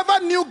people who never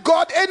knew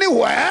God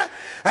anywhere,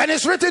 and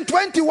it's written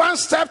 21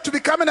 steps to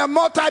becoming a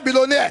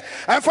multi-billionaire.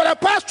 And for the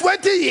past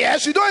 20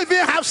 years, you don't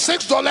even have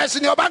 $6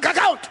 in your bank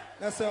account.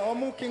 Men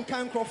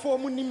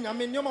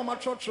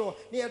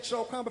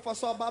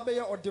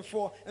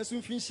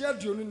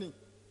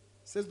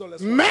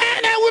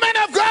and women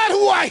of God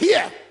who are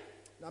here,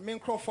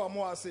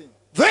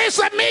 there is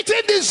a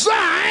meeting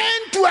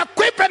designed to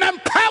equip and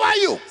empower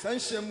you.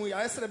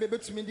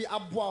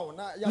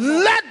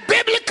 Let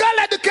biblical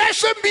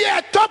education be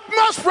a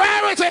topmost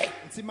priority.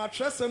 In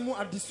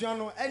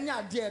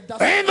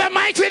the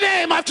mighty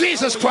name of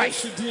Jesus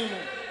Christ.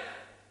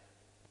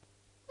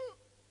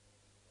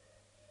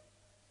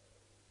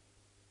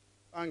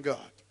 Thank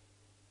God.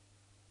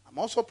 I'm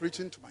also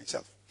preaching to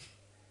myself.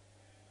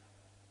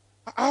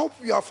 I hope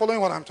you are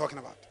following what I'm talking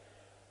about.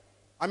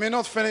 I may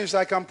not finish,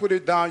 I can put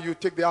it down. You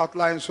take the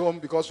outlines home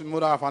because we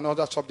might have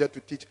another subject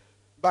to teach.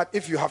 But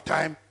if you have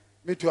time,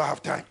 me too, I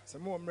have time.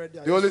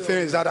 The only thing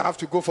is that I have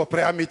to go for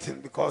prayer meeting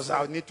because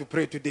I need to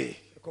pray today.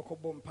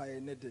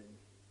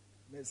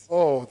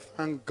 Oh,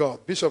 thank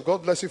God. Bishop,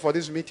 God bless you for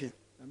this meeting.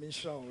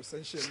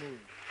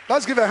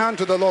 Let's give a hand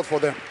to the Lord for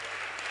them.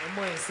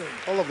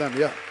 All of them,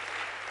 yeah.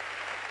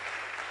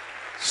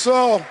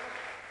 So,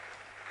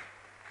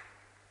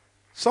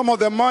 some of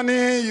the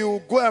money,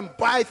 you go and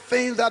buy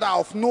things that are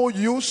of no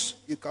use.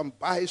 You can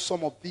buy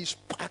some of these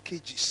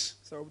packages.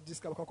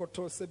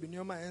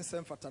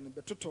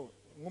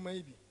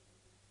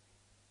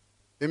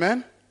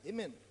 Amen?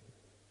 Amen.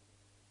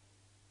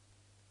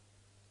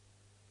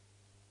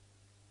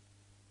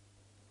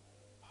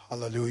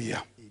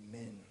 Hallelujah.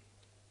 Amen.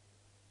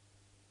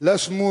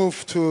 Let's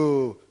move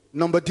to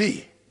number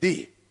D.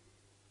 D.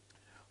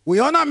 We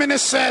honor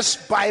ministers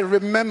by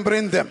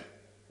remembering them.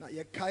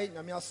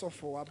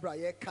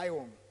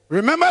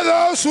 Remember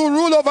those who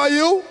rule over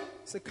you.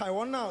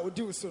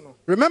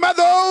 Remember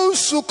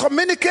those who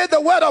communicate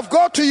the word of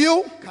God to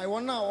you.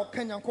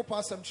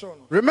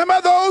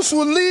 Remember those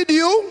who lead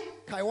you.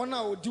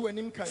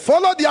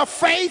 Follow their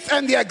faith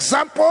and their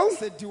example.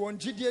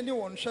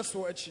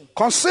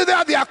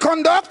 Consider their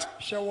conduct.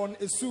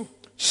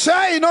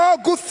 Share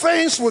good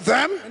things with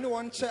them.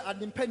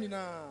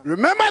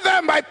 Remember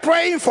them by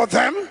praying for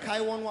them.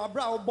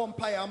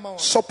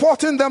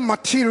 Supporting them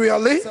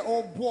materially.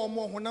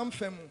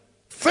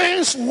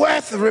 Things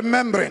worth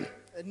remembering.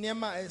 We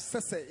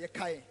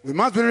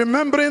must be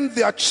remembering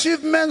the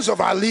achievements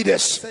of our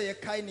leaders.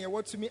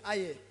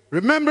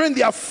 Remembering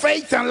their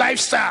faith and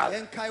lifestyle.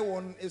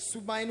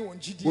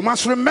 We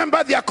must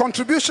remember their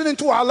contribution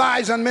into our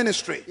lives and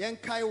ministry.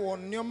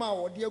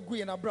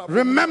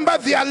 Remember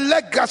their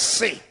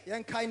legacy.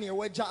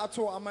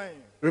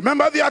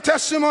 Remember their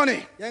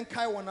testimony.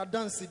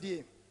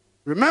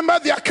 Remember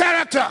their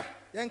character.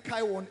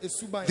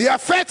 Their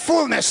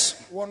faithfulness.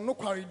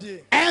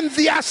 And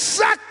their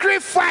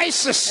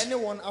sacrifices.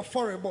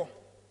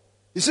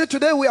 You see,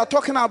 today we are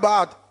talking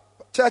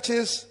about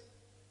churches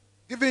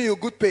giving you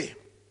good pay.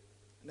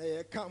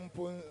 I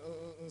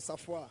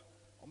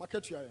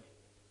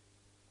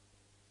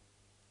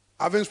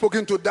haven't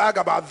spoken to Doug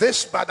about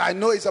this, but I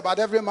know it's about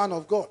every man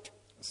of God.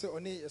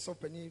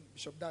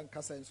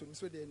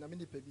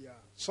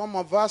 Some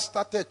of us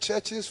started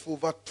churches for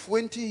over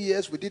 20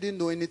 years. We didn't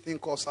know anything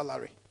called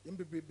salary.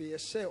 We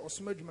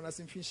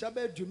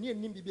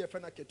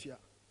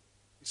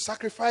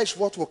sacrifice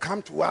what will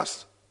come to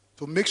us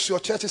to make sure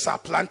churches are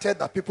planted,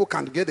 that people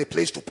can get a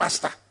place to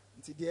pastor.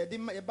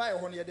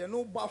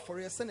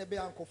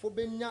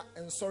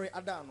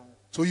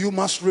 So you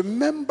must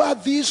remember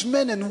these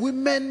men and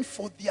women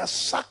for their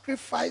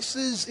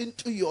sacrifices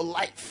into your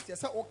life.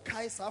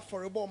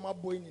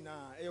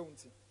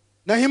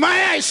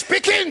 Nehemiah is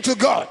speaking to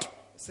God.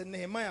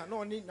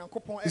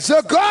 He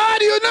said,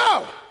 God, you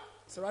know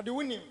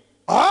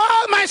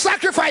all my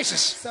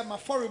sacrifices.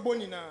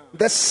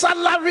 The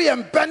salary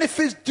and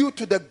benefits due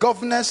to the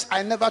governors,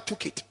 I never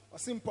took it.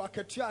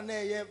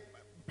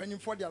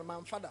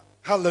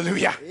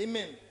 Hallelujah.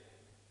 Amen.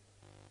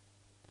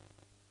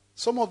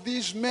 Some of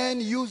these men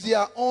use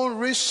their own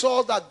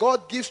resource that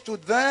God gives to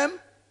them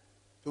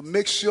to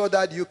make sure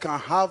that you can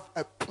have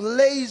a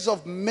place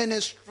of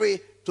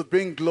ministry to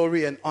bring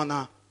glory and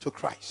honor to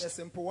Christ.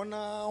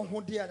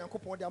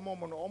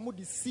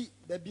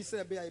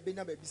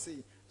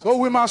 So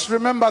we must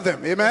remember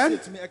them. Amen.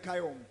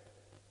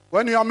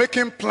 When you are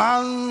making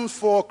plans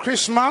for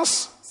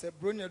Christmas,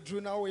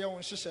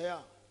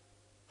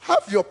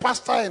 have your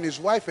pastor and his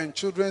wife and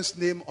children's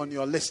name on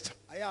your list.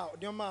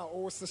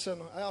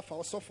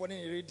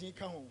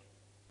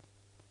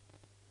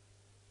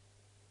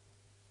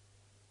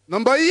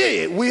 Number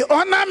E, we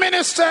honor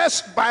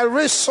ministers by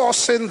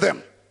resourcing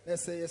them.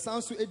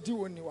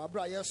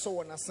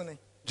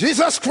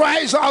 Jesus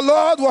Christ our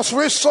Lord was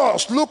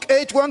resourced. Luke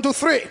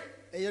 8:1-3.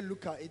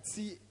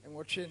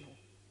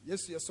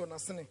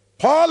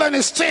 Paul and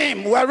his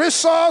team were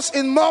resourced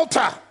in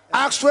Malta.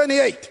 Acts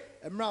 28.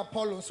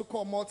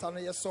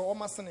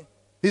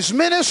 His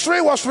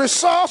ministry was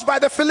resourced by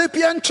the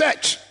Philippian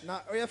church.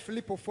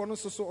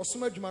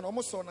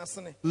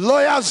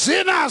 Lawyer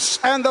Zenas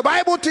and the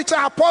Bible teacher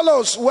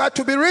Apollos were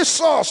to be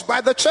resourced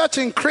by the church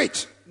in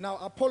Crete.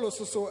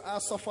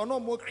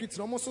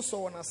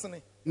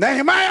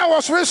 Nehemiah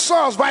was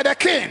resourced by the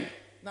king.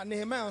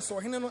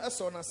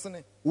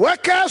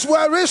 Workers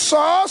were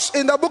resourced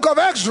in the book of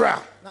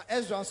Ezra.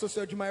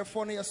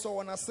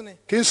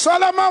 King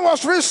Solomon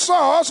was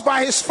resourced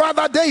by his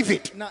father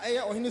David.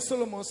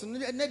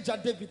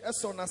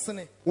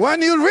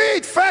 When you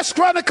read 1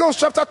 Chronicles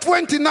chapter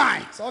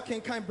 29,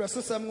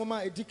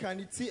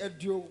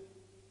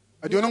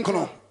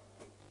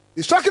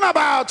 he's talking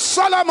about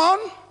Solomon.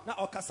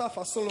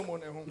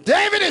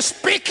 David is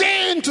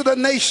speaking to the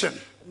nation.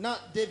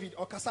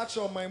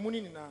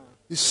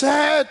 He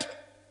said,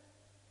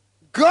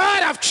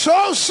 God have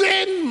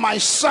chosen my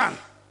son,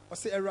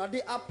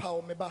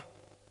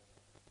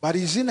 but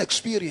he's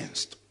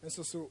inexperienced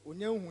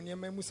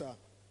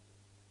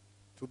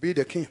to be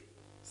the king.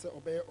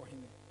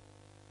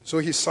 So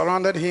he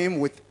surrounded him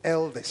with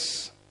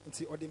elders.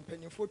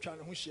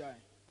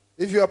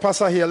 If you're a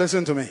pastor here,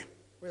 listen to me.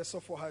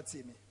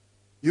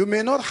 You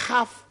may not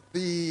have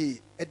the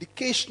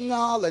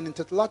educational and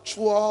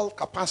intellectual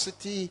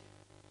capacity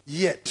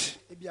yet.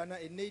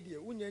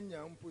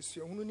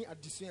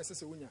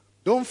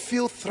 Don't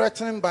feel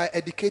threatened by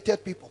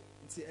educated people.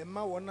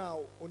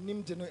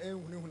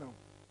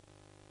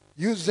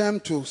 Use them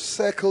to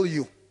circle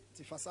you,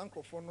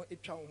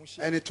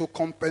 and it will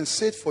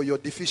compensate for your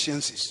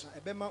deficiencies.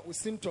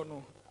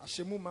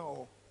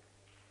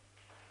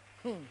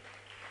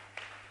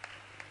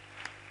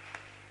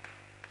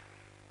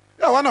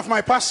 Yeah, one of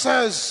my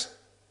pastors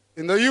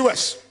in the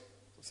US,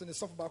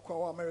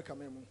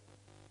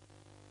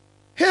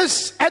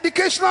 his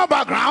educational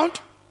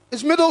background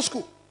is middle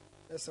school.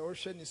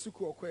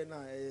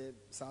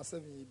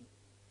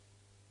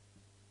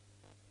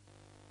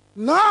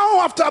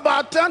 Now, after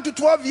about 10 to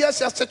 12 years,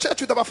 he has a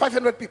church with about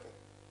 500 people.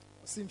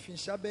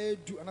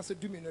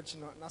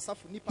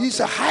 He's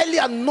a highly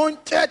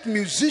anointed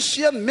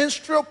musician,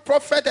 minstrel,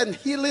 prophet, and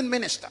healing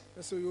minister.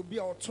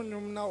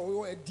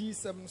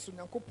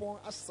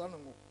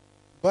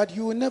 But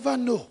you will never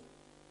know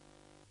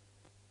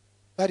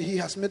that he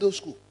has middle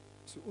school.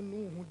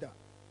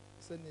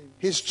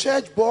 His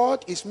church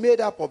board is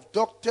made up of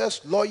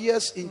doctors,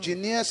 lawyers,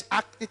 engineers,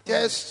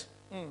 architects.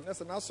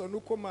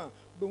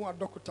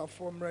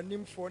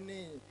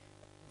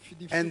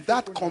 And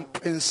that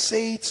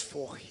compensates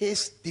for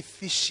his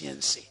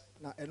deficiency.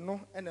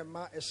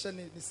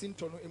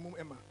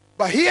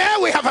 But here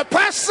we have a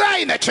pastor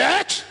in the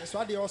church.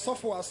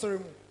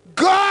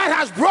 God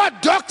has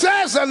brought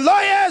doctors and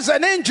lawyers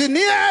and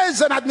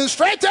engineers and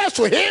administrators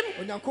to him.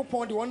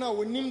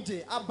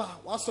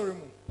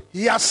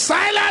 He has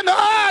silenced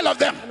all of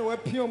them.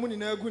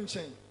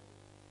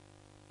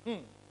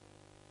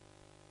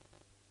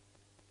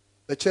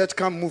 The church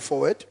can't move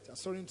forward.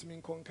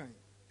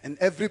 And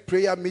every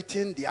prayer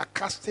meeting, they are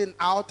casting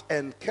out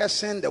and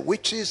cursing the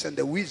witches and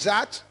the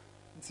wizards.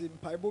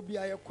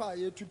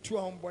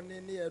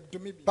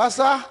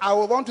 Pastor, I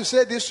want to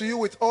say this to you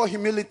with all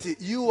humility.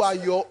 You are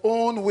your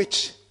own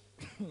witch.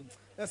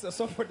 God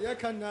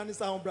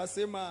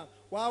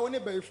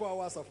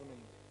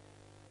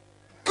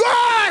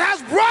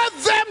has brought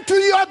them to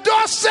your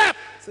doorstep.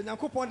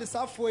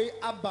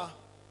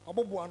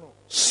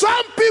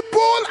 Some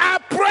people are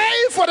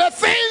praying for the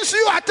things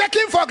you are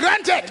taking for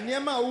granted.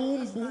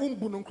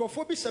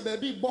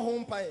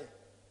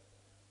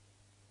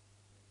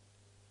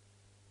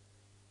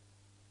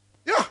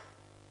 Yeah.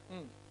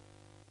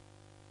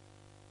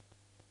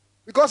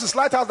 Because it's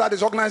Lighthouse that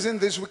is organizing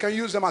this, we can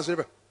use them as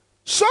a...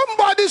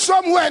 Somebody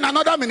somewhere in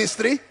another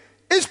ministry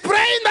is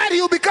praying that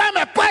he'll become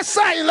a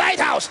pastor in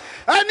Lighthouse.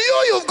 And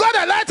you've got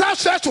a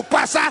Lighthouse church to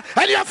pastor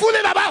and you're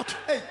fooling about.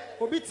 Hey.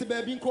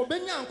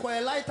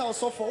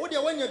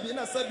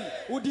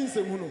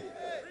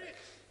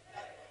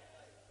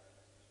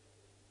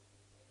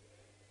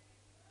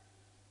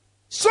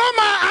 Some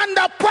are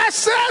under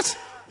pastors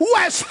who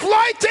are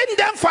exploiting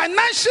them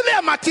financially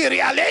and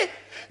materially.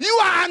 You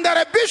are under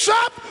a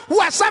bishop who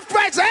has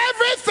sacrificed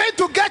everything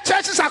to get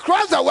churches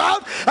across the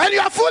world, and you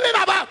are fooling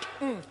about.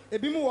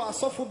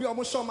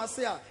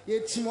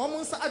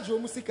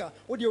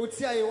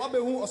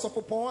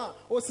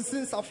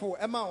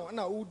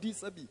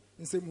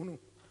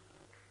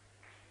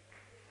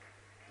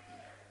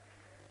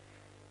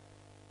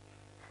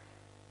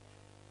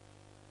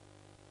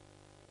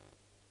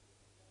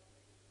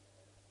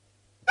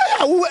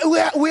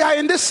 Yeah, we are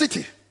in this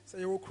city.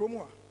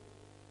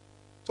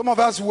 Some of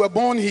us were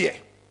born here.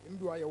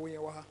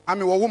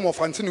 I'm a woman of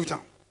Fantinu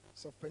town.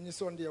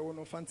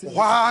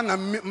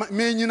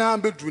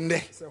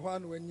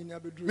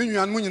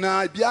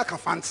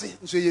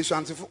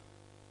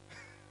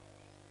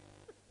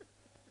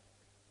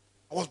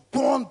 I was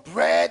born,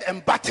 bred,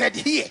 and battered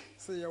here.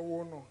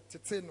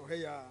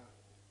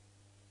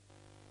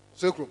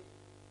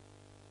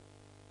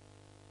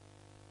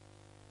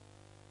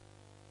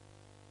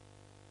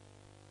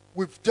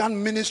 We've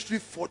done ministry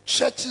for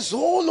churches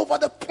all over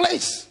the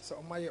place.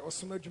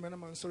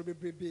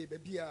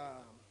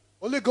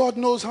 Only God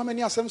knows how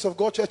many Assemblies of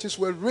God churches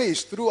were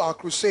raised through our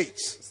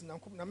crusades.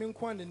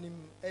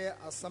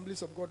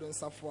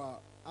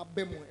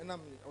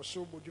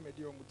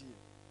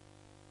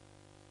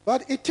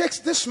 But it takes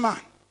this man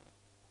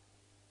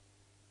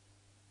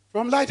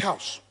from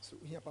Lighthouse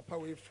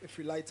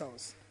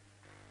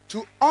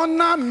to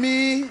honor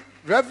me,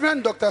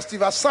 Reverend Dr.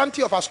 Steve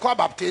Asante of Asqua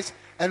Baptist,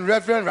 and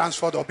Reverend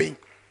Ransford Obing.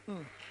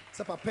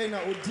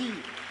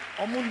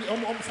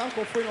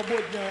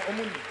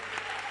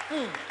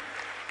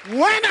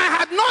 When I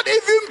had not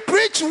even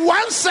preached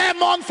one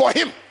sermon for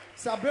him.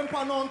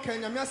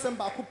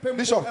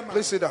 Bishop,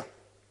 please sit down.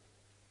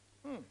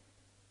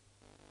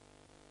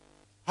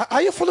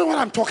 Are you following what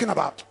I'm talking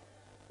about?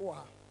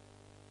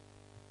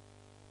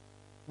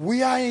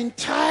 We are in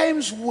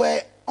times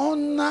where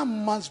honor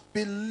must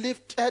be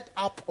lifted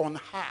up on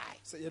high.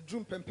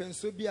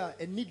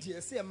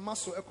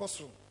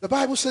 The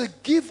Bible says,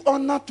 give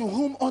honor to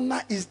whom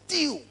honor is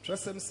due.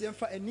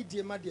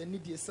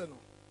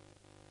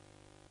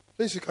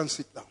 Please, you can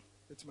sit down.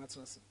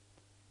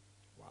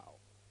 Wow.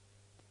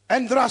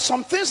 And there are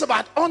some things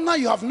about honor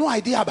you have no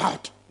idea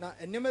about.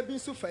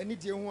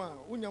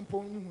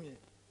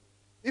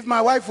 If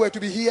my wife were to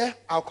be here,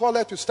 I'll call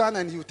her to stand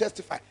and he will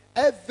testify.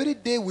 Every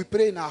day we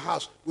pray in our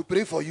house, we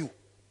pray for you.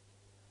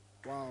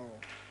 Wow.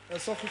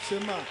 As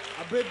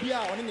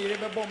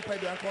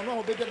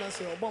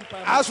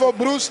for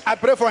Bruce, I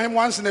pray for him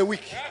once in a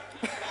week.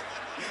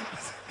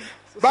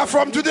 But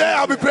from today,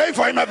 I'll be praying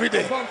for him every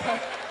day.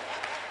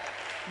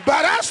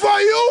 But as for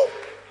you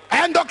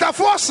and Dr.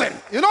 Forsen,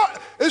 you know,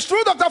 it's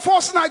true, Dr.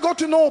 Forsen, I got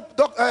to know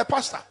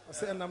Pastor.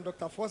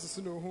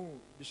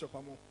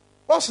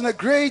 Forsen, a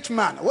great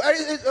man.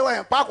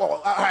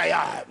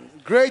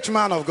 Great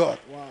man of God.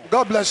 Wow.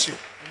 God bless you.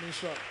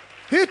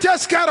 He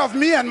takes care of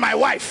me and my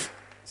wife.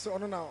 So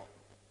now.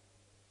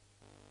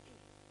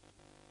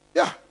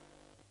 Yeah.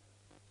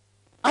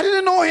 I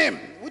didn't know him.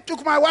 We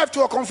took my wife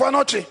to a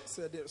Konfanochi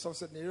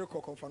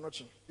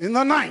in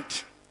the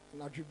night.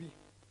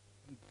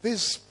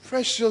 This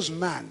precious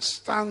man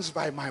stands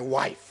by my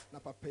wife,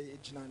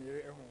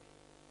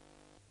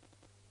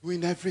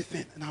 doing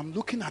everything, and I'm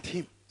looking at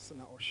him.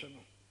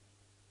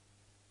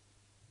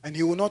 And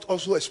he will not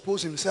also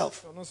expose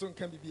himself.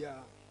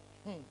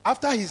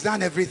 After he's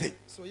done everything.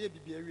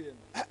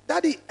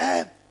 Daddy,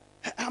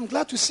 I'm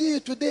glad to see you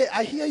today.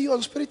 I hear you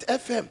on Spirit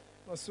FM.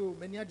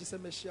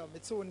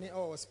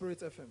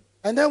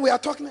 And then we are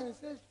talking and he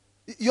says,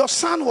 your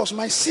son was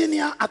my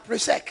senior at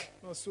Presec.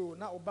 I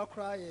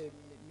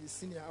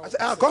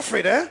said,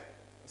 Godfrey, eh? I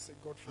said,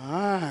 Godfrey.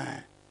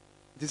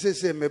 This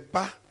is a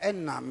meba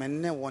enna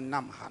menne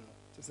wonam hano.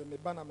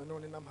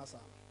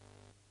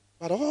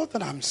 But all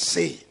that I'm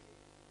saying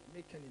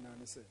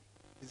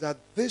is that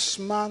this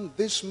man,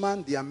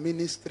 their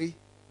ministry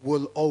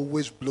will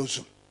always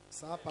blossom.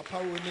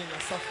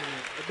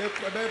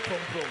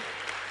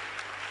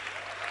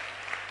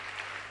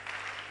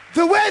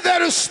 The way they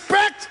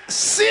respect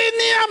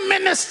senior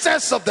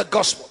ministers of the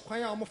gospel.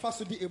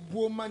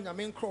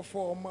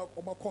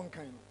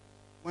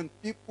 When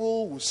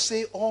people will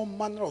say all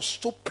manner of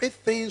stupid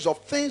things, of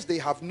things they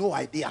have no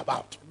idea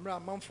about.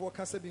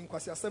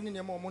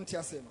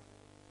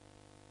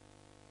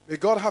 May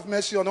God have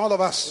mercy on all of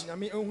us.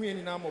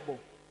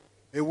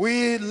 May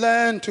we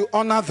learn to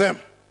honor them.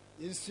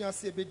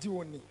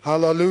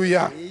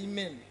 Hallelujah.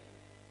 Amen.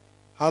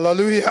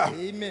 Hallelujah.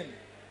 Amen.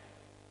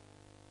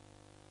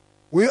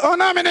 We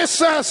honor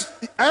ministers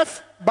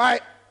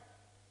by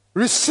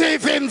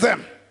receiving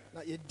them.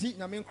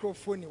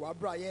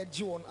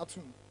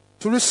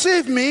 To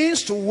receive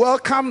means to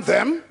welcome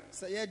them,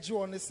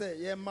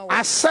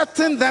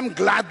 accepting them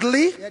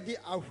gladly,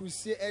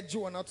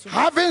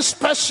 having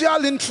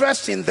special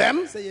interest in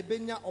them,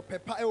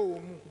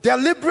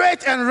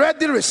 deliberate and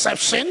ready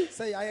reception,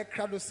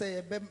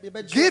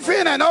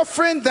 giving and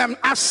offering them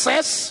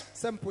access,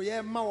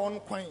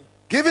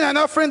 giving and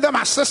offering them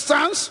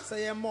assistance,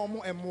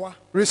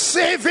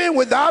 receiving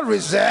without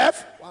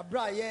reserve,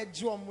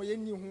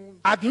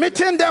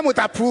 admitting them with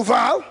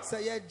approval,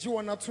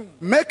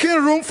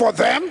 making room for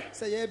them.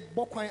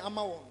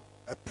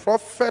 A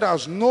prophet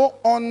has no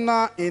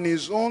honor in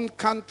his own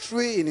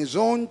country, in his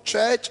own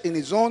church, in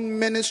his own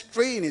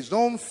ministry, in his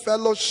own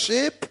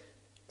fellowship,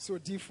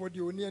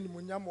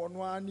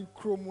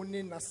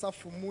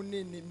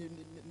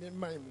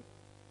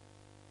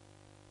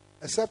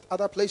 except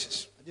other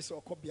places.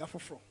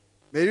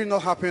 May it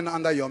not happen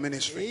under your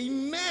ministry.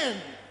 Amen.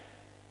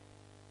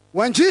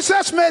 When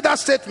Jesus made that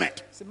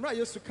statement,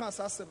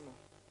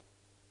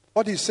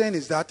 what he's saying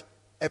is that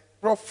a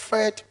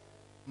prophet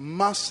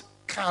must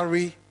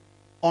carry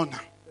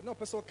honor.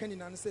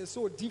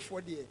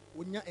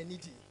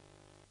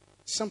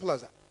 Simple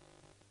as that.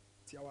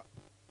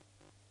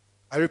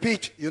 I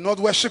repeat, you're not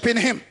worshiping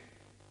him.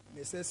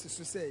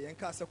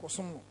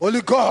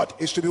 Only God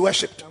is to be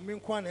worshipped.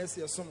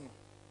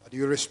 But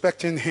you're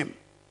respecting him.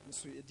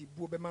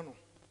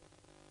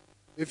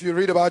 If you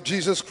read about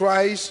Jesus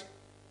Christ,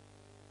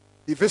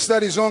 he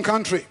visited his own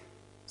country.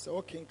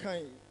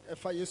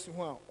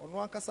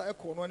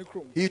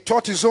 He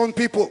taught his own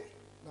people.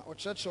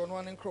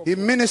 He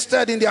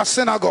ministered in their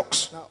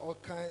synagogues.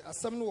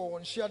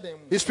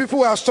 His people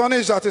were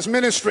astonished at his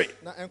ministry.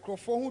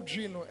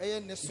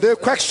 They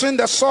questioned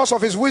the source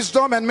of his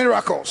wisdom and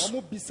miracles.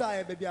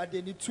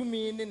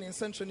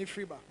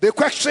 They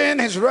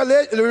questioned his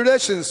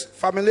relations.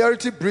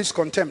 Familiarity breeds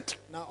contempt.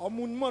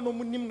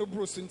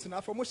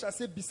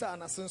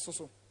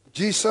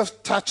 Jesus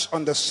touched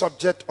on the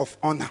subject of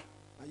honor.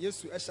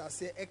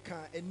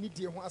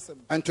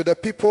 And to the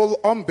people,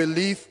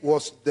 unbelief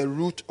was the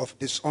root of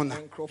dishonor.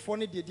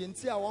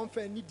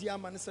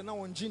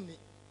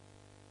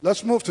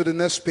 Let's move to the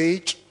next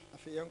page.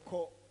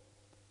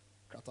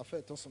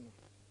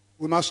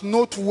 We must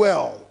note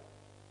well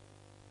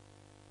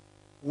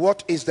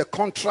what is the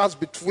contrast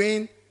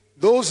between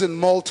those in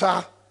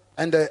Malta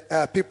and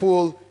the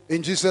people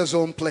in Jesus'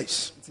 own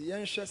place.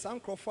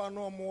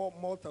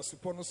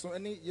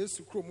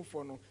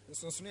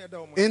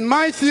 In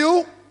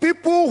Matthew,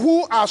 people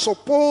who are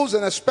supposed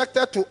and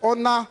expected to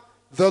honor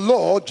the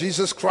Lord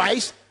Jesus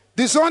Christ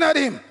dishonored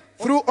him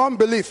through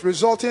unbelief,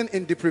 resulting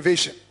in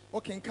deprivation.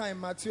 But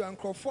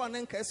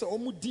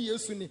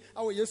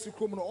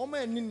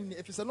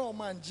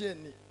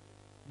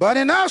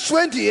in Acts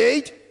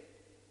 28,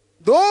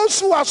 those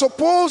who are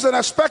supposed and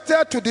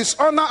expected to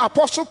dishonor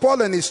Apostle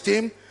Paul and his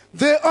team,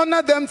 they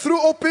honor them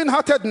through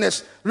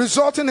open-heartedness,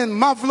 resulting in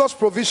marvelous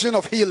provision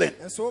of healing.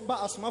 And so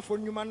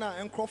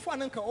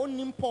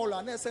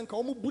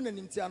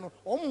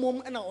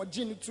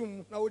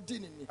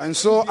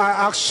I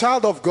ask,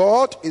 child of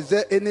God, is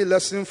there any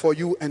lesson for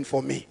you and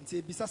for me?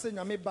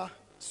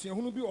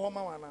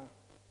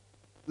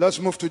 Let's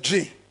move to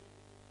G.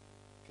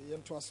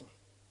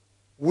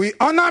 We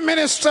honor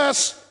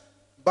ministers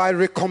by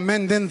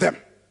recommending them.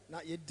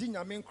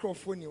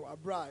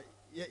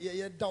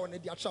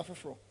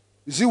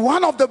 You see,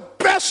 one of the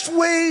best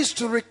ways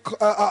to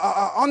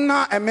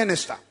honor a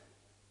minister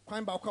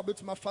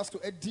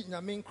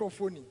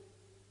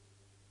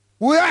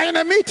We are in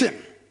a meeting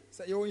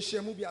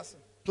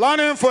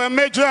planning for a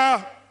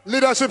major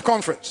leadership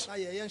conference.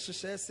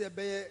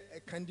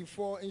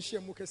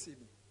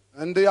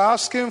 And they are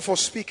asking for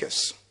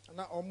speakers.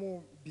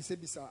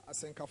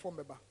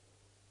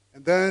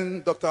 And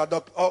then Dr.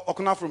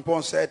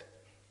 Okunafrimpong said,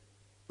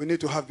 we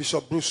need to have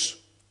Bishop Bruce.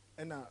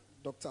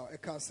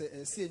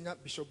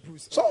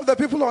 Some of the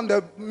people on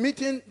the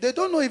meeting, they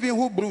don't know even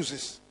who Bruce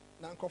is.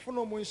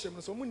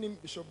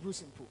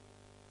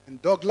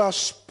 And Douglas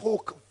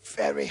spoke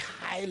very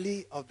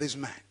highly of this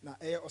man.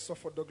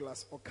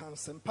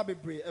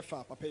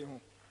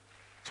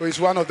 So he's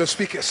one of the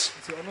speakers.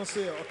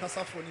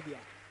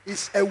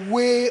 It's a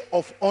way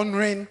of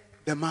honoring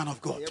the man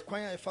of God.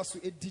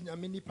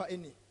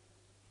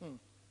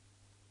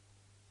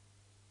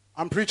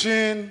 I'm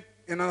preaching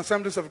in an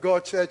Assemblies of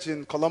God church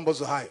in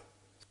Columbus, Ohio.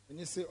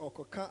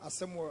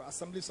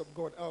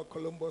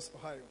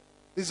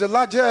 It's the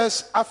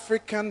largest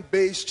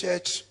African-based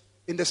church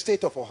in the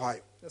state of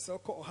Ohio.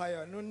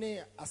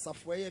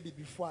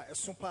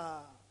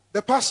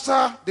 The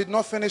pastor did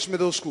not finish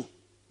middle school.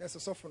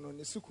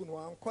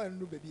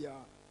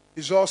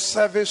 It's all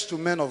service to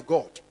men of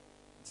God,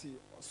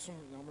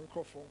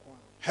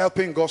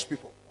 helping God's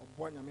people.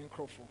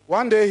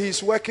 One day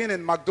he's working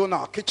in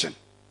McDonald's kitchen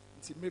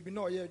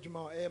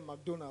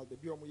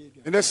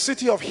in the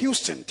city of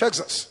Houston,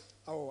 Texas.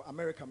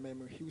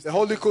 The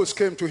Holy Ghost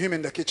came to him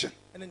in the kitchen.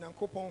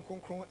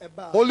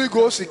 Holy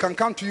Ghost, he can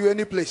come to you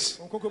any place.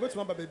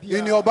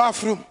 In your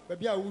bathroom,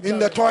 in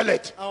the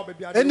toilet,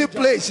 any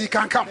place he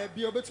can come.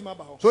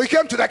 So he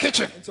came to the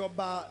kitchen.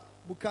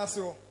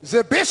 He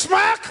said,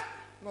 Bismarck,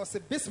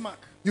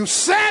 you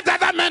said that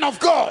the men of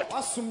God,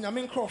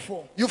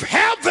 you've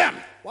helped them.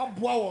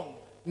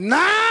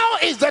 Now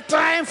is the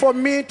time for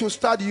me to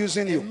start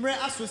using you.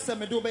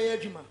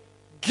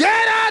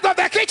 Get out of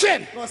the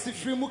kitchen.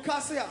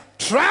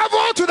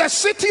 Travel to the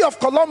city of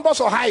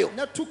Columbus, Ohio.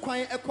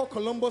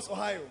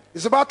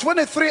 It's about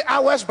 23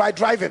 hours by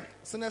driving.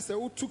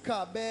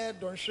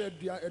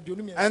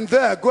 And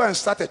there, go and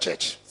start a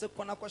church. The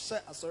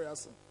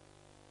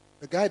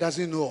guy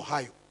doesn't know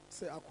Ohio.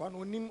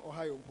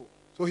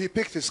 So he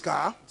picked his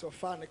car.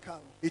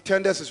 He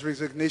tenders his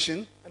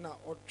resignation.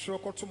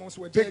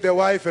 Picked the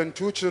wife and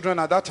 2 children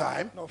at that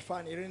time.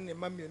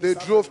 They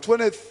drove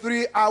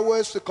 23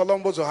 hours to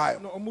Columbus, Ohio.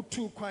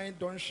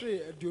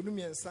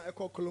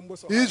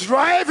 He's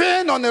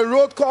driving on a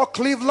road called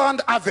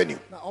Cleveland Avenue.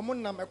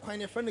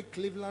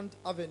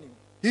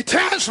 He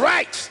turns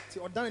right.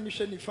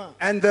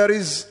 And there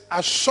is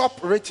a shop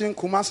written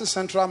Kumasi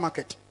Central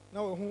Market.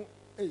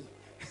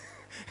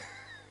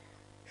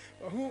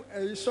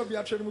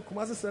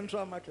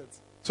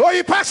 So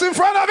he passed in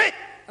front of it,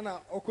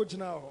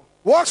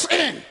 walks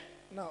in,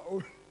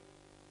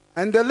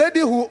 and the lady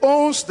who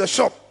owns the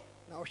shop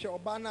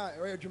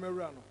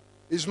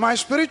is my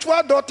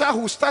spiritual daughter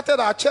who started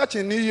our church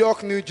in New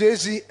York, New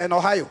Jersey, and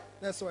Ohio.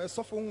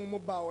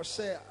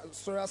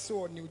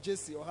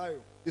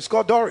 It's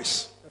called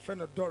Doris.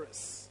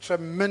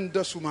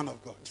 Tremendous woman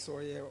of God.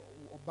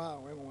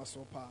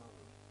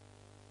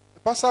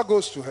 The pastor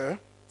goes to her.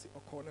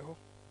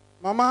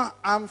 Mama,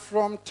 I'm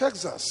from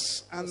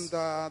Texas, and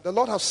the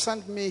Lord has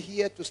sent me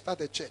here to start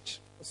a church.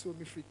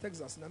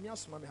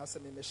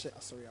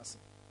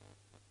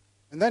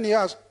 And then he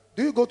asked,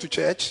 do you go to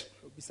church?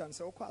 He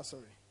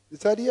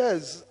said,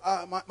 yes.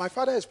 My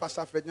father is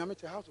Pastor Fred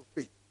Nyamiche, House of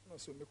Faith.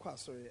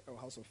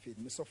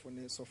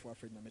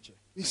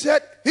 He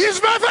said,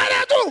 he's my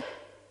father too.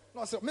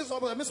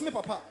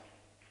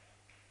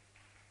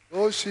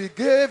 So she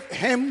gave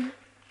him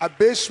a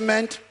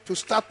basement to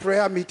start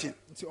prayer meeting.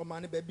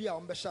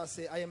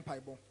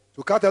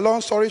 To cut a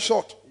long story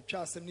short,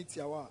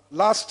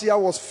 last year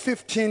was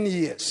 15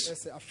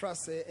 years.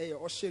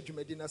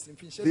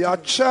 Their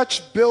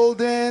church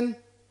building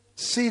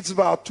seats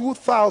about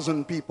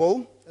 2,000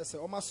 people.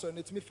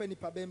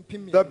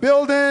 The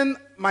building,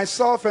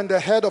 myself and the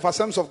head of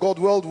Assemblies of God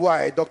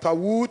Worldwide, Dr.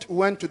 Wood,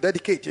 went to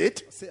dedicate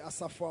it.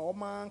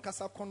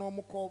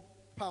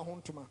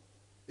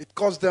 It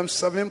cost them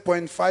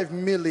 $7.5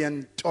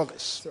 million.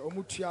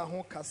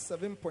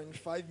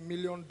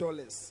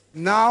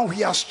 Now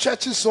he has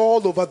churches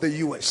all over the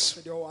U.S.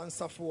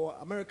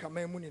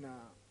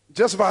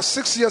 Just about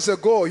 6 years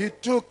ago, he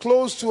took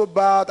close to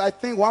about, I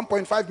think,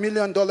 $1.5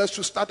 million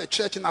to start a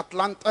church in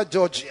Atlanta,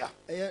 Georgia.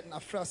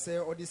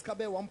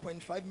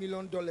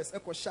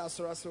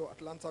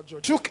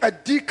 Took a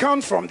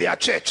deacon from their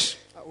church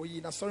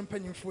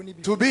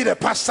to be the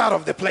pastor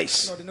of the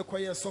place.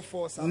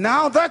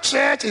 Now that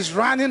church is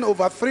running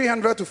over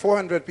 300 to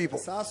 400 people.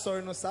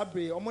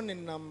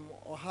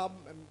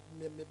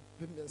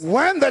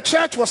 When the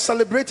church was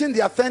celebrating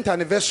their 10th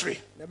anniversary,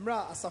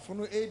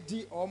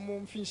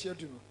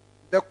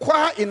 the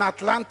choir in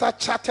Atlanta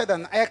chartered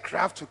an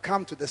aircraft to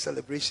come to the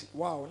celebration.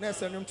 Wow.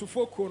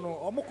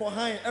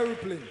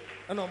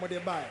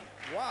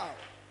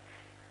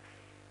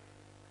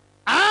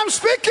 I'm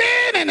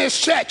speaking in his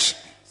church.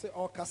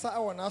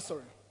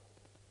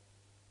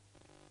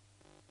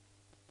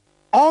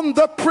 on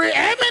the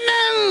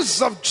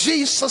preeminence of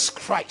Jesus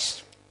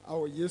Christ.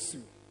 Oh, yes.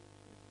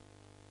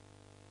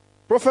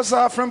 Professor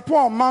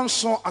Frimpong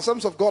Manson,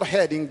 Assemblies of God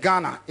head in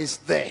Ghana, is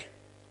there.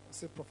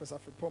 Professor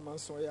Frimpong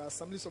Manson,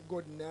 Assemblies of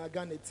God in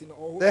Ghana.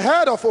 The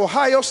head of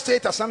Ohio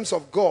State Assemblies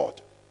of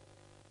God,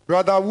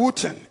 Brother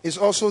Wooten, is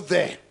also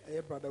there.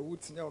 Brother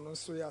Wooten,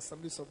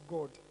 Assemblies of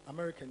God,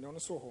 American.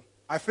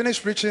 I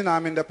finished preaching.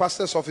 I'm in the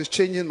pastor's office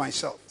changing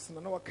myself.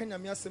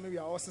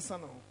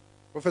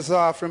 Professor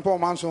Frimpong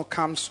Manson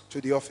comes to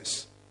the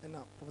office,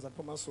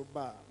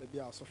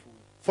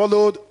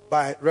 followed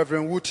by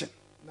Reverend Wooten.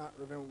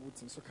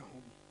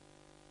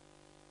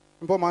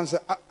 Frimpong Manson,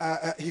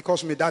 he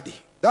calls me Daddy.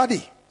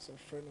 Daddy,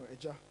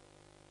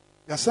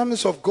 the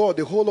Assemblies of God,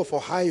 the whole of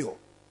Ohio,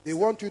 they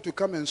want you to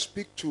come and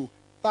speak to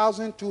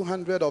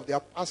 1,200 of their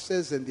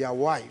pastors and their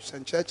wives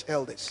and church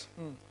elders.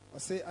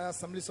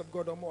 Assemblies of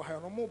God.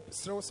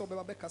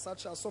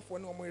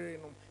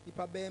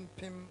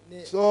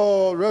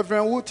 So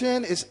Reverend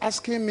Wooten is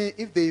asking me,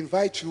 if they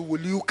invite you,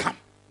 will you come?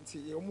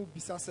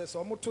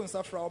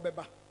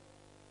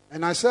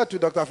 And I said to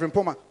Dr.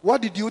 Frimpong,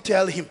 what did you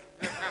tell him?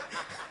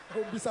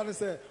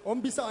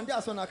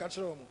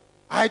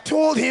 I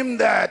told him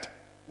that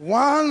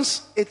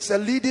once it's a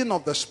leading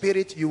of the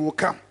Spirit, you will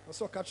come.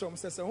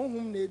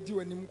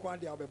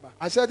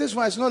 I said, this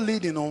one is not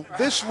leading. No.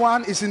 This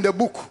one is in the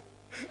book.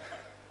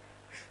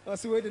 To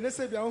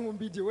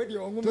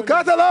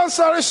cut a long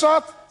story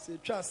short,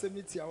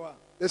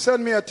 they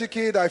sent me a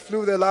ticket. I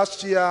flew there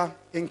last year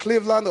in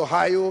Cleveland,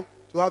 Ohio,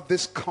 to have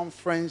this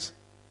conference.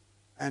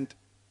 And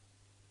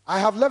I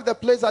have left the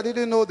place. I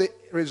didn't know the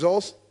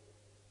results.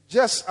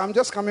 I'm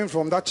just coming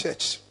from that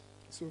church.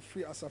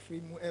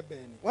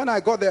 When I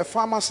got there, a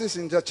pharmacist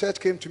in the church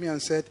came to me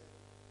and said,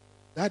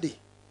 Daddy,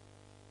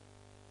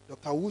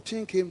 Dr.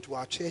 Wooten came to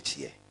our church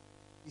here.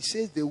 He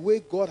says the way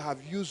God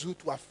have used you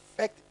to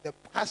affect the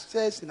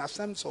pastors in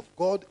Assemblies of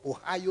God,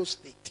 Ohio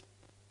State.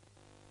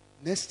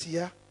 Next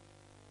year,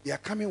 they are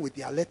coming with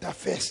their letter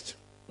first.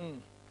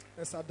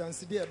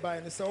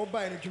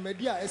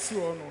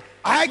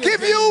 I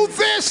give you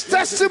this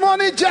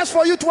testimony just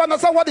for you to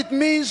understand what it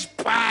means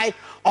by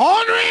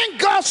honoring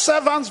God's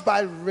servants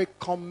by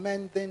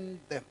recommending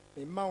them.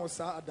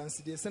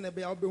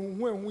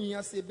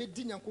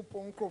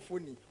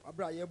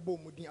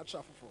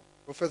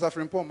 Professor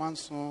Frimpong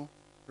Manson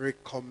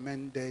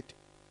recommended.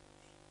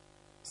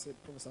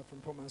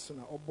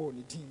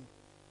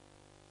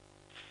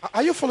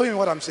 Are you following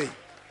what I'm saying?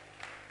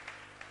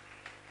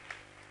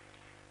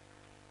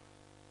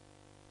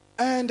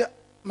 And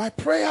my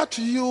prayer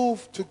to you,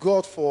 to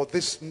God, for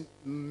this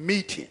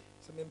meeting,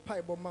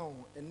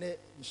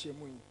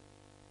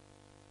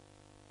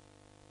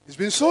 it's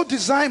been so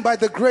designed by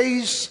the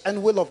grace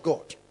and will of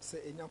God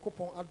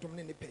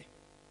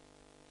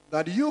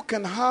that you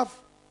can have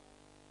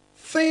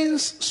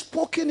things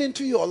spoken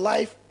into your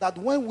life that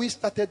when we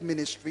started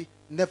ministry,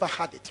 never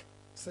had it.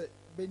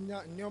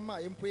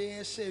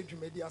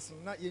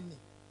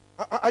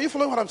 Are you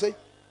following what I'm saying?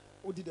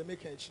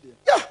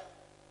 Yeah.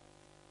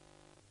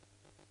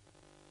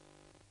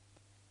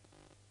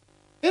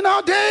 In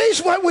our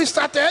days when we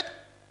started,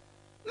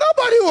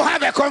 nobody will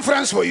have a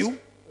conference for you.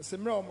 Because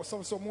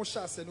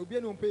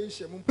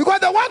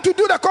the one to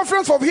do the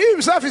conference for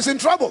himself is in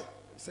trouble.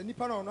 He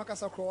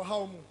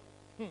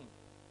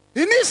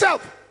needs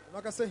help.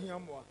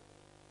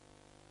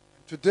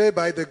 Today,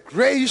 by the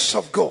grace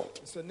of God,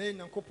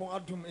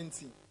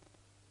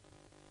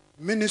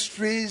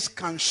 ministries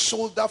can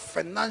shoulder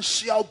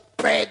financial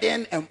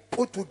burden and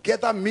put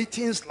together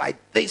meetings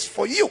like this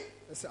for you.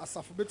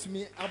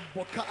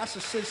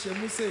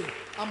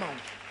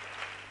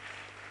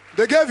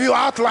 They gave you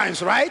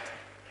outlines, right?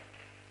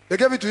 They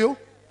gave it to you.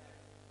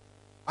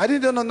 I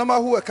didn't know the number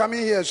who were coming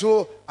here,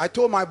 so I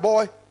told my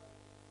boy,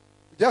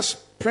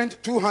 just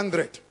print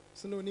 200.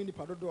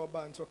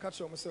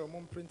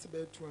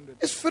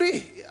 It's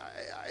free.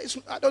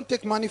 I don't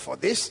take money for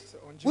this.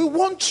 We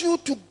want you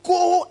to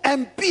go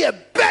and be a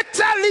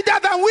better leader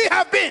than we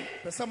have been.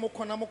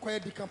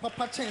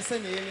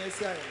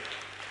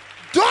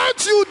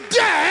 Don't you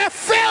dare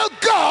fail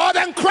God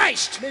and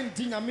Christ. May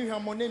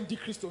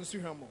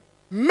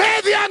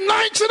the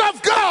anointing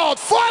of God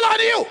fall on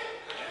you.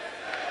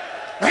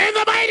 In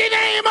the mighty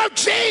name of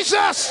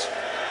Jesus.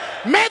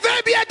 May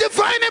there be a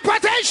divine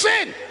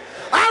impartation,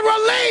 a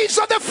release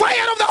of the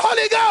fire of the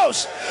Holy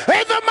Ghost.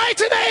 In the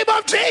mighty name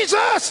of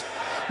Jesus.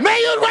 May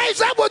you rise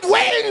up with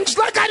wings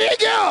like an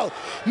eagle,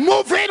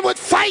 moving with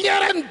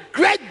fire and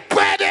great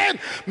burden,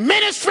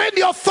 ministering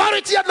the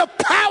authority and the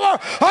power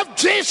of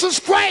Jesus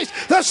Christ,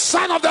 the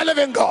Son of the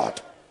living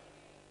God.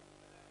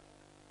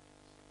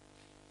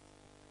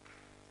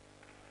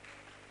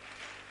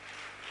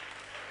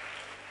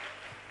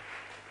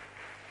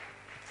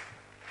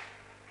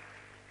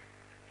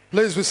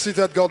 Please be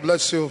seated. God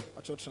bless you.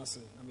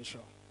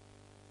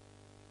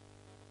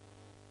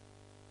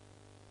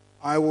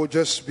 I will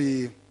just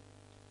be,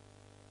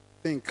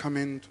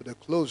 coming to the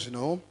close, you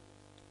know.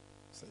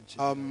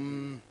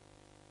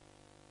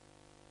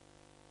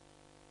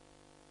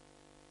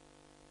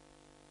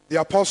 The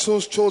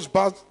apostles chose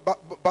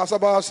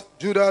Barnabas,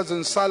 Judas,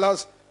 and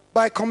Silas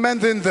by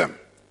commending them.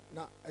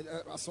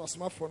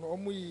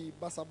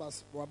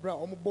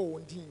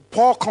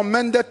 Paul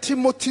commended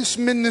Timothy's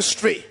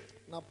ministry.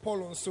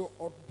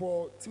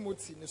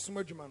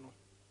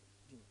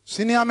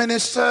 Senior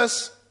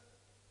ministers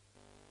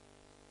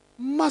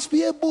must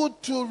be able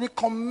to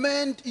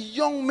recommend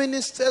young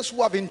ministers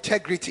who have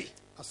integrity.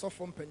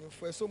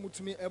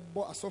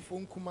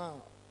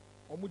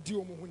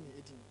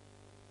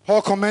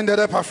 Paul commended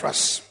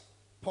Epaphras.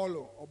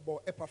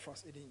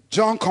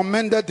 John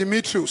commended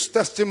Demetrius'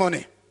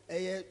 testimony.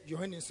 The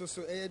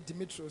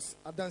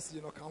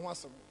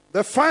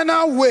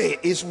final way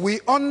is we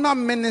honor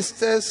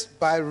ministers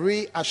by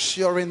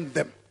reassuring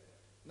them.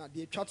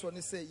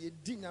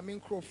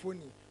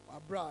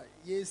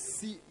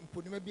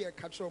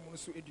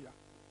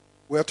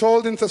 We are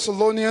told in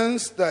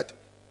Thessalonians that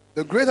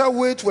the greater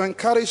way to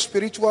encourage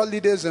spiritual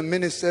leaders and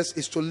ministers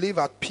is to live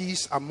at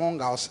peace among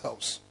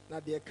ourselves.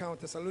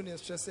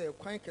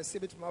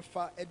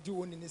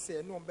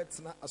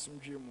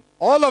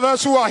 All of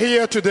us who are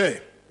here today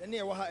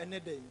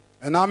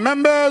and are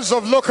members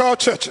of local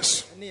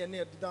churches,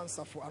 it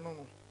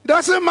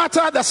doesn't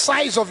matter the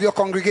size of your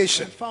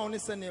congregation.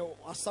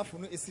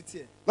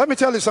 Let me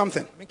tell you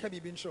something.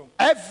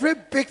 Every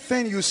big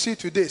thing you see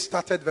today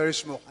started very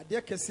small.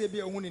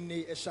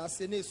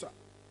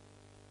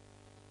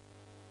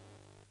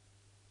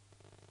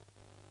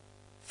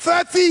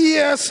 30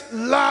 years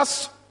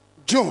last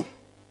June.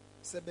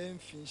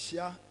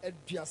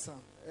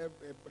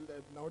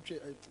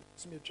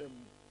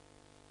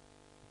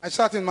 I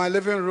sat in my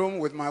living room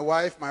with my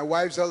wife, my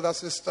wife's elder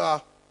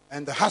sister,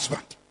 and the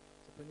husband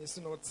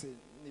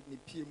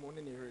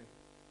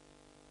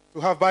to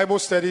have Bible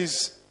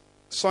studies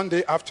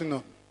Sunday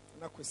afternoon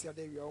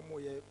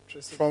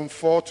from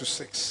 4 to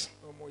 6.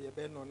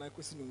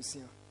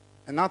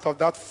 And out of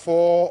that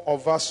 4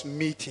 of us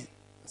meeting,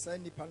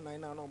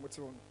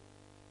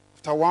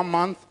 after 1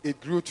 month, it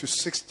grew to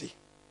 60.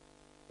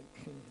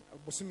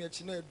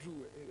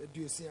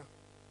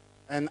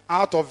 And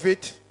out of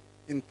it,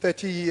 in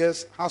 30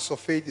 years, House of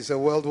Faith is a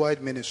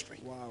worldwide ministry.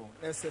 Wow.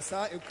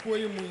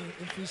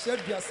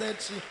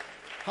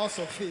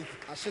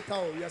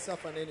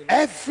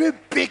 Every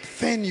big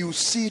thing you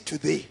see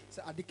today,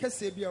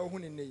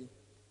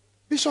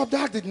 Bishop,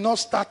 that did not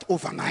start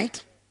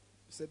overnight.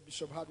 You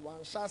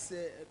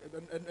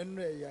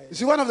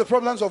see, one of the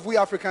problems of we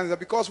Africans is that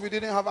because we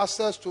didn't have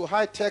access to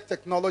high-tech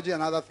technology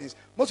and other things,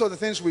 most of the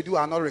things we do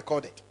are not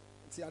recorded.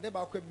 If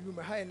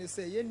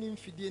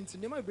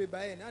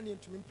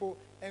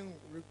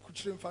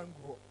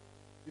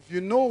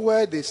you know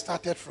where they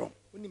started from,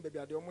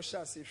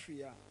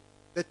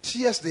 the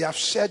tears they have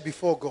shed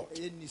before God,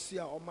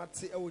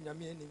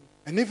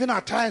 and even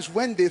at times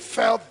when they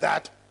felt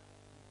that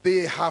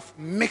they have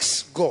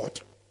mixed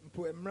God.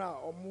 When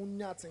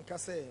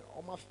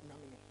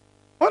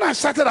I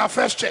started our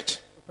first church,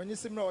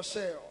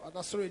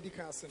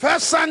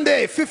 first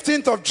Sunday,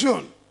 15th of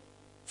June,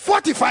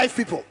 45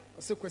 people.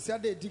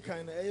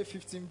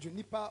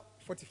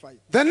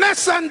 The next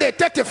Sunday,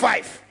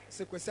 35.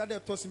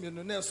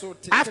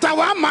 After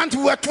 1 month,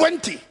 we were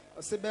 20.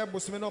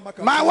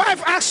 My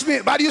wife asked me,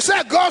 but you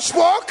said God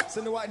spoke?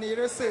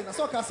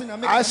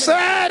 I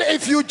said,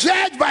 if you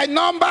judge by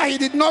number, he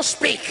did not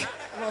speak.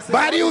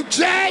 But you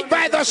judge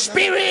by the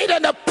Spirit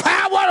and the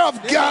power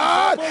of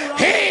God,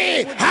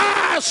 he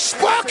has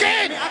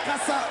spoken.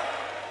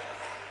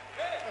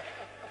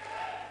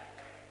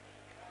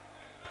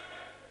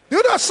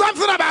 You know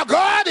something about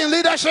God in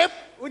leadership?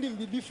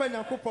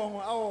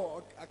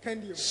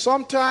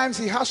 Sometimes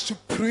he has to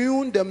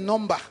prune the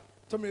number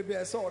to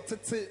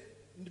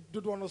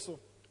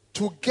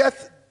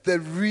get the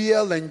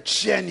real and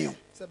genuine.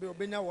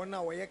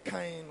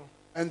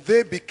 And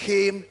they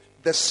became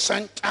the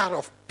center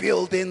of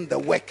building the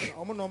work.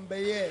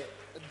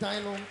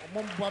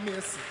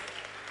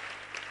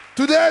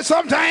 Today,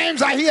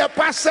 sometimes I hear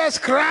pastors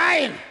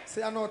crying.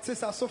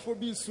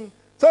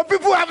 Some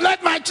people have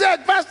left my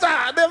church,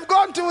 Pastor. They've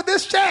gone to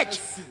this church.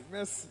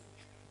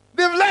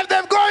 They've left,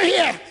 they've gone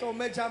here.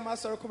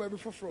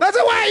 That's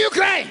why are you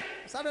crying?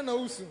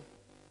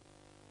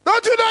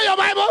 Don't you know your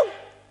Bible?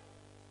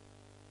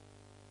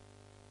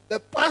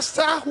 The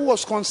pastor who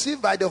was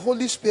conceived by the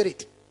Holy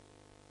Spirit,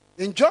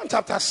 in John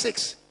chapter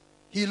 6,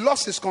 he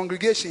lost his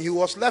congregation. He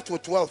was left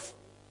with 12.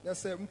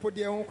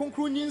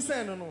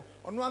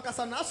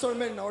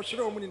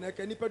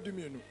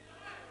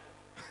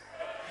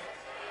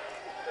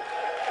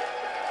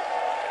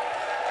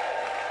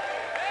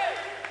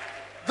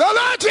 The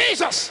Lord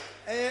Jesus,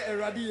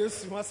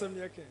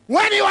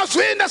 when he was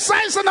doing the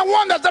signs and the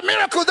wonders, the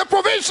miracles, the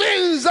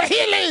provisions, the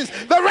healings,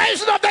 the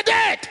raising of the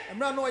dead,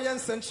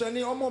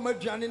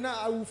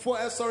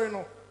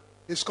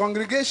 his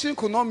congregation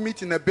could not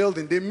meet in a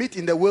building. They meet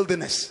in the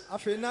wilderness.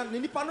 In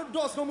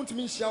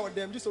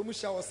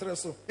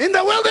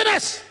the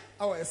wilderness.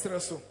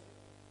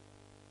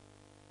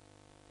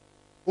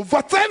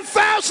 Over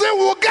 10,000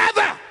 will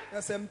gather.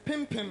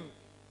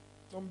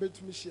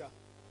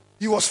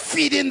 He was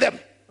feeding them.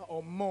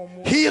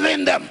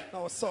 healing them,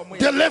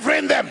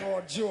 delivering them.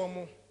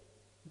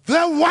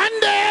 Then one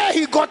day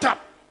he got up.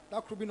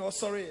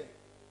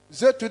 He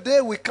said, today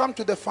we come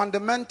to the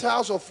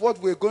fundamentals of what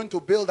we're going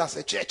to build as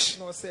a church.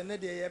 If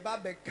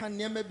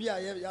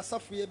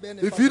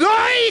you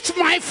don't eat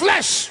my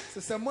flesh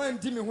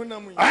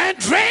and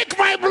drink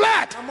my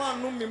blood,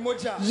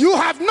 you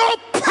have no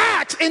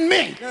part in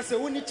me.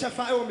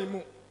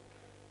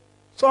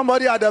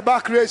 Somebody at the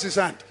back raised his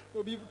hand.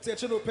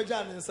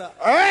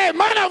 Hey,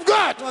 man of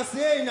God,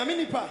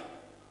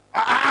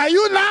 are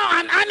you now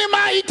an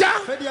animal eater?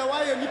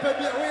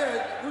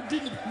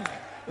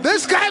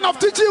 This kind of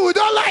teaching we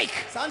don't like.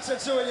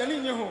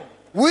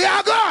 We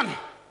are gone.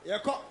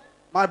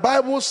 My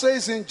Bible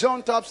says in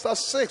John chapter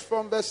 6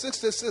 from verse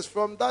 66,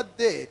 from that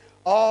day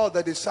all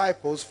the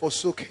disciples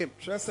forsook him.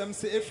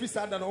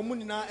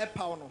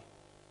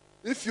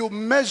 If you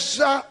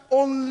measure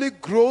only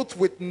growth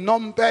with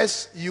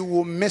numbers, you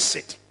will miss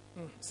it.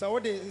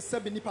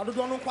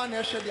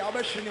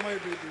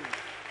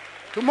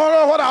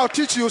 Tomorrow what I'll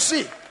teach you,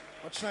 see.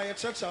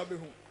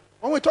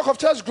 When we talk of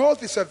church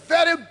growth, it's a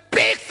very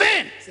big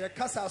thing. So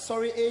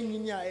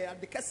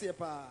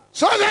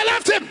they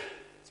left him.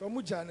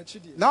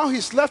 Now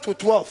he's left with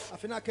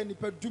 12. And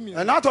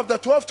out of the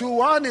 12 to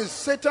 1 is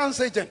Satan's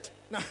agent.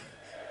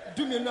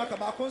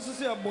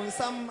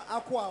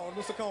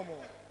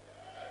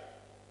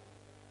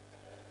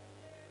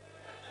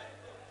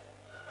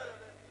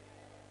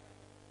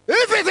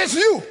 If it is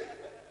you,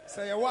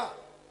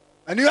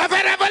 and you have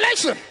a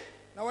revelation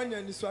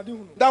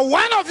that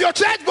one of your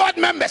church board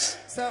members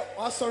is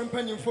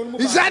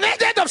an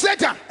agent of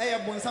Satan,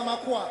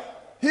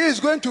 he is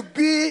going to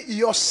be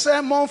your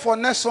sermon for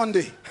next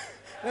Sunday.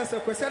 But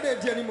that's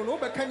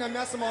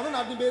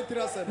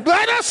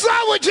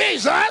all with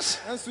Jesus.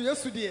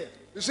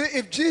 You see,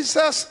 if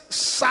Jesus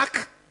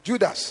sacked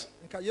Judas,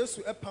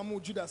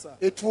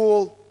 it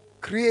will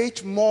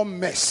create more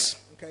mess.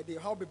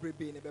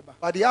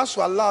 But he has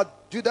to allow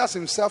Judas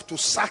himself to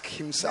sack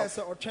himself.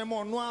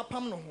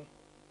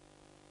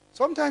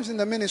 Sometimes in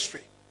the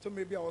ministry,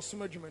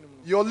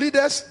 your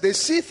leaders, they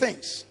see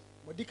things.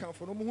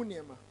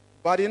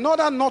 But in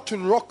order not to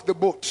rock the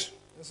boat,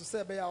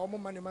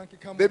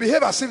 they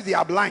behave as if they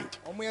are blind.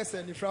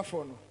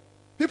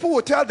 People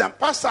will tell them,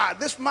 Pastor,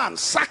 this man,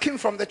 sack him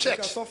from the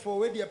church.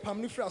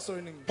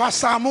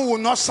 Pastor Amu will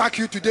not sack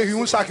you today, he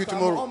won't sack you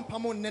tomorrow.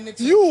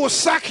 You will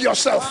sack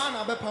yourself.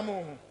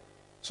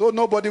 So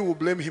nobody will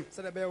blame him.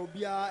 So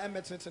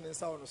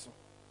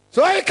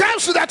he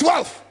comes to the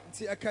 12.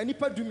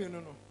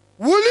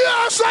 Will you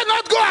also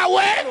not go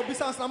away?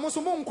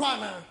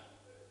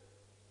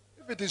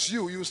 If it is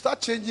you, you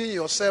start changing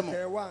your sermon.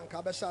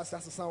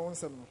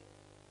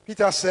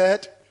 Peter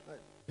said,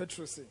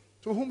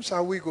 to whom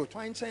shall we go? To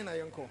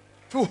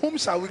whom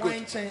shall we go?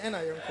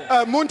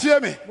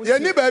 Muntiemi,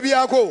 yeni baby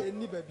ako.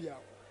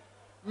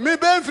 Me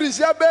ben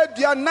frisia be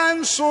dia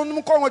nanso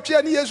num ko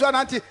hotwe ni Yesu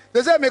ananti.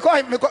 They say me ko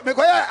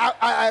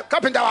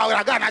carpenter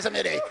wa ga na say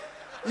me dey.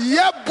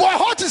 Ye boy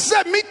hot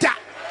say meter.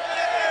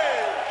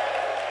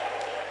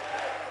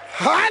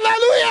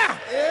 Hallelujah.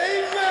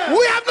 Amen.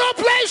 We have no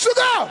place to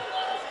go.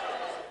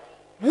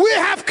 We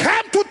have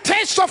come to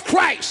taste of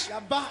Christ.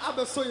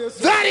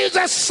 That is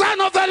the Son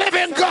of the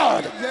living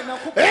God.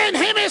 In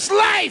him is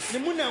life.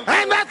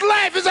 And that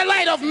life is the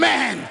light of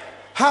man.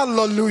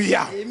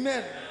 Hallelujah.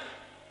 Amen.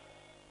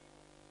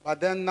 But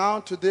then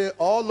now today,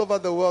 all over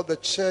the world, the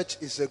church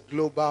is a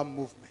global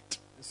movement.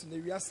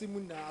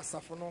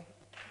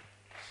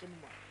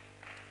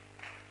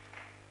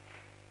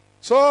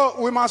 So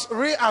we must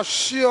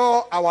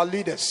reassure our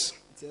leaders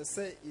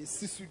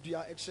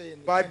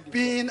by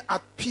being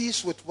at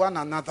peace with one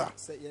another.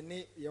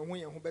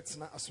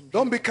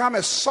 Don't become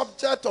a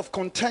subject of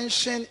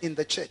contention in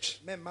the church.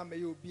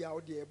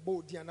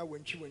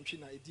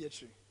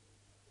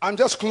 I'm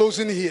just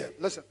closing here.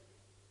 Listen,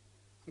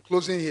 I'm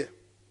closing here.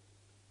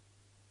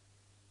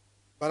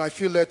 But I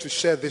feel led to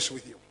share this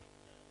with you.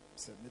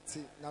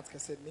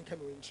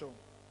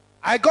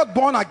 I got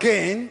born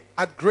again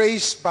at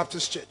Grace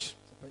Baptist Church.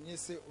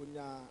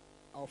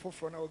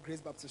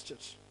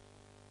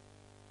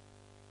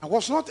 I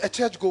was not a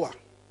church goer.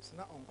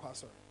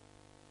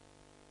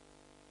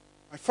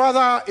 My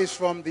father is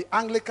from the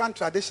Anglican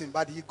tradition,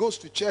 but he goes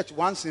to church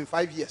once in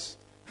 5 years.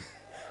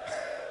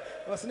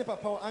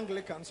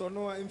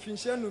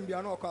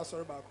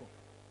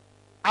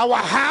 Our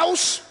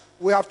house,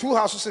 we have 2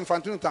 houses in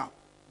Fantino Town.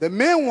 The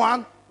main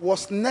one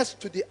was next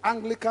to the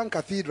Anglican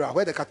Cathedral,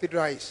 where the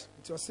cathedral is.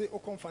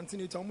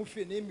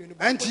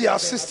 NTR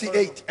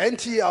 68.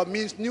 NTR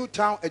means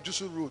Newtown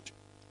Ejusu Road.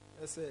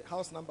 That's a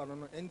house number,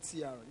 no,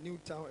 NTR,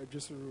 Newtown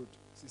Ejusu Road,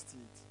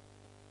 68.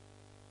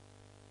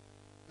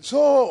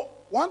 So,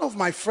 one of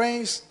my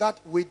friends that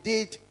we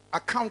did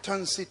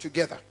accountancy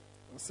together,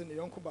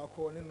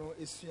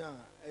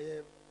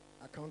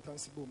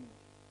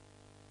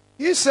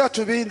 he said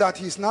to me that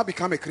he's now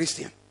become a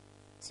Christian.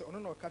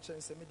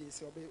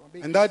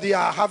 And that they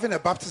are having a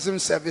baptism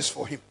service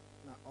for him.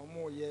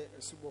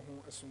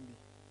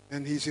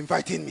 And he's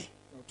inviting me.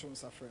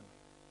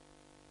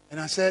 And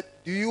I said,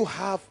 do you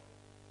have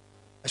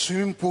a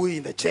swimming pool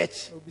in the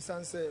church?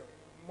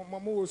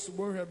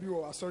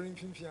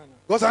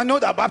 Because I know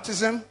that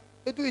baptism,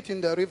 they do it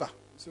in the river.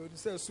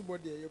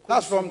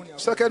 That's from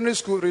secondary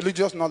school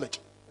religious knowledge.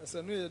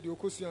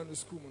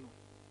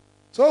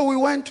 So we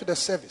went to the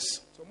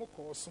service.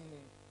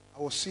 I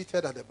was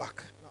seated at the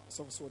back.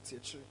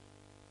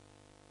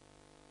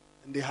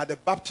 And they had a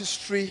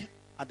baptistry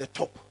at the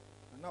top.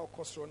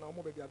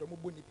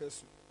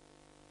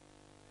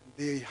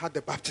 They had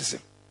the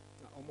baptism.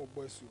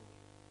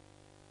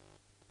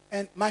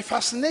 And my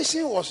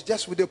fascination was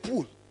just with the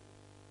pool.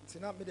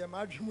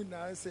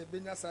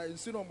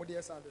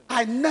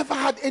 I never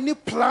had any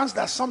plans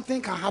that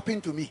something can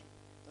happen to me.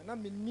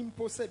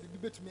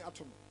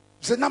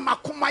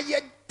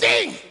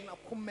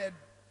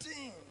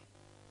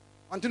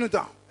 Continue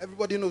down.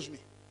 Everybody knows me.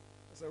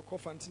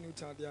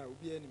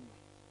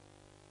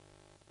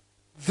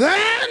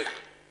 Then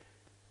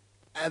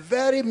a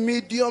very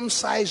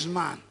medium-sized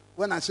man.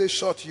 When I say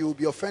short, you will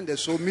be offended.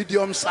 So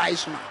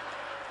medium-sized man.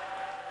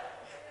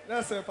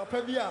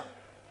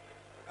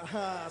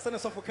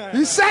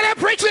 He started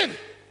preaching.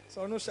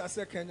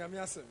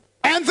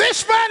 And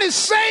this man is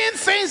saying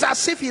things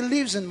as if he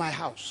lives in my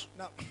house.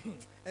 And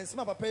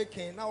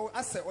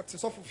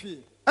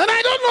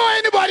I don't know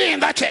anybody in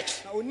that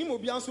church.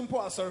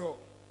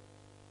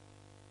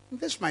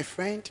 This, my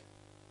friend,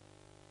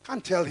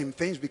 can't tell him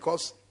things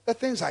because the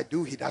things I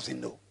do, he doesn't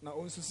know.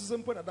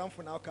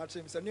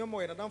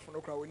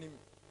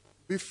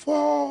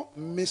 Before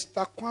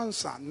Mr.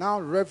 Kwanzaa, now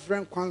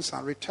Reverend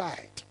Kwanzaa,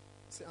 retired,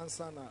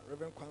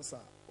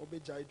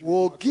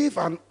 will give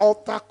an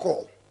altar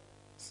call.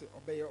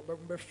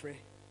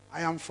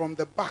 I am from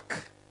the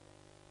back.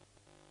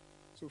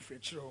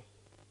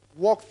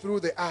 Walk through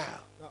the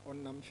aisle.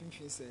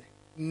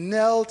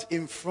 Knelt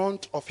in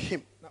front of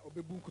him.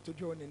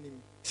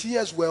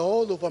 Tears were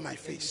all over my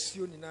face.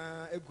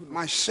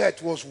 My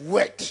shirt was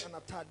wet.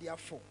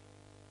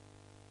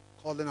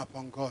 Calling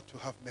upon God to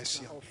have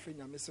mercy on me.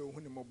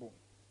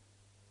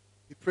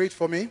 He prayed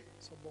for me.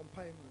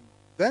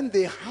 Then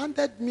they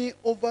handed me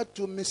over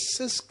to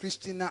Mrs.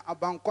 Christina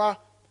Abankwa.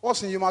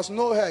 Also, you must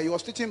know her. He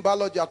was teaching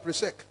biology at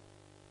Presec.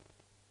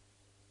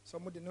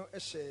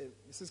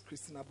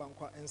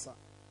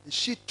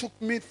 She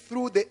took me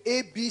through the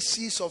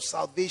ABCs of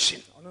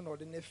salvation. And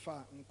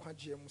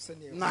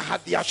I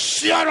had the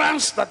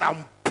assurance that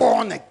I'm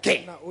born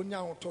again.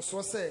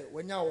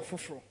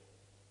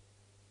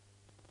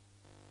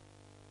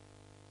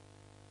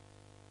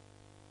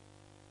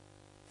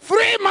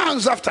 3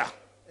 months after,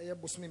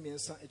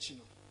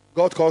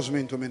 God calls me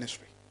into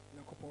ministry.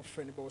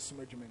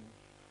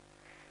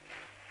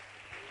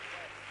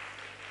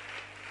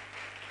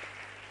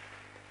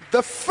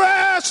 The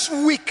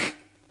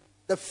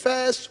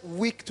first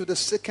week to the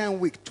second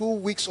week, 2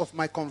 weeks of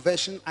my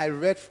conversion, I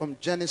read from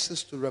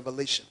Genesis to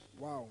Revelation.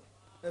 Wow.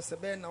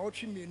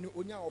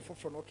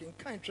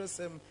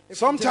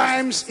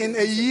 Sometimes in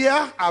a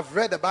year, I've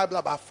read the Bible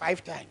about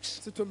 5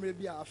 times.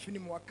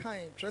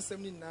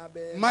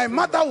 My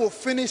mother will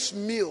finish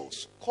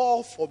meals,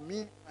 call for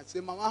me, and say,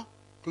 Mama,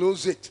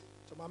 close it.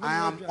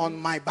 I am on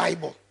my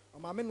Bible.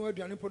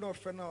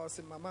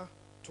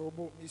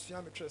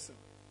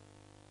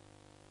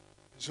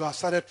 So I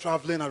started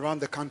traveling around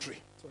the country.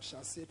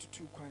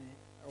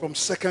 From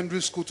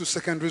secondary school to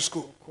secondary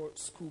school.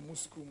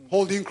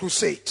 Holding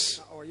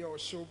crusades.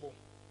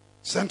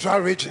 Central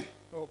region.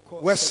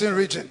 Western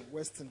region.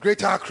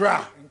 Greater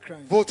Accra.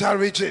 Volta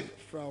region.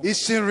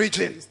 Eastern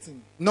region.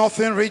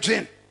 Northern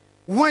region.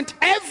 Went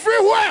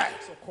everywhere.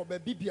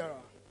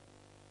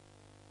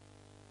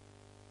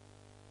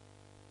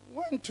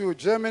 Went to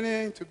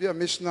Germany to be a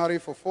missionary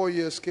for 4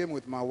 years. Came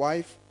with my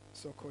wife.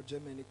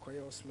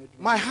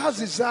 My heart's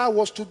desire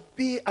was to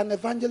be an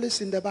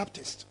evangelist in the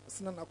Baptist.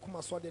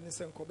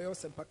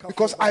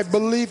 Because I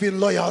believe in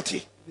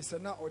loyalty.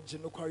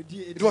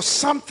 It was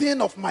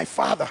something of my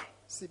father.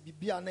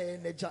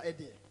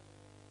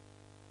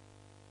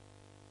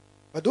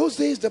 But those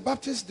days the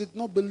Baptists did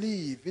not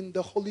believe in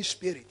the Holy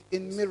Spirit,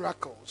 in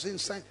miracles, in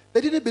signs.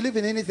 They didn't believe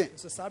in anything.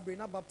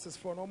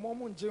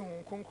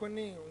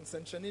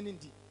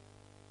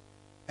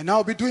 And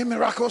I'll be doing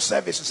miracle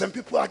services and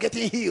people are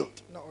getting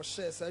healed.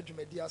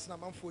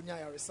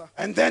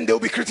 And then they'll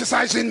be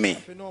criticizing me.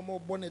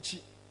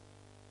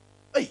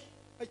 Hey.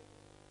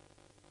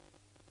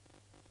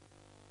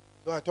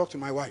 So I talked to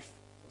my wife.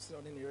 I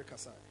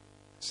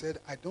said,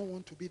 I don't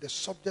want to be the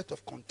subject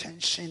of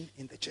contention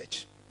in the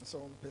church.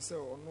 So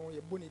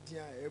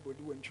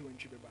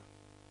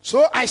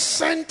I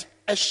sent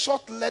a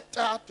short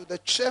letter to the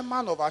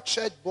chairman of our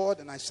church board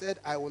and I said,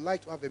 I would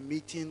like to have a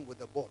meeting with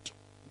the board.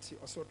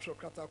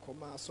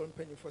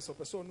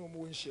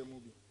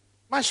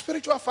 My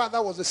spiritual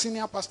father was the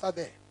senior pastor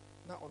there.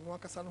 The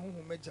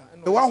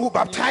one who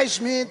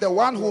baptized me, the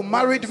one who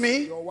married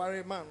me,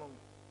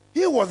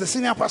 he was the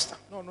senior pastor.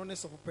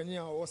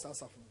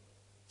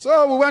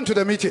 So we went to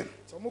the meeting.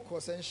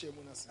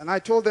 And I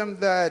told them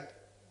that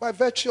by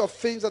virtue of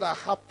things that are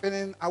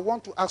happening, I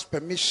want to ask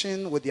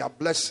permission with their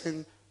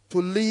blessing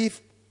to live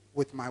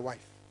with my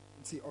wife.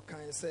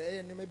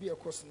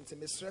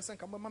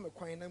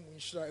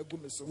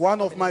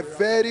 One of my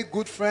very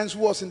good friends who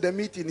was in the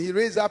meeting, he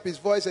raised up his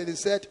voice and he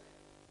said,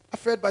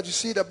 Alfred, but you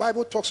see, the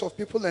Bible talks of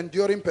people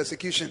enduring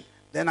persecution.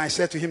 Then I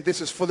said to him, this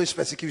is foolish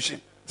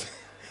persecution.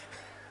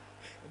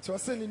 If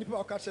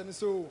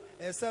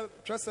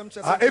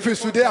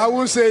it's today, I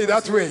won't say it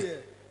that way.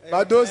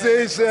 But those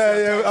days,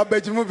 I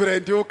bet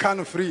you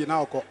can't free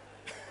now.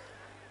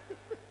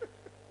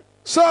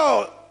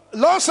 So,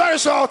 long story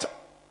short,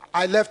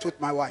 I left with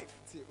my wife.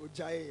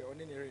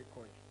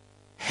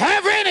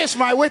 Heaven is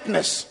my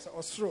witness.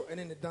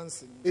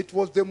 It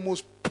was the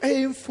most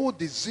painful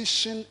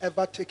decision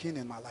ever taken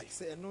in my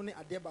life.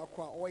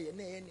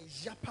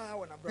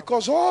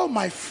 Because all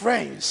my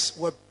friends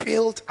were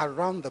built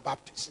around the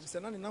Baptists.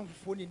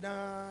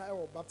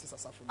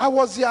 I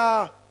was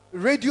their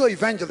radio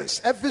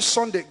evangelist. Every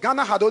Sunday,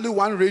 Ghana had only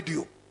one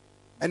radio.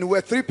 And we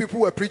were 3 people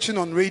who were preaching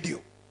on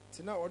radio.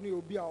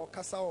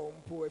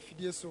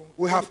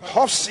 We have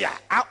Hofsia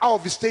out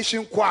of the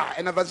station choir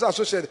and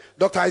Evangelist Associate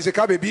Dr. Isaac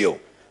Abebio.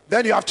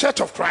 Then you have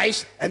Church of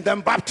Christ and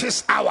then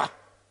Baptist Hour.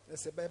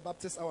 The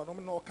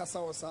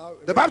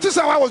Baptist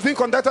Hour was being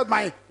conducted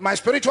by my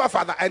spiritual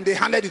father and they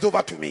handed it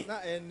over to me.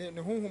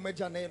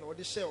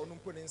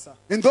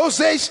 In those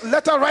days,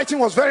 letter writing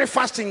was very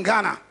fast in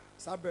Ghana.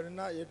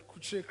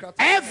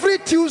 Every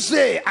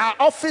Tuesday, our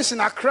office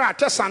in Accra,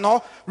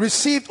 Tesano,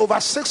 received over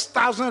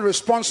 6,000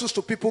 responses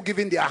to people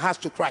giving their hearts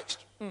to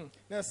Christ. And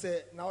this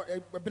thing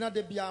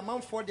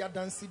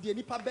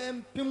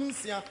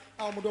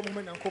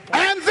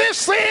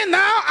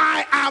now,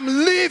 I am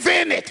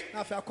living it.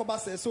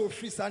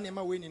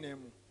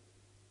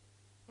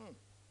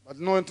 But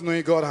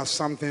knowing God has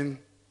something.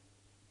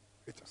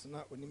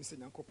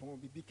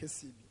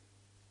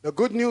 The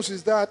good news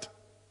is that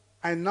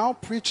I now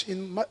preach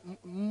in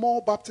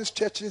more Baptist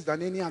churches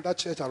than any other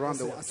church around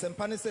the world.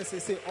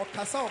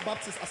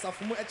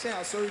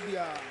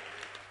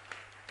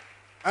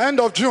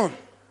 End of June,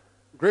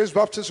 Grace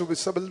Baptist will be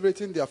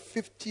celebrating their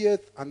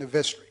 50th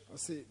anniversary.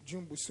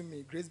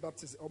 Grace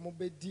Baptist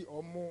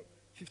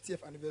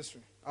 50th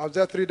anniversary. I was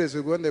there 3 days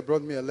ago when they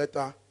brought me a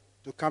letter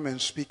to come and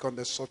speak on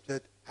the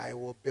subject, I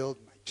will build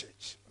my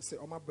church.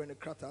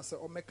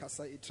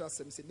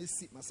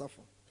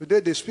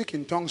 Today they speak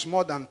in tongues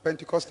more than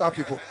Pentecostal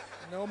people.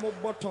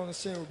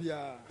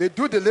 They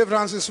do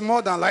deliverances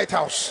more than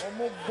Lighthouse.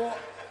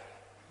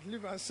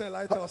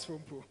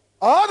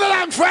 All that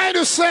I'm trying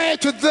to say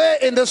today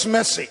in this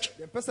message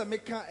is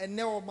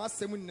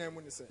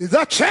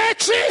that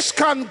churches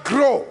can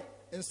grow.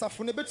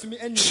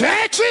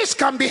 Churches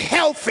can be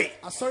healthy.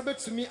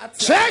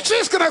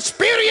 Churches can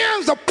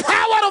experience the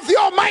power of the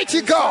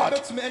Almighty God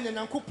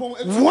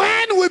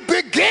when we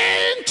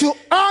begin to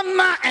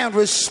honor and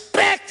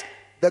respect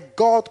the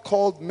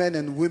God-called men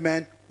and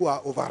women who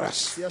are over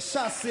us.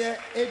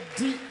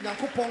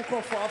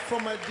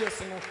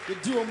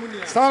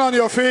 Stand on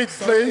your feet,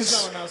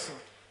 please.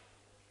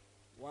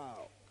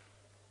 Wow.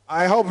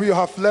 I hope you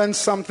have learned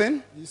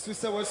something.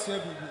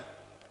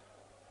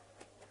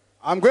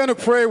 I'm going to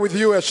pray with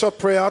you a short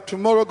prayer.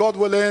 Tomorrow, God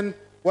willing,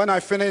 when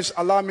I finish,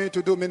 allow me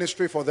to do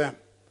ministry for them.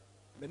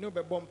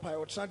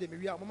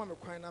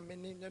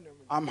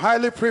 I'm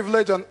highly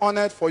privileged and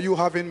honored for you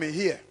having me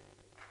here.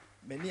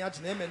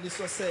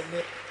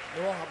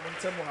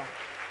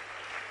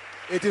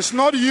 It is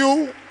not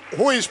you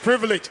who is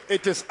privileged.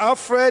 It is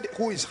Alfred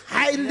who is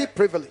highly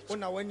privileged.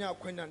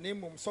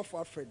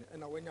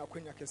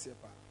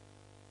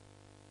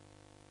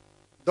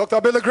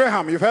 Dr. Billy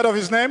Graham, you've heard of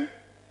his name?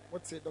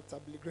 What's it, Dr.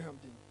 Billy Graham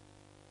did?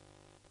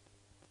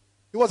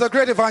 He was a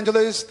great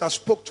evangelist that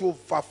spoke to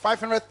over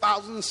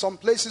 500,000, some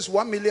places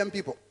 1 million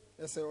people.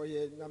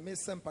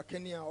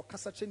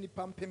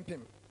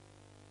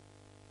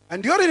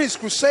 And during his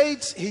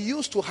crusades, he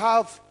used to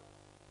have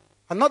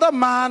another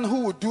man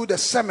who would do the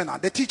seminar,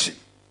 the teaching.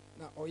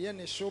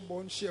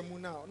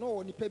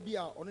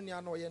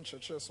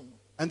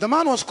 And the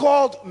man was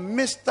called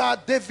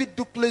Mr. David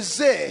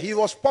Duplessis. He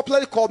was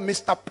popularly called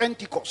Mr.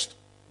 Pentecost.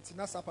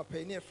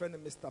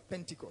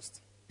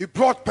 He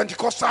brought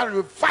Pentecostal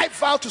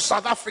revival to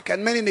South Africa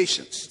and many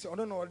nations. So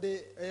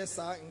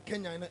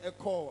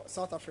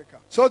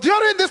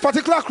during this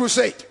particular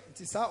crusade,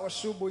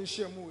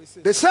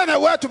 they sent a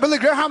word to Billy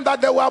Graham that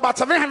there were about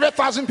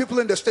 700,000 people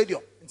in the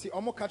stadium.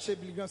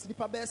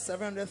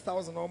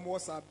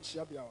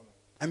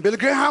 And Billy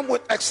Graham,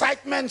 with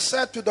excitement,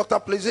 said to Dr.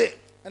 Plessis,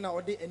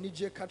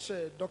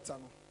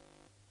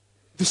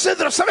 they said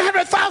there are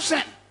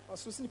 700,000.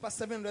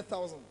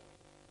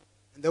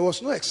 And there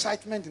was no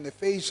excitement in the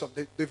face of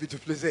David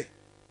Duplessis.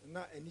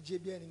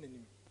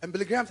 And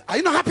Billy Graham said, are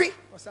you not happy?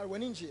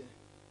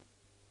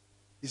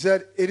 He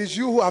said, it is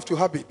you who have to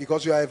happy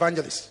because you are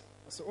evangelist.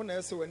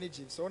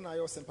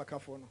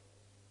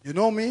 You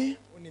know me?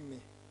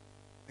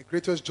 My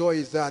greatest joy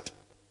is that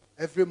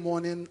every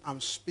morning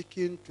I'm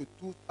speaking to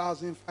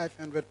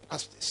 2,500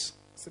 pastors.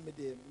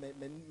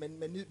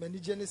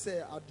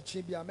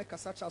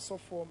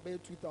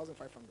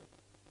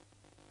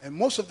 And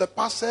most of the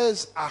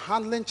pastors are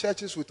handling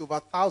churches with over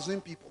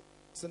 1,000 people.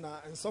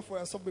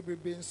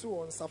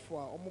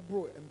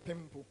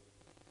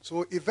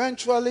 So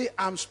eventually,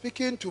 I'm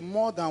speaking to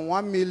more than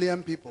 1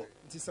 million people.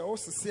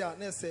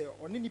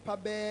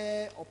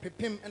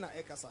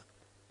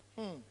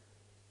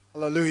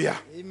 Hallelujah.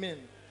 Amen.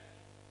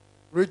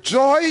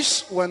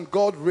 Rejoice when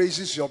God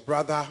raises your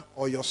brother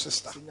or your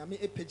sister.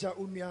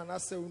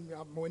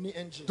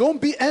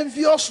 Don't be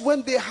envious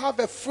when they have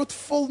a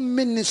fruitful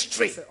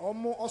ministry.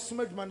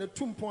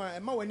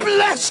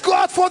 Bless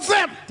God for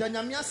them.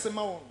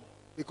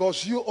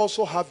 Because you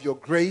also have your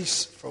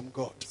grace from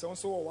God.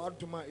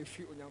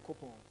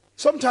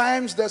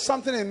 Sometimes there's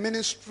something in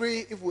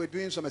ministry, if we're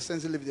doing some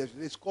extensive living,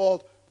 it's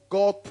called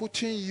God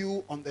putting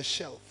you on the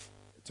shelf.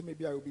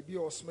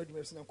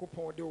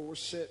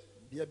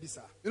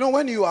 You know,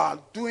 when you are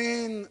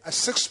doing a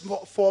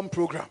 6th form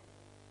program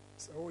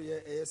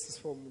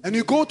and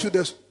you go to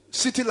the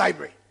city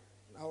library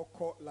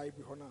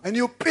and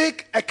you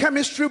pick a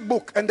chemistry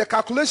book and the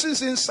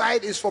calculations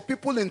inside is for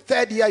people in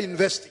 3rd year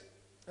university.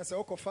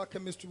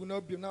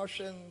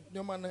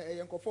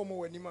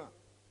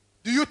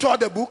 Do you taught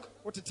the book?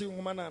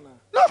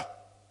 No.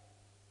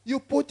 You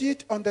put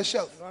it on the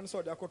shelf.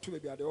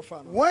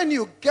 When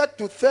you get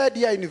to 3rd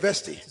year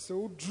university,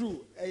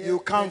 you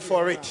come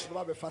for it.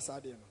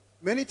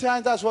 Many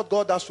times that's what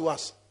God does to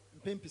us.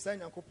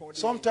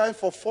 Sometimes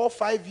for 4 or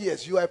 5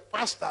 years, you are a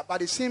pastor,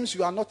 but it seems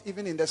you are not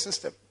even in the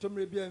system.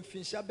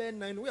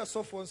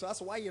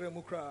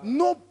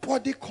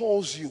 Nobody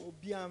calls you.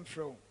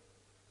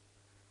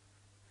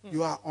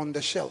 You are on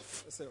the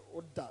shelf.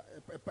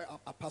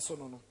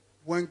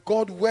 When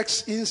God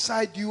works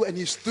inside you and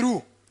He's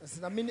through,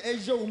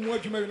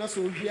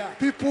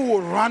 people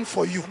will run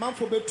for you.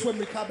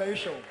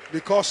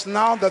 Because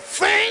now the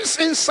things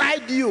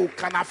inside you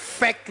can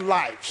affect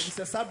lives.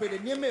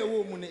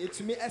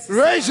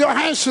 Raise your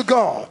hands to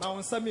God.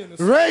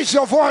 Raise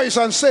your voice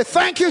and say,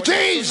 thank you,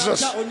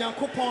 Jesus.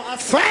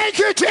 Thank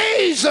you,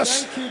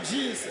 Jesus.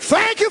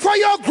 Thank you for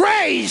your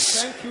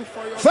grace.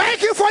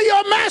 Thank you for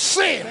your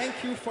mercy.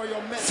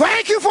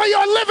 Thank you for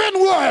your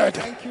living word.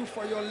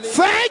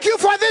 Thank you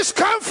for this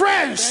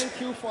conference.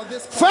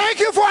 Thank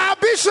you for our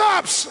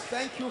bishops.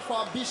 Thank you for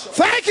our bishops.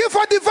 Thank you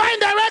for divine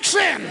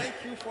direction. Thank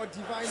you for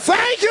divine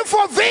Thank you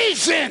for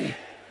vision.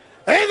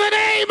 In the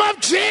name of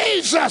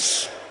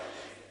Jesus.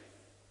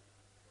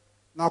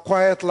 Now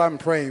quietly, I'm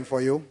praying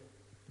for you.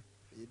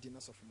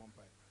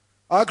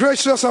 Our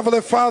gracious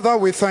Heavenly Father,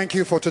 we thank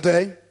you for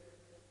today.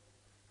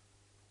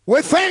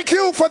 We thank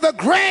you for the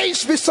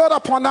grace bestowed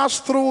upon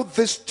us through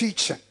this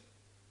teaching.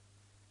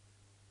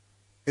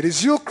 It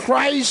is you,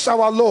 Christ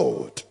our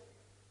Lord,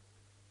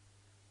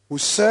 who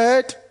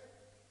said,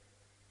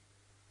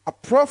 a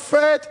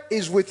prophet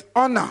is with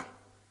honor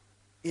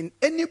in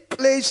any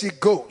place he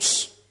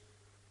goes,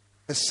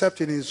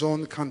 except in his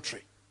own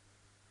country.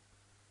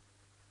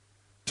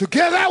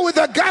 Together with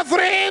the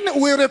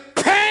gathering, we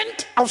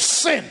repent of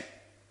sin.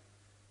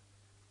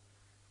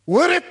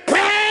 We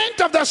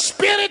repent of the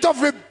spirit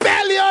of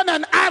rebellion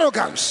and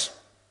arrogance.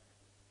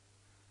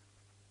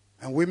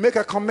 And we make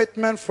a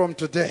commitment from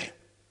today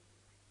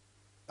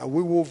that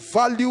we will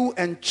value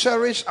and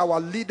cherish our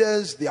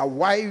leaders, their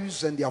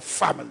wives, and their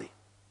family.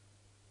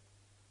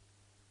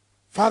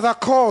 Father,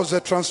 cause a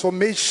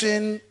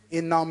transformation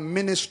in our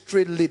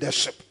ministry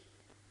leadership.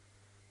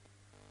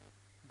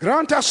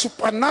 Grant us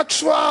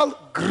supernatural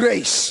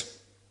grace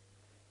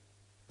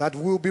that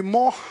we'll be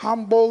more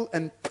humble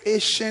and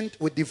patient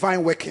with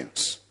divine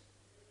workings.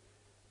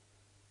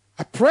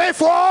 I pray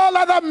for all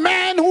other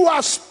men who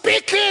are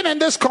speaking in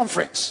this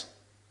conference.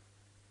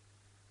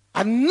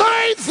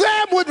 Anoint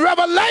them with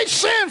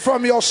revelation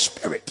from your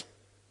spirit.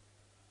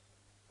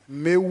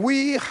 May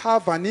we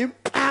have an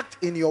impact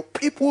in your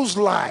people's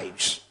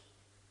lives.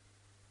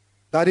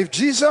 That if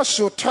Jesus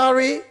should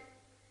tarry,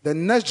 the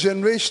next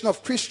generation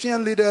of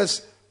Christian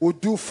leaders will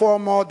do far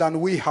more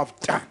than we have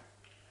done.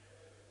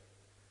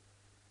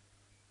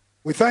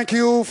 We thank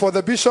you for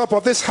the bishop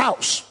of this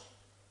house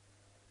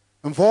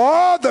and for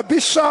all the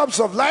bishops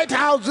of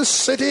Lighthouse, this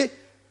city,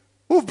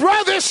 who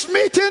brought this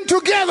meeting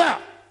together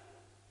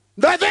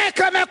that they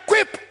can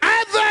equip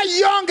other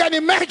young and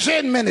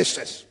emerging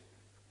ministers.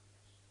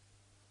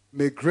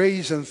 May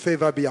grace and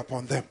favor be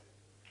upon them.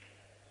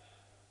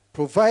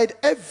 Provide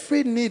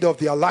every need of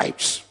their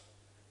lives.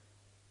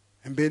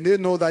 And may they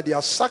know that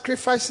their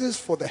sacrifices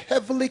for the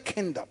heavenly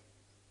kingdom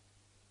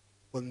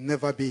will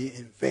never be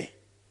in vain.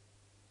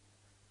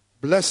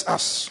 Bless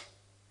us.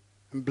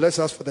 And bless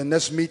us for the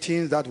next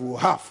meetings that we will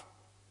have.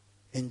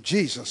 In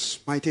Jesus'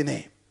 mighty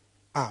name.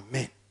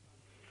 Amen.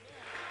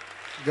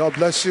 God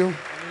bless you.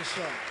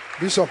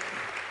 Bishop,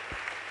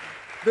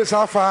 this is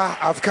how far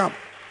I've come.